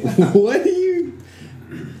 yeah. What are you...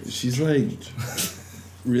 She's like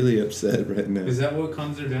really upset right now. Is that what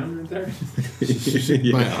calms her down right there?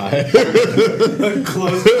 Yeah. My eye.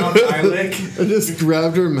 Closed mouth eye lick. I just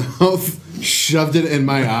grabbed her mouth, shoved it in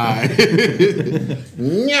my eye.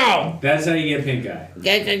 No. That's how you get pink eye.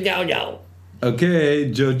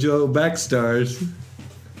 Okay, JoJo Backstars.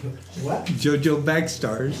 What? JoJo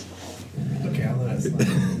Backstars. Okay, I'll let it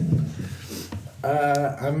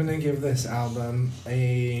slide. I'm gonna give this album a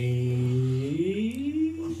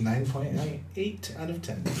 9.8 out of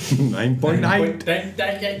 10. 9.9.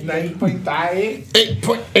 9.5.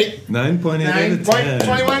 8.8. 9.8 out of 10.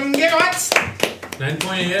 9.21 gigawatts.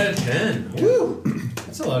 9.8 out of 10. Woo!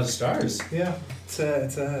 That's a lot of stars. Yeah, it's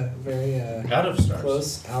a very Out of stars.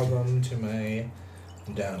 close album to my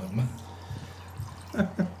dome.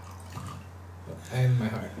 And my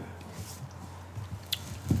heart.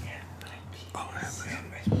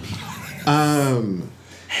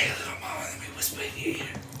 Hey, little mama, let me whisper in your ear.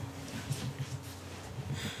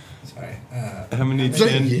 Sorry. How many Is that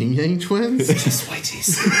 10? Yin Yang Twins? Just wait till you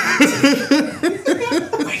see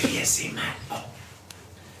Wait till you see my... Oh.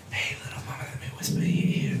 Hey, little mama, let me whisper in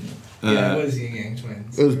your ear. Yeah, it was Yin Yang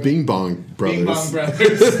Twins. It was Bing Bong Brothers. Bing Bong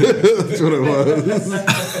Brothers. That's what it was.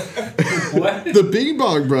 What? The Bing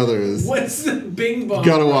Bong Brothers. What's the Bing Bong?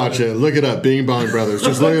 Gotta watch it. Look it up. Bing Bong Brothers.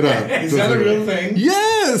 Just look it up. Is Just that a look it real up. thing?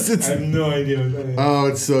 Yes! I It's have no idea what that is. oh,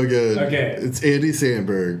 it's so good. Okay. It's Andy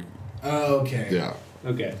Samberg. Oh, okay. Yeah.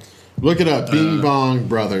 Okay. Look it up. Bing Bong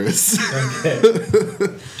Brothers.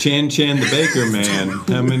 Chan the Baker Man.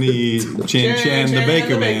 How many Chan the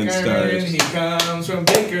Baker Man stars? He comes from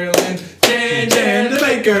Bakerland. Chan the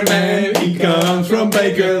Baker Man. He comes from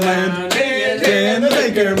Bakerland. Chan the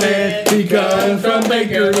Baker Man. He comes from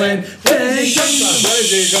Bakerland. Where does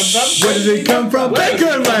it come from? Where does he come from?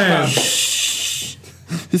 Bakerland.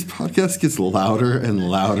 His podcast gets louder and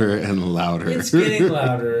louder and louder. It's getting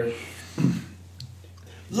louder.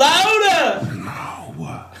 Louder!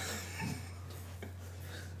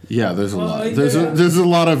 Yeah, there's a lot. yeah. There's a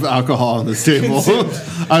lot of alcohol on this table.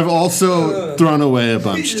 I've also thrown away a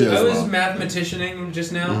bunch too. I As was well. mathematicianing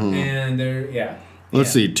just now, and there, yeah. Let's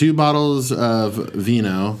see, 2 bottles of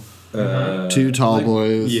vino, 2 tall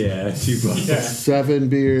boys, Yeah, 2 bucks. 7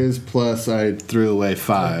 beers plus I threw away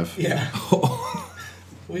 5. Yeah.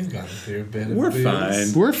 We've gone through a bit of We're booze.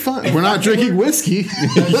 fine. We're fine. We're not drinking whiskey.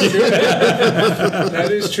 That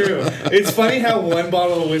is true. It's funny how one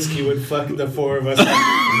bottle of whiskey would fuck the 4 of us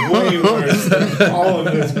up way worse than all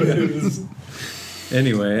of this booze.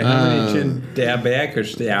 Anyway, how many Chan Baker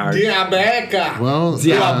stars? Diabeca. Well,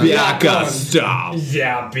 Diabeca stars.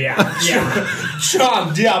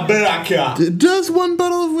 Sean Diabeca. does 1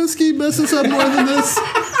 bottle of whiskey mess us up more than this?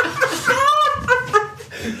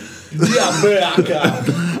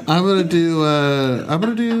 Diabeca. I'm gonna do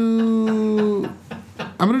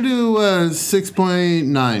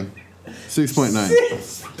 6.9. 6.9.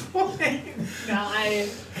 6.9.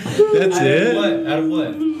 That's it? Out of what?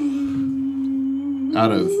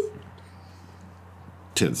 Out of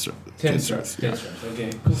 10 stars. 10 stars. 10 stars.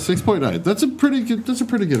 Okay. Cool. 6.9. That's a pretty good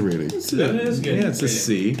rating. That is good. Yeah, it's a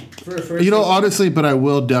C. For a first Honestly, but I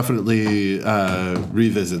will definitely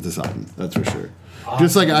revisit this album. That's for sure. Awesome.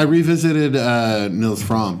 Just like I revisited Nils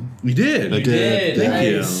Fromm. You did. I did. Thank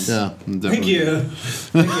Nice. Yeah, Thank definitely. you.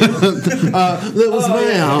 That was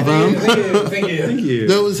my album. Thank you. Thank you.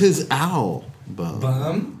 That was his album.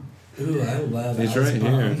 Bum. Ooh, I love It's Alice right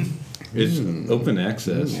Bum. here. It's open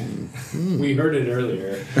access. We heard it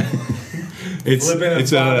earlier. It's Flipping and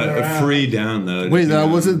it's flopping a around. free download. Wait, if you that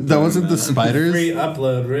know wasn't what I'm the talking spiders? Free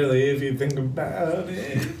upload, really, if you think about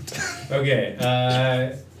it. Okay.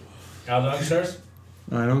 Al Dog Stars?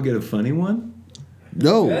 about. I don't get a funny one.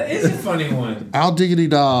 No, That is a funny one. Al Diggity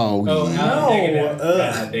Dog. Oh, Al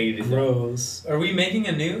No, Diggity Dog. Gross. Are we making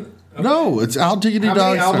a new? Okay. No, it's Al Diggity How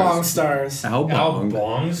Dog. many Albong stars. stars? Al Albong.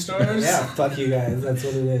 Bong Stars? Yeah, fuck you guys. That's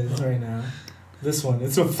what it is right now. This one.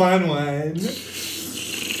 It's a fun one.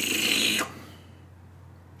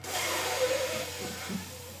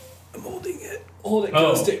 I'm holding it. Hold it.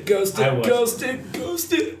 Oh, Ghost it. Ghost I it. was. Ghost it.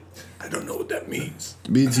 Ghost it. I don't know what that means.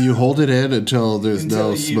 Means you hold it in until there's Until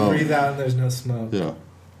no you smoke. breathe out and there's no smoke. Yeah.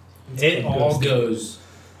 It all goes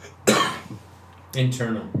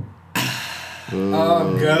internal.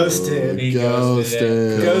 Oh, ghosted. He ghosted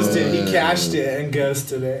it. Ghosted. He cashed it and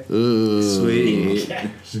ghosted it. Sweet.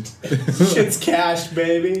 Shit's cashed,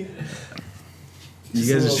 baby.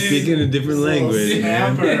 You guys are speaking a different language,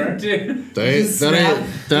 man. Snapper. Dude.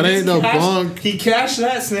 That ain't no bunk. He cashed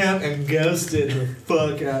that snap and ghosted the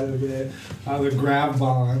fuck out of it. Out of the grab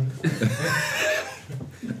bong.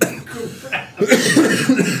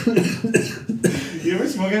 You ever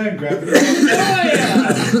smoke out of grab bong?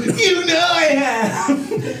 You know I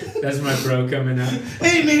have. That's my bro coming out.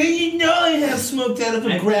 Hey man, you know I have smoked out of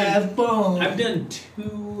a grab bong. I've done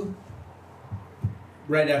 2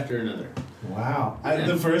 right after another. Wow. Yeah.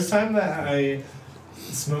 The first time that I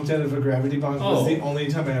smoked out of a gravity bong was the only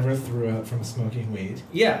time I ever threw up from smoking weed.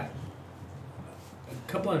 Yeah. A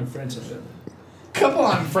couple of friends have done that. Couple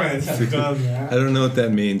on friends have done I that. don't know what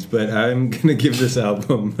that means, but I'm gonna give this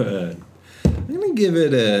album. I'm gonna give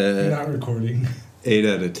it a Not recording. 8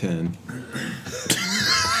 out of 10.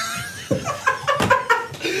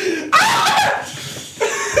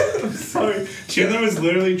 Sorry. Chandler was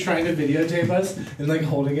literally trying to videotape us and like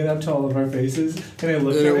holding it up to all of our faces, and I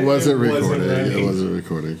looked at it. It wasn't and it recording. running. It wasn't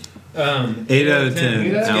recording. 8 out of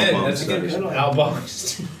 10. That's good. Album That's a good. stars. Album.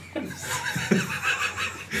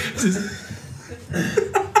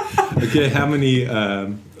 Okay, how many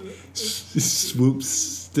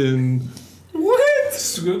Swoopston? What?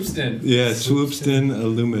 Swoopston. Yeah, Swoopston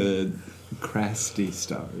Illumicrasty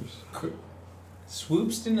stars.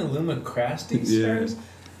 Swoopston Illuma Crasty Yeah. Stars?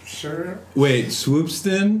 Sure. Wait,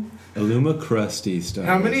 Swoopston Illumicrusty stars.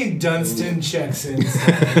 How many Dunstan checks in?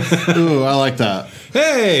 Ooh, I like that.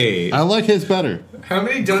 Hey! I like his better. How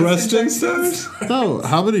many Dunstan Cruston checks in? stars? No,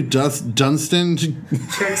 how many Dunstan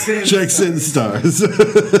Checks in. checks in stars?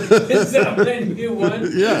 Is that my new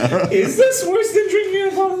one? Yeah. Is this worse than drinking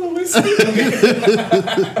a bottle of whiskey?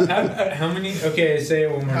 How many? Okay, say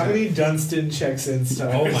it one more How time. many Dunstan checks in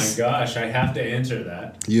stars? Oh my gosh, I have to answer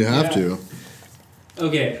that. You have Yeah. to.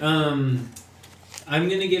 Okay, I'm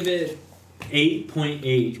gonna give it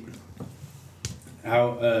 8.8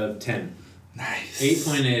 out of 10. Nice.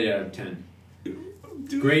 8.8 out of 10.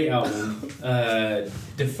 Great album.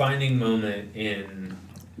 Defining moment in.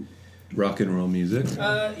 Rock and roll music.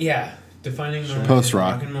 Yeah, defining moment.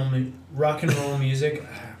 Post-rock. Rock and roll music. Oh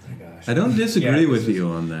my gosh. I don't disagree Yeah, with you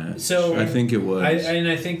on that. So I think it was.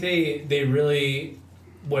 I think they really,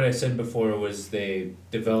 what I said before was they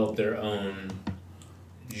developed their own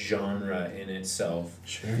genre in itself.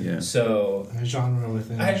 Sure. Yeah. So A genre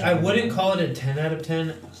within a I genre. wouldn't call it a 10 out of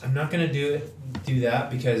 10. I'm not gonna do that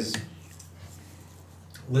because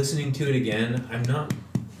listening to it again, I'm not.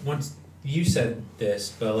 Once you said this,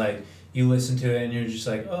 but like you listen to it and you're just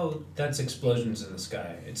like, oh, that's explosions in the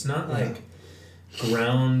sky. It's not like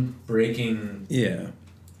groundbreaking. Yeah.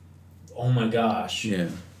 Oh my gosh. Yeah.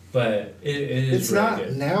 But it is It's really not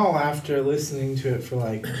good. now after listening to it for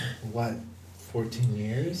like, what, 14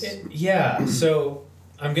 years? Yeah, so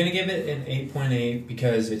I'm gonna give it an 8.8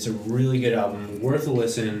 because it's a really good album, worth a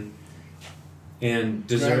listen, and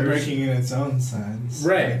deserves. Groundbreaking in its own sense.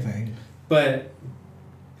 Right. I think. But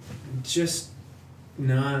just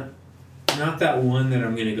not that one that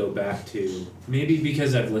I'm gonna go back to. Maybe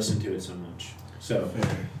because I've listened to it so much. So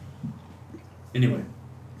Fair. Anyway,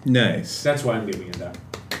 Nice. that's why I'm giving it that.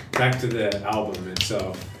 Back to the album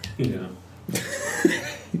itself, You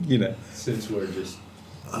know. since we're just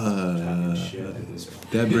talking shit at this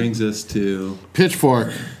point. That brings us to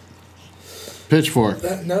Pitchfork. Pitchfork.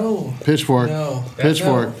 No. Pitchfork. No.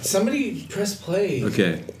 Pitchfork. No. Somebody press play.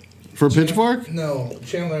 okay. For Pitchfork? No.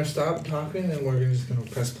 Chandler, stop talking and we're just going to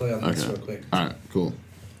press play on this Okay. real quick. All right, cool.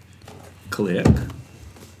 Click.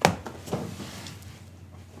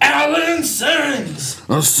 Alan sings!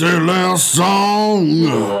 A silly song.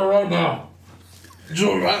 Right now.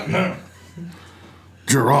 Right now.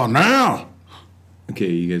 Draw now. Okay,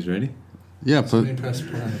 you guys ready? Yeah, Somebody put. press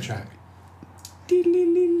play on the track.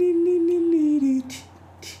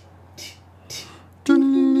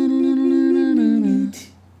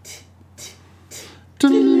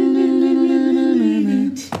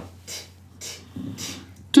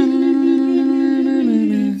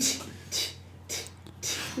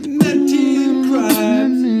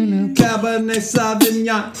 Cabernet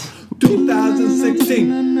Sauvignon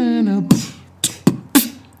 2016.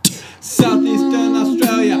 Southeastern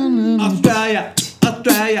Australia. Australia.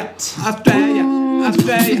 Australia. Australia.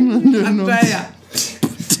 Australia. Australia.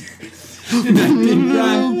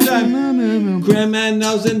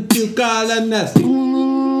 Criminals into colonists.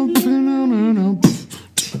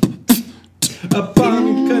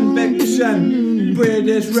 Upon conviction,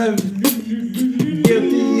 British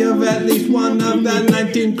guilty of at least one of the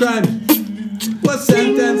 19 crimes was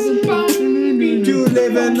sentenced to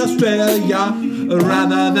live in Australia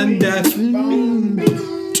rather than death.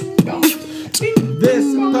 This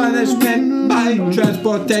punishment by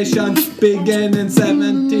transportation began in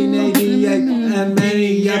 1788, and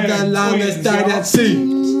many of the longest died at sea.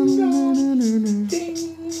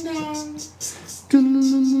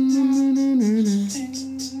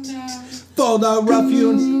 For the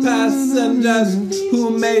rough-hewn passengers who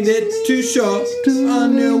made it to shore, a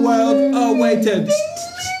new world awaited.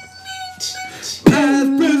 As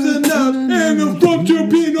prisoners in a frontier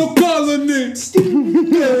penal colony,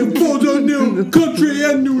 paying for the new country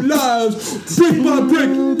and new lives, brick by brick,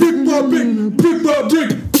 brick by brick, brick by brick,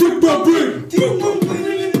 brick by brick.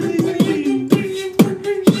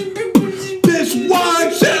 This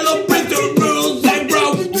wine celebrates the rules they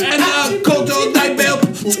broke and our culture they built.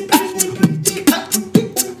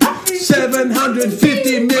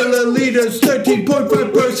 750 milliliters,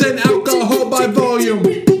 13.5% alcohol by volume.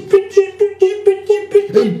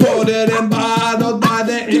 Imported and bottled by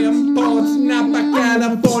the imports, Napa,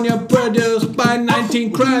 California, produced by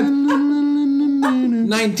 19 crimes.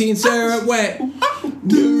 19 Sarah Wet,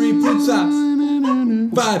 Nuri Pizza,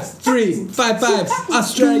 5355,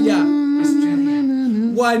 Australia.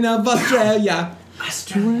 Wine of Australia.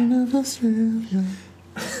 Wine of Australia.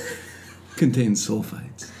 Contains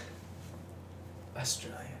sulfites.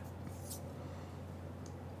 Australia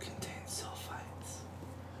contains sulfites.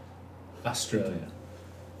 Australia.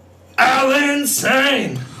 Alan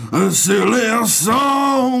sang! A silly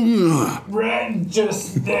song.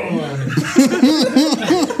 Register.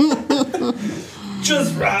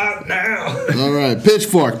 Just right now. All right,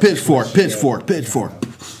 pitchfork, pitchfork, pitchfork, pitchfork.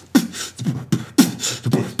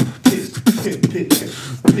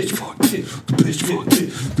 Pitchfork, pitchfork,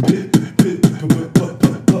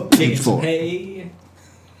 pitchfork. Hey.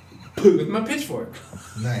 With my pitchfork.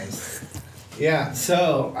 Nice. Yeah,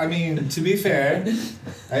 so, I mean, to be fair,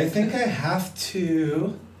 I think I have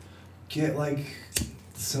to get, like,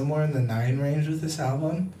 somewhere in the 9 range with this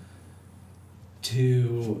album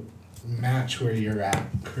to match where you're at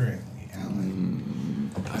currently,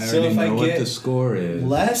 Alan. I So already if I know what get the score is.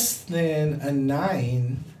 Less than a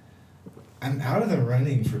 9, I'm out of the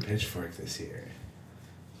running for Pitchfork this year.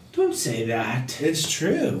 Don't say that. It's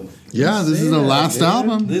true. Yeah, this Say is the that, last dude.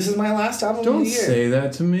 album. This is my last album of Don't the year. say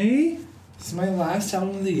that to me. This is my last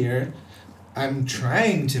album of the year. I'm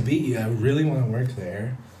trying to beat you. I really want to work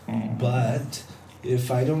there. But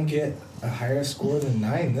if I don't get a higher score than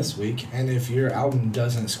 9 this week, and if your album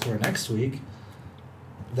doesn't score next week,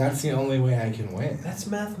 that's the only way I can win. That's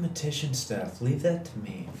mathematician stuff. Leave that to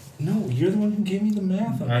me. No, you're the one who gave me the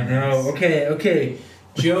math on I know. Okay.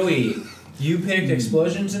 Joey, you picked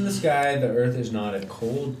Explosions in the Sky. The Earth is not a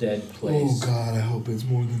cold, dead place. Oh God, I hope it's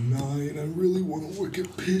more than 9. I really want to work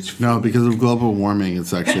at Pitchfork. No, because of global warming,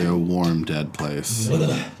 it's actually a warm, dead place.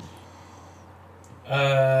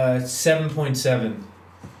 7.7.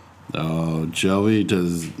 Oh, Joey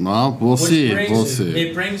does. Well, we'll see. We'll see.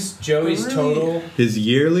 It brings Joey's total. His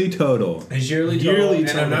yearly total. His yearly total, and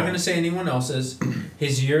I'm not going to say anyone else's.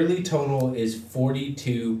 His yearly total is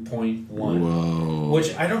 42.1. Whoa.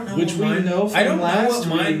 Which I don't know. Which what we know from I don't know last what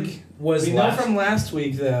mine week. was We know last. from last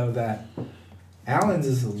week, though, that Allen's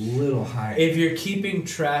is a little higher. If you're keeping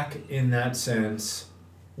track in that sense,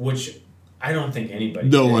 which I don't think anybody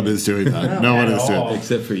No did. one is doing that. No one At is doing all. that.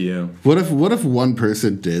 Except for you. What if one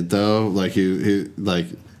person did though? Like he like.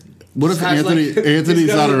 What if Has, Anthony like- Anthony he's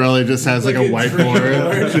got Zottarelli just has like a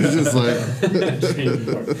whiteboard? It's just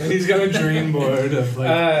like And he's got a dream board of like.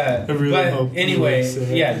 I really but hope anyway, he works,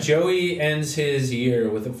 yeah, Joey ends his year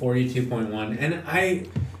with a 42.1, and I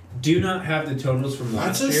do not have the totals from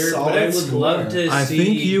last That's a year, but solid I would score. love to I see.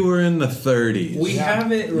 think you were in the 30s. We Yeah.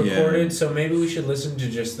 have it recorded, Yeah. so maybe we should listen to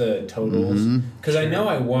just the totals Mhm. because I know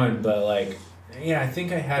I won, but like, yeah, I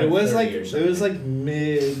think I had It was 30 like or something. it was like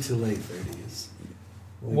mid to late 30s.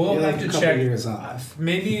 We'll You're have like to a couple check. years off.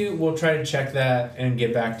 Maybe we'll try to check that and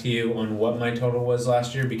get back to you on what my total was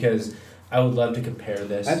last year because I would love to compare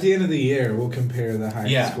this. At the end of the year, we'll compare the high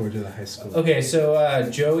Yeah. score to the high school. Okay, so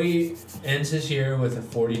Joey ends his year with a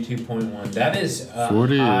 42.1. That is a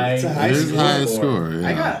 40. high, It's a high It is score. high score. Yeah.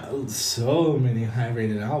 I got so many high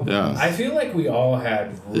rated albums. Yeah. I feel like we all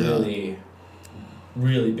had really,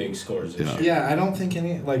 really big scores this Yeah. year. Yeah, I don't think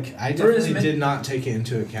any like I For as definitely many- did not take it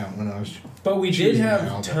into account when I was. But we did Choosing have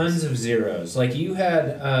albums. tons of zeros. Like you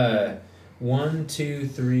had 1, 2,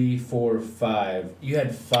 3, 4, 5. You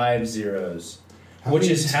had 5 zeros. How Which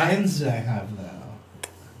many is half- tens did I have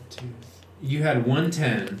though? You had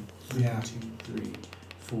 110. Yeah. 2, 3,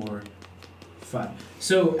 4, 5.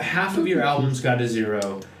 So half of your albums got a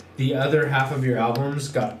 0. The other half of your albums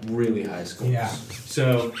got really high scores. Yeah.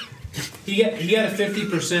 So he got a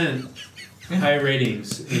 50% high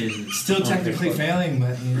ratings in. Still on technically Facebook. failing,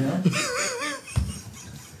 but you know.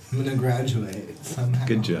 I'm gonna graduate somehow.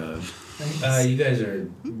 Good job. You guys are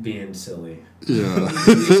being silly. Yeah.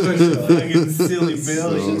 Fucking silly So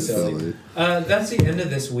Billy. silly. That's the end of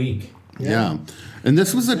this week. Yeah. And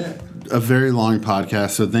this was a very long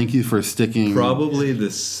podcast, so thank you for sticking. Probably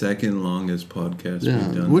the second longest podcast Yeah,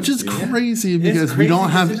 we've done. which is this year. crazy because we crazy don't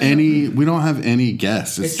because have it's any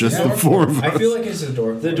guests. It's just the dork four fort. of us. I feel like it's a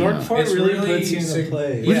dork. The fort. dork Yeah. fort It's really really puts you in sig- a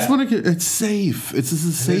place. We just Yeah. want to get it's safe. It's just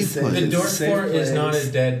a safe safe. place. The It's a dork safe fort is not place.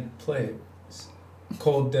 a dead place.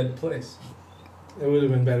 Cold dead place. It would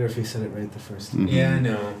have been better if he said it right the first time. Mhm. Yeah, I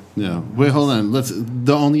know. Yeah. Wait, hold on. Let's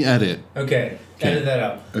the only edit. Okay, edit that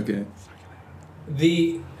out. Okay.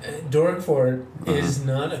 The dork fort is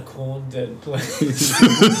not a cold dead place.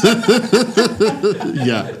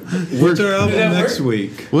 Yeah. What's our album that next work?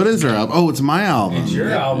 week? What is our album? Oh, it's my album. It's your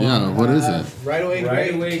album. Yeah. What is it? Right away,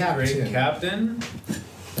 Right away, Captain. great captain.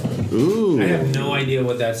 Ooh. I have no idea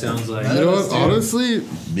what that sounds like. You know what? Honestly,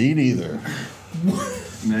 me neither.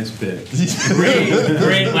 Nice pick.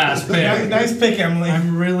 Great last pick. Nice pick, Emily.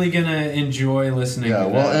 I'm really gonna enjoy listening. Yeah. to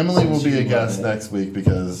Well, that. Emily will be a She guest will. next week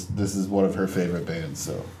because this is one of her favorite bands.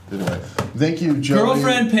 So anyway, thank you, Joey.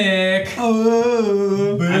 Girlfriend pick.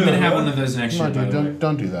 Oh, I'm gonna have one of those next Come year. on, by dude. the way.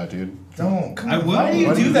 Don't do that, dude. Don't. Come I on. will. Why do you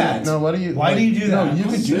Why do that? No, why do you? Why do you do that? No, you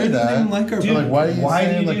could do that. like her. Dude, Like, why are you why do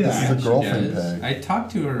saying you like do this that? is a girlfriend pick? I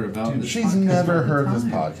talked to her about Dude, this she's podcast never all the heard this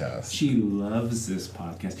time. podcast. She loves this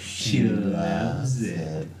podcast. She loves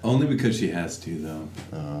it. Only because she has to, though.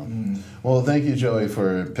 Well, thank you, Joey,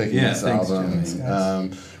 for picking Yeah, this thanks, album.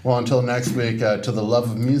 Joey. Well, until next week, to the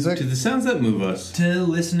love of music. To the sounds that move us. To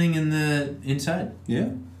listening in the inside. Yeah.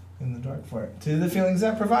 In the dark fort. To the feelings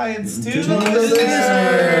that provides. To To the the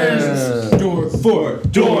listeners. listeners. Door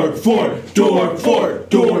fort, door fort, door fort,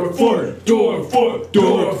 door fort, door fort,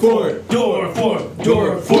 door fort, door fort,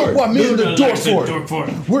 door fort. What, me in the dork fort? Dork fort.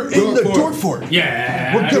 We're in the dork fort.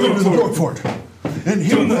 Yeah. We're going to the dork fort. And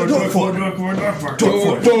here in the dork fort. Dork fort. Dork fort.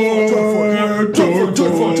 Dork fort. Dork fort. Dork fort.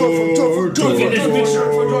 Dork fort. Dork fort. Dork Look at this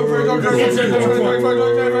picture.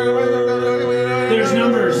 There's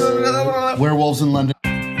numbers. fort. Werewolves in London.